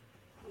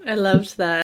 I loved that.